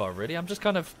fine so far, really. I'm just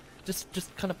kind of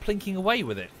plinking away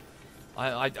with it.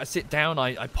 I sit down,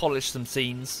 I polish some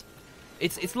scenes.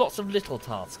 It's lots of little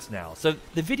tasks now. So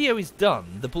the video is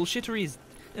done. The bullshittery is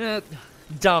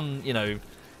done, you know,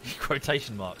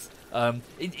 quotation marks.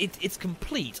 It's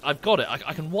complete. I've got it.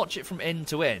 I can watch it from end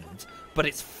to end, but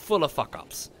it's full of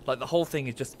fuck-ups. Like, the whole thing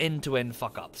is just end-to-end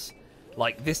fuck-ups.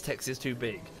 Like, this text is too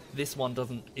big. This one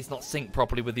it's not synced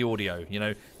properly with the audio, you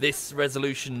know. This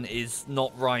resolution is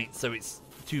not right, so it's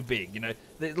too big, you know.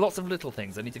 There's lots of little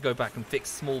things. I need to go back and fix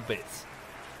small bits.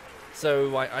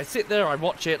 So I sit there, I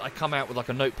watch it, I come out with like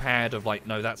a notepad of like,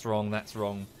 no, that's wrong, that's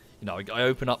wrong. You know, I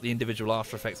open up the individual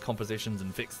After Effects compositions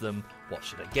and fix them,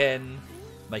 watch it again,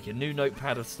 make a new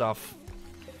notepad of stuff.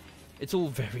 It's all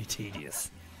very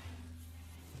tedious.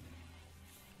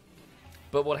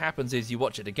 But what happens is you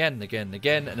watch it again and again and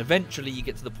again, and eventually you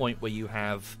get to the point where you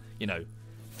have, you know,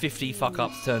 50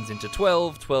 fuck-ups turns into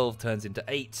 12, 12 turns into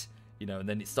 8, you know, and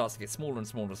then it starts to get smaller and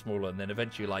smaller and smaller, and then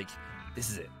eventually, like, this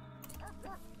is it.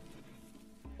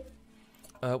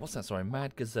 What's that? Sorry,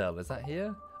 Mad Gazelle. Is that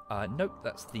here? Nope,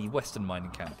 that's the Western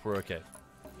mining camp. We're okay.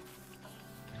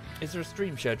 Is there a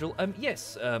stream schedule?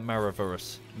 Yes,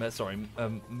 Maravirus.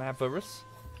 Mavirus.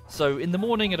 So in the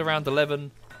morning at around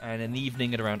 11, and in the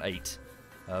evening at around 8.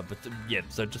 Yeah,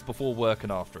 so just before work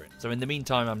and after it. So in the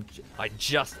meantime, I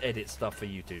just edit stuff for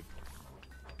YouTube.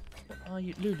 What are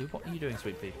you, Lulu? What are you doing,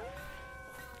 sweet pea?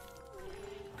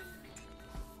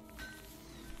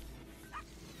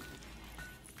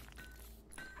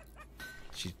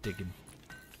 She's digging.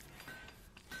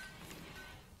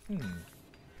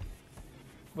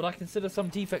 Would I consider some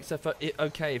defects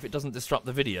okay if it doesn't disrupt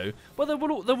the video? Well, there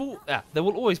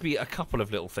will always be a couple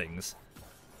of little things.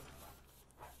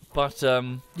 But,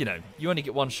 you know, you only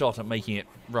get one shot at making it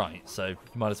right, so you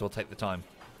might as well take the time.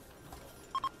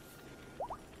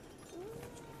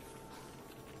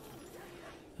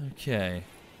 Okay.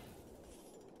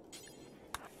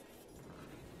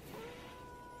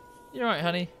 You alright,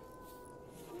 honey?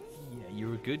 Yeah,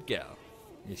 you're a good gal.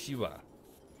 Yes, you are.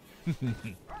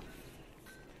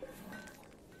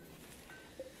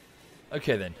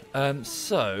 Okay then.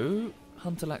 So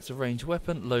hunter lacks a ranged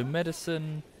weapon, low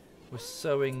medicine. We're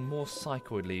sowing more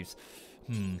psychoid leaves.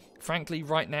 Frankly,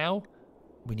 right now,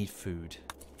 we need food.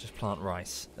 Just plant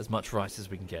rice, as much rice as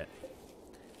we can get.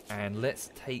 And let's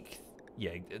take,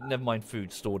 yeah, never mind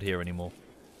food stored here anymore.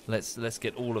 Let's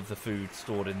get all of the food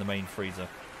stored in the main freezer,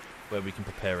 where we can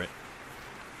prepare it.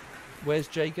 Where's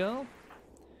J Girl?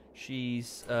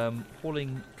 She's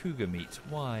hauling cougar meat.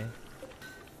 Why?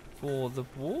 For the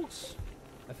wargs,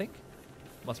 I think.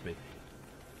 Must be.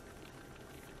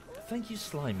 Thank you,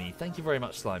 Slimy. Thank you very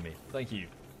much, Slimy. Thank you.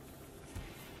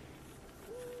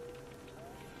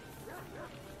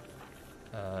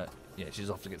 Yeah, she's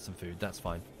off to get some food. That's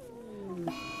fine.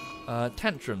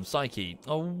 Tantrum, Psyche.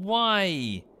 Oh,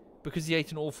 why? Because he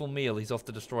ate an awful meal, he's off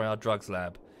to destroy our drugs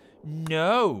lab.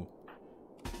 No!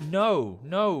 No,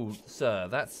 no, sir.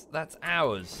 That's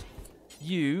ours.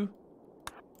 You...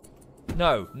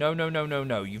 No, no, no, no, no,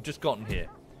 no. You've just gotten here.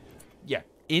 Yeah,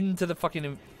 into the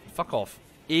fucking... Fuck off.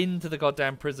 Into the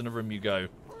goddamn prisoner room you go.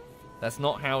 That's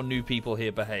not how new people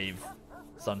here behave,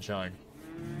 Sunshine.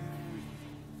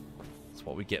 That's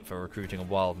what we get for recruiting a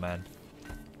wild man.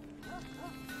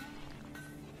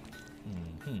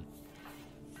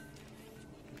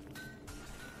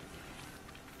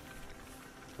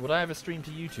 Would I ever stream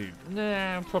to YouTube?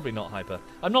 Nah, probably not, Hyper.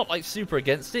 I'm not, like, super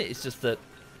against it. It's just that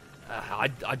I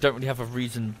don't really have a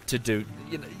reason to do...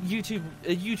 You know,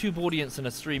 a YouTube audience and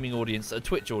a streaming audience, a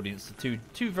Twitch audience, are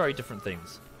two very different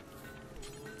things.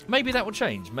 Maybe that will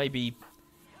change. Maybe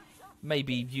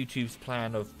YouTube's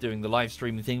plan of doing the live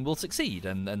streaming thing will succeed,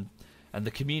 and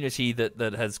the community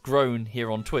that has grown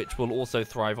here on Twitch will also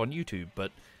thrive on YouTube,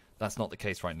 but that's not the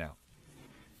case right now.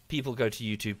 People go to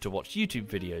YouTube to watch YouTube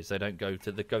videos. They don't go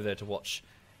there to watch,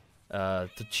 to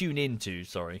tune into,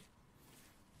 sorry,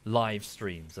 live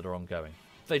streams that are ongoing.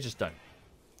 They just don't.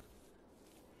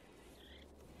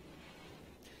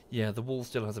 Yeah, the wall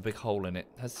still has a big hole in it.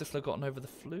 Has Sislo gotten over the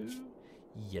flu?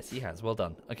 Yes, he has. Well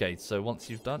done. Okay, so once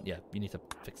you've done, yeah, you need to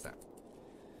fix that.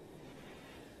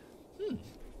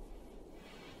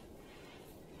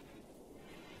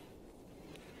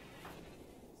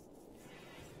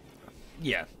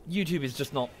 Yeah, YouTube is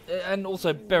just not... And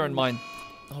also, bear in mind...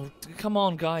 Oh, come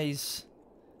on, guys.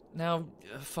 Now,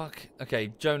 fuck.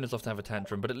 Okay, Jonah's off to have a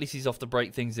tantrum, but at least he's off to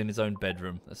break things in his own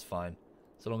bedroom. That's fine.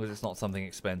 So long as it's not something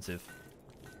expensive.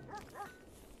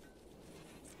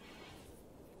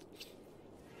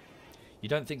 You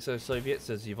don't think so, Soviet,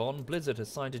 says Yvonne. Blizzard has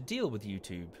signed a deal with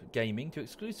YouTube Gaming to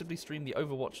exclusively stream the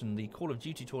Overwatch and the Call of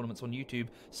Duty tournaments on YouTube.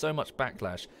 So much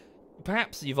backlash.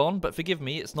 Perhaps, Yvonne, but forgive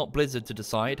me, it's not Blizzard to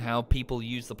decide how people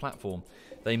use the platform.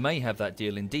 They may have that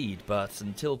deal indeed, but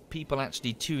until people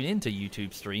actually tune into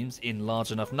YouTube streams in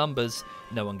large enough numbers,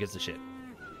 no one gives a shit.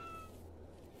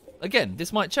 Again,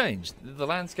 this might change. The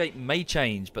landscape may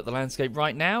change, but the landscape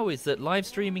right now is that live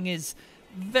streaming is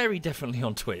very differently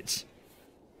on Twitch.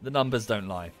 The numbers don't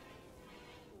lie.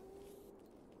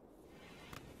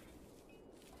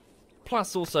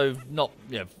 Plus, also, not...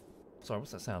 Yeah, sorry,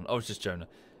 what's that sound? Oh, it's just Jonah.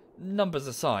 Numbers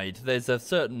aside, there's a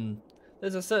certain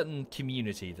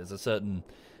community, there's a certain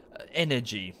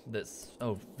energy that's...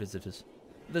 Oh, visitors.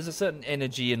 There's a certain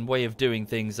energy and way of doing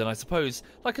things, and I suppose,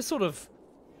 like a sort of...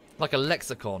 Like a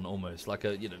lexicon, almost. Like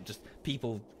a, you know, just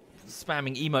people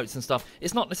spamming emotes and stuff.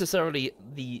 It's not necessarily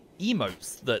the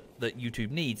emotes that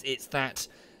YouTube needs, it's that...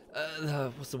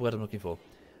 what's the word I'm looking for?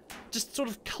 Just sort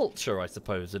of culture, I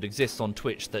suppose, that exists on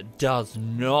Twitch that does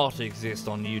not exist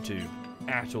on YouTube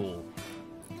at all.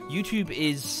 YouTube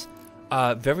is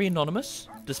very anonymous,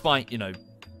 despite, you know,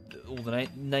 all the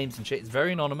names and shit. It's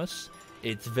very anonymous.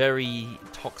 It's very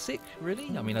toxic,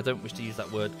 really. I mean, I don't wish to use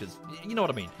that word because, you know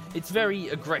what I mean. It's very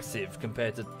aggressive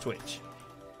compared to Twitch.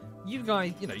 You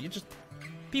guys, you know, you just...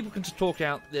 People can just talk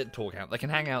out. They can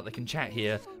hang out, they can chat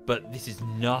here, but this is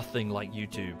nothing like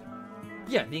YouTube.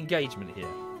 Yeah, the engagement here.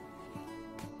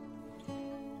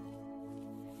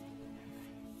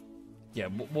 Yeah,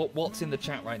 what's in the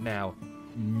chat right now?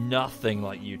 Nothing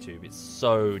like YouTube. It's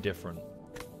so different.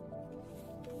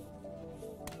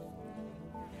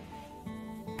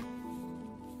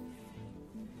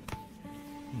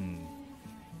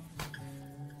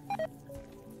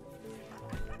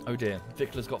 Oh dear,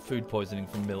 Victor's got food poisoning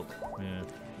from milk. Yeah.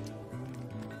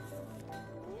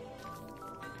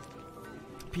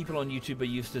 People on YouTube are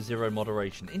used to zero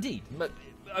moderation. Indeed, but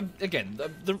again,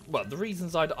 the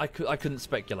reasons I couldn't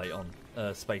speculate on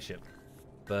Spaceship,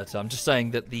 but I'm just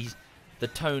saying that the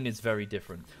tone is very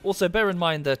different. Also, bear in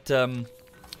mind that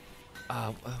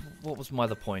what was my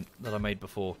other point that I made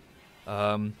before?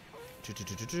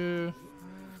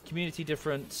 community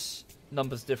different,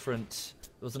 numbers different.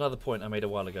 There was another point I made a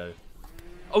while ago.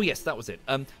 Oh yes, that was it.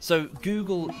 So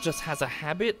Google just has a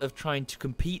habit of trying to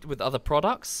compete with other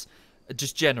products.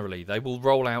 Just generally, they will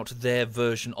roll out their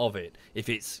version of it. If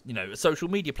it's, you know, a social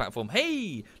media platform,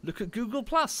 hey, look at Google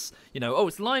Plus. You know, oh,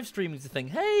 it's live streaming's a thing.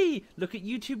 Hey, look at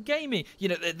YouTube Gaming. You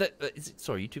know,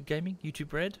 sorry, YouTube Gaming,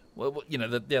 YouTube Red. Well, you know,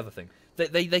 the other thing.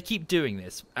 They keep doing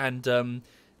this, and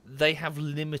they have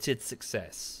limited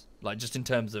success, like just in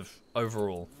terms of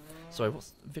overall. Sorry,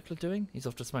 what's Vikla doing? He's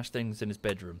off to smash things in his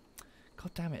bedroom.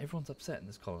 God damn it, everyone's upset in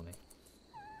this colony.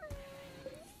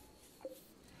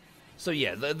 So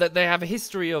yeah, they have a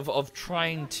history of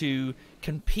trying to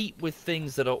compete with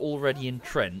things that are already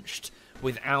entrenched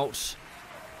without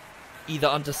either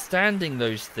understanding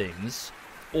those things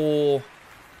or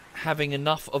having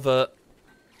enough of a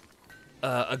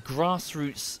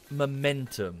grassroots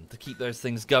momentum to keep those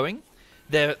things going.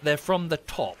 They're from the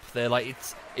top. They're like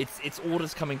it's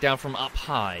orders coming down from up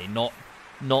high, not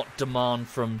demand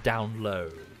from down low.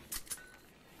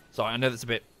 Sorry, I know that's a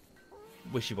bit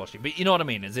wishy-washy, but you know what I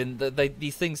mean. As in,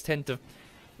 these things tend to.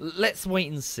 Let's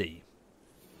wait and see.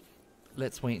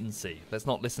 Let's wait and see. Let's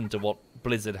not listen to what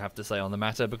Blizzard have to say on the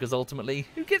matter, because ultimately,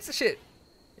 who gives a shit?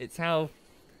 It's how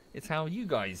you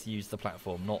guys use the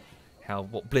platform, not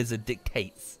what Blizzard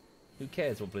dictates. Who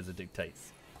cares what Blizzard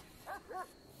dictates?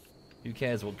 Who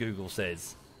cares what Google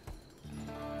says?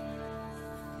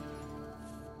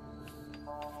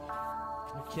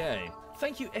 Okay.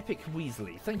 Thank you, Epic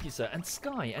Weasley. Thank you, sir. And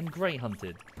Sky and Grey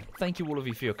Hunted. Thank you, all of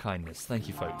you, for your kindness. Thank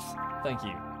you, folks. Thank you.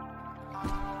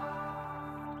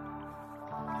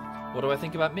 What do I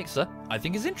think about Mixer? I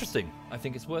think it's interesting. I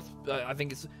think it's worth. I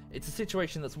think it's a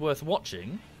situation that's worth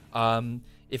watching.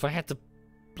 If I had to,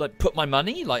 like, put my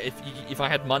money, like, if I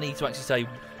had money to actually say,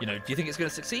 you know, do you think it's going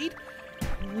to succeed?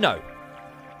 No.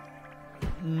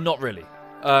 Not really.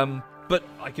 But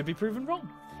I could be proven wrong.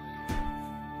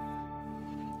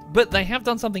 But they have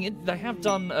done something. They have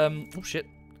done. Oh shit.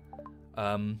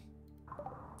 Oh,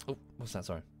 what's that?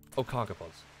 Sorry. Oh, cargo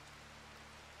pods.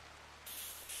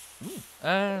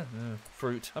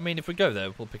 Fruit. I mean, if we go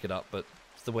there, we'll pick it up. But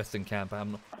it's the Western camp. I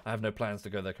have no plans to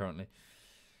go there currently.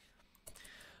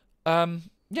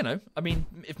 You know, I mean,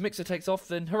 if Mixer takes off,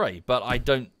 then hooray. But I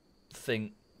don't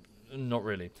think. Not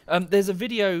really. There's a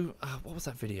video. What was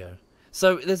that video?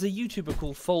 So there's a YouTuber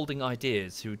called Folding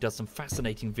Ideas who does some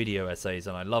fascinating video essays,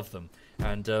 and I love them.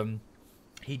 And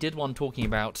he did one talking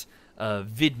about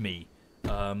VidMe,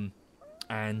 sorry,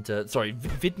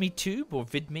 VidMeTube or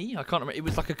VidMe? I can't remember. It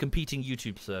was like a competing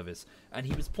YouTube service, and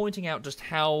he was pointing out just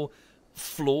how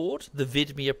flawed the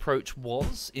VidMe approach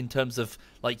was in terms of,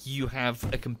 like, you have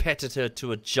a competitor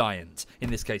to a giant, in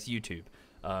this case YouTube.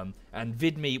 And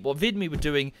VidMe, what VidMe were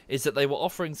doing is that they were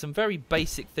offering some very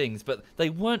basic things, but they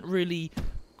weren't really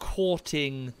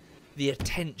courting the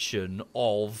attention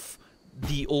of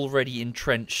the already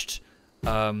entrenched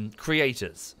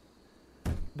creators,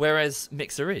 whereas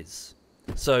Mixer is.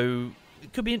 So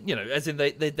it could be, you know, as in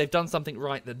they've done something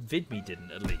right that VidMe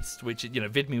didn't, at least, which, you know,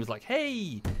 VidMe was like,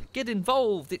 hey, get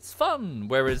involved, it's fun,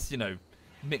 whereas, you know,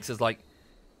 Mixer's like,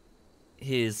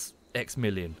 here's X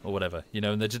million or whatever, you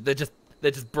know, and they're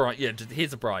just bribe. Yeah, just,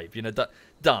 here's a bribe. You know,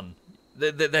 done.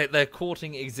 They're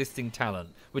courting existing talent,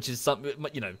 which is something,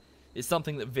 you know, it's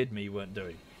something that VidMe weren't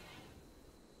doing.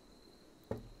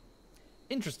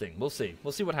 Interesting. We'll see.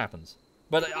 We'll see what happens.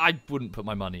 But I wouldn't put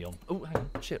my money on. Oh, hang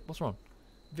on. Shit. What's wrong?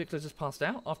 Vikla just passed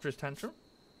out after his tantrum.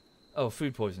 Oh,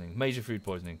 food poisoning. Major food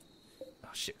poisoning. Oh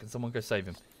shit! Can someone go save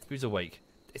him? Who's awake?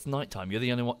 It's nighttime. You're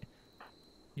the only one.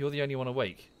 You're the only one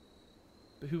awake.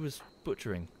 But who was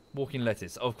butchering? Walking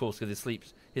lettuce. Oh, of course, because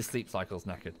his sleep cycle's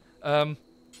knackered.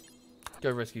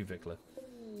 Go rescue Vikla.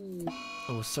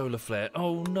 Oh, solar flare.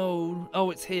 Oh no.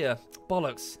 Oh, it's here.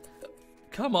 Bollocks.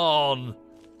 Come on.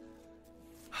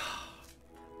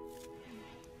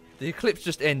 The eclipse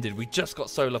just ended. We just got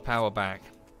solar power back.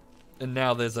 And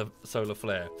now there's a solar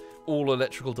flare. All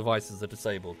electrical devices are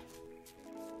disabled.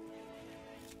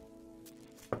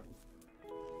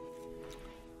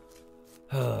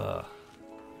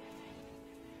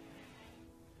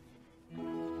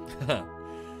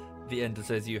 The Ender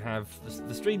says you have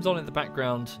the stream's on in the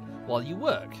background while you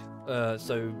work.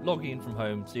 So logging in from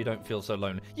home so you don't feel so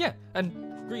lonely. Yeah,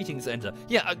 and greetings, Ender.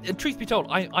 Yeah, and truth be told,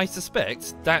 I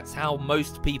suspect that's how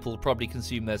most people probably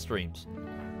consume their streams.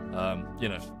 You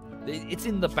know, it's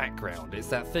in the background. It's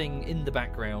that thing in the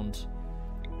background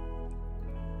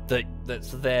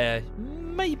that's there.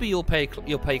 Maybe you'll pay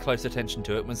close attention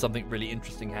to it when something really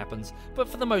interesting happens, but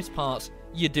for the most part,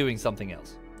 you're doing something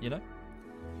else. You know?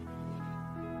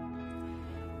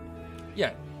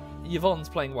 Yeah, Yvonne's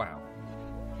playing WoW.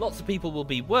 Lots of people will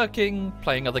be working,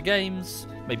 playing other games,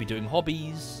 maybe doing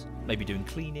hobbies, maybe doing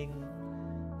cleaning.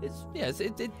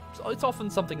 It's often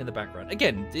something in the background.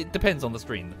 Again, it depends on the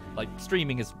stream. Like,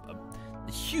 streaming is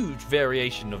a huge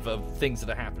variation of things that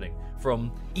are happening.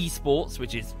 From esports,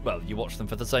 which is, well, you watch them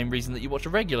for the same reason that you watch a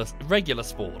regular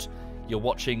sport. You're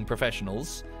watching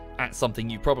professionals at something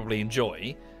you probably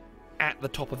enjoy at the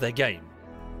top of their game.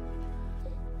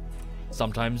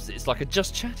 Sometimes it's like a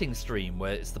just chatting stream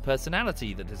where it's the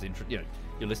personality that is you're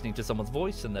listening to someone's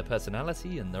voice and their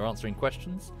personality and they're answering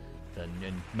questions. And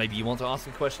maybe you want to ask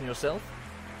a question yourself.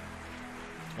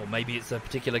 Or maybe it's a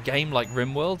particular game like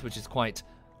RimWorld, which is quite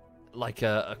like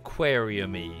a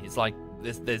aquarium-y. It's like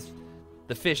there's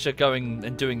the fish are going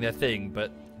and doing their thing,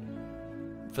 but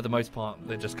for the most part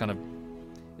they're just kind of,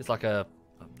 it's like a,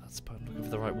 I'm looking for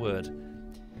the right word.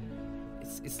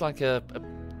 It's like a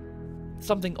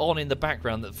something on in the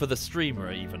background that for the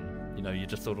streamer even, you know, you're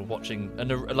just sort of watching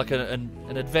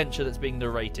an adventure that's being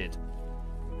narrated.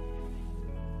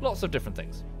 Lots of different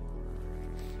things.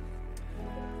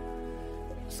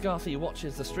 Scarthy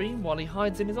watches the stream while he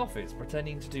hides in his office,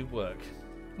 pretending to do work.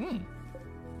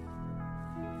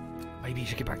 Maybe you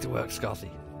should get back to work, Scarthy.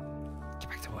 Get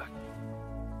back to work.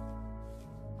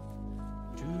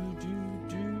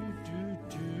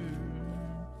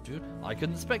 I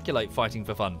couldn't speculate fighting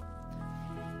for fun.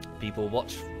 People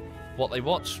watch what they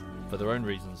watch for their own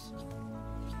reasons.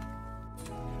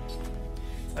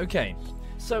 Okay.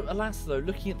 So, alas, though,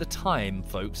 looking at the time,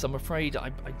 folks, I'm afraid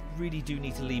I really do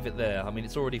need to leave it there. I mean,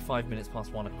 it's already 5 minutes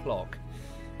past 1 o'clock.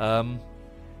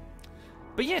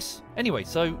 But yes, anyway,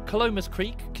 so Caloma's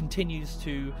Creek continues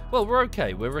to... Well, we're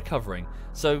okay. We're recovering.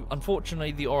 So,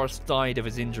 unfortunately, the Oris died of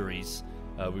his injuries.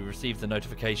 We received the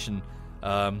notification.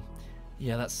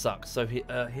 Yeah, that sucks. So,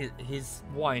 his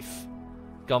wife,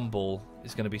 Gumball,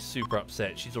 is going to be super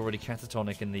upset. She's already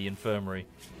catatonic in the infirmary.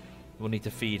 We'll need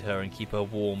to feed her and keep her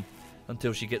warm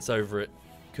until she gets over it.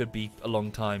 Could be a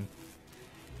long time,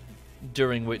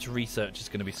 during which research is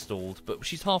going to be stalled. But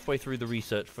she's halfway through the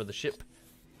research for the ship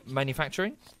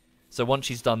manufacturing. So once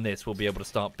she's done this, we'll be able to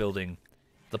start building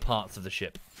the parts of the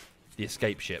ship, the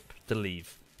escape ship, to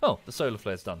leave. Oh, the solar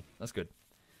flare's done. That's good.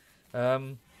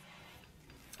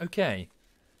 Okay.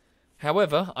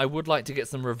 However, I would like to get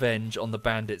some revenge on the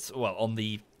bandits, well, on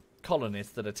the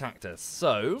colonists that attacked us.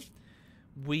 So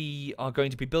we are going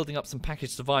to be building up some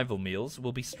packaged survival meals.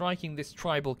 We'll be striking this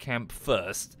tribal camp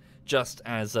first, just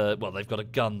as well, they've got a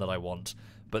gun that I want.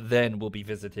 But then we'll be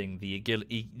visiting the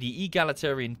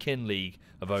egalitarian kin league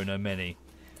of Oh No Many.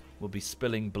 We'll be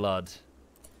spilling blood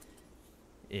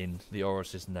in the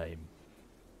Oris's name.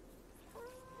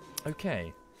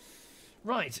 Okay.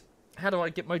 Right. How do I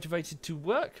get motivated to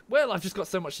work? Well, I've just got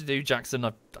so much to do, Jackson.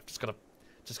 I've just got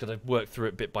to work through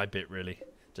it bit by bit, really.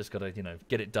 Just got to, you know,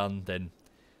 get it done, then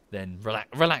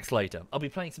relax later. I'll be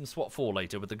playing some SWAT 4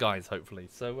 later with the guys, hopefully.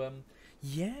 So,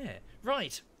 yeah.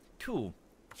 Right. Cool.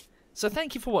 So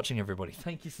thank you for watching, everybody.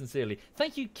 Thank you sincerely.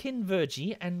 Thank you,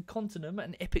 Kinvergy and Continum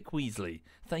and Epic Weasley.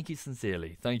 Thank you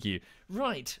sincerely. Thank you.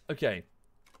 Right. Okay.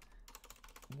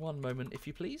 One moment, if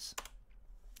you please.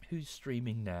 Who's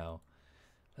streaming now?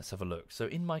 Let's have a look. So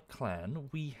in my clan,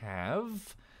 we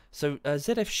have... So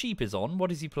ZF Sheep is on.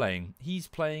 What is he playing? He's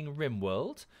playing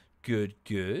RimWorld. Good,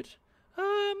 good.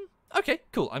 Okay,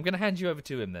 cool. I'm going to hand you over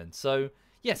to him then. So,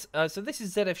 yes. So this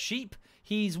is ZF Sheep.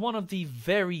 He's one of the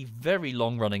very, very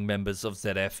long-running members of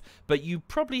ZF. But you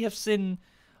probably have seen...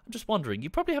 I'm just wondering. You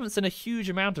probably haven't seen a huge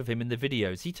amount of him in the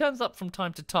videos. He turns up from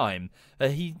time to time.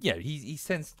 He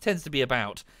tends to be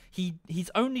about. He's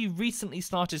only recently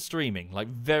started streaming, like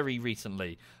very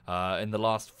recently, in the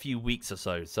last few weeks or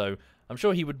so. So I'm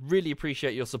sure he would really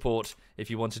appreciate your support if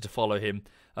you wanted to follow him.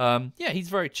 Yeah, he's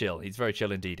very chill. He's very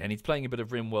chill indeed, and he's playing a bit of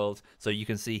RimWorld, so you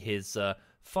can see his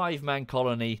 5-man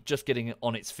colony just getting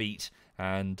on its feet.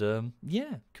 And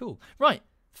yeah, cool. Right.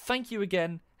 Thank you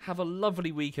again. Have a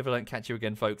lovely week if I don't catch you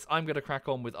again, folks. I'm going to crack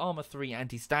on with Armour 3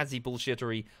 Anti-Stasi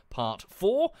Bullshittery Part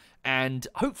 4, and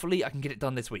hopefully I can get it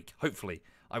done this week. Hopefully.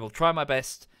 I will try my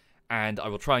best, and I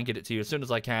will try and get it to you as soon as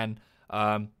I can.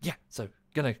 Yeah, so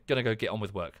gonna go get on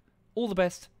with work. All the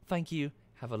best. Thank you.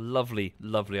 Have a lovely,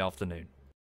 lovely afternoon.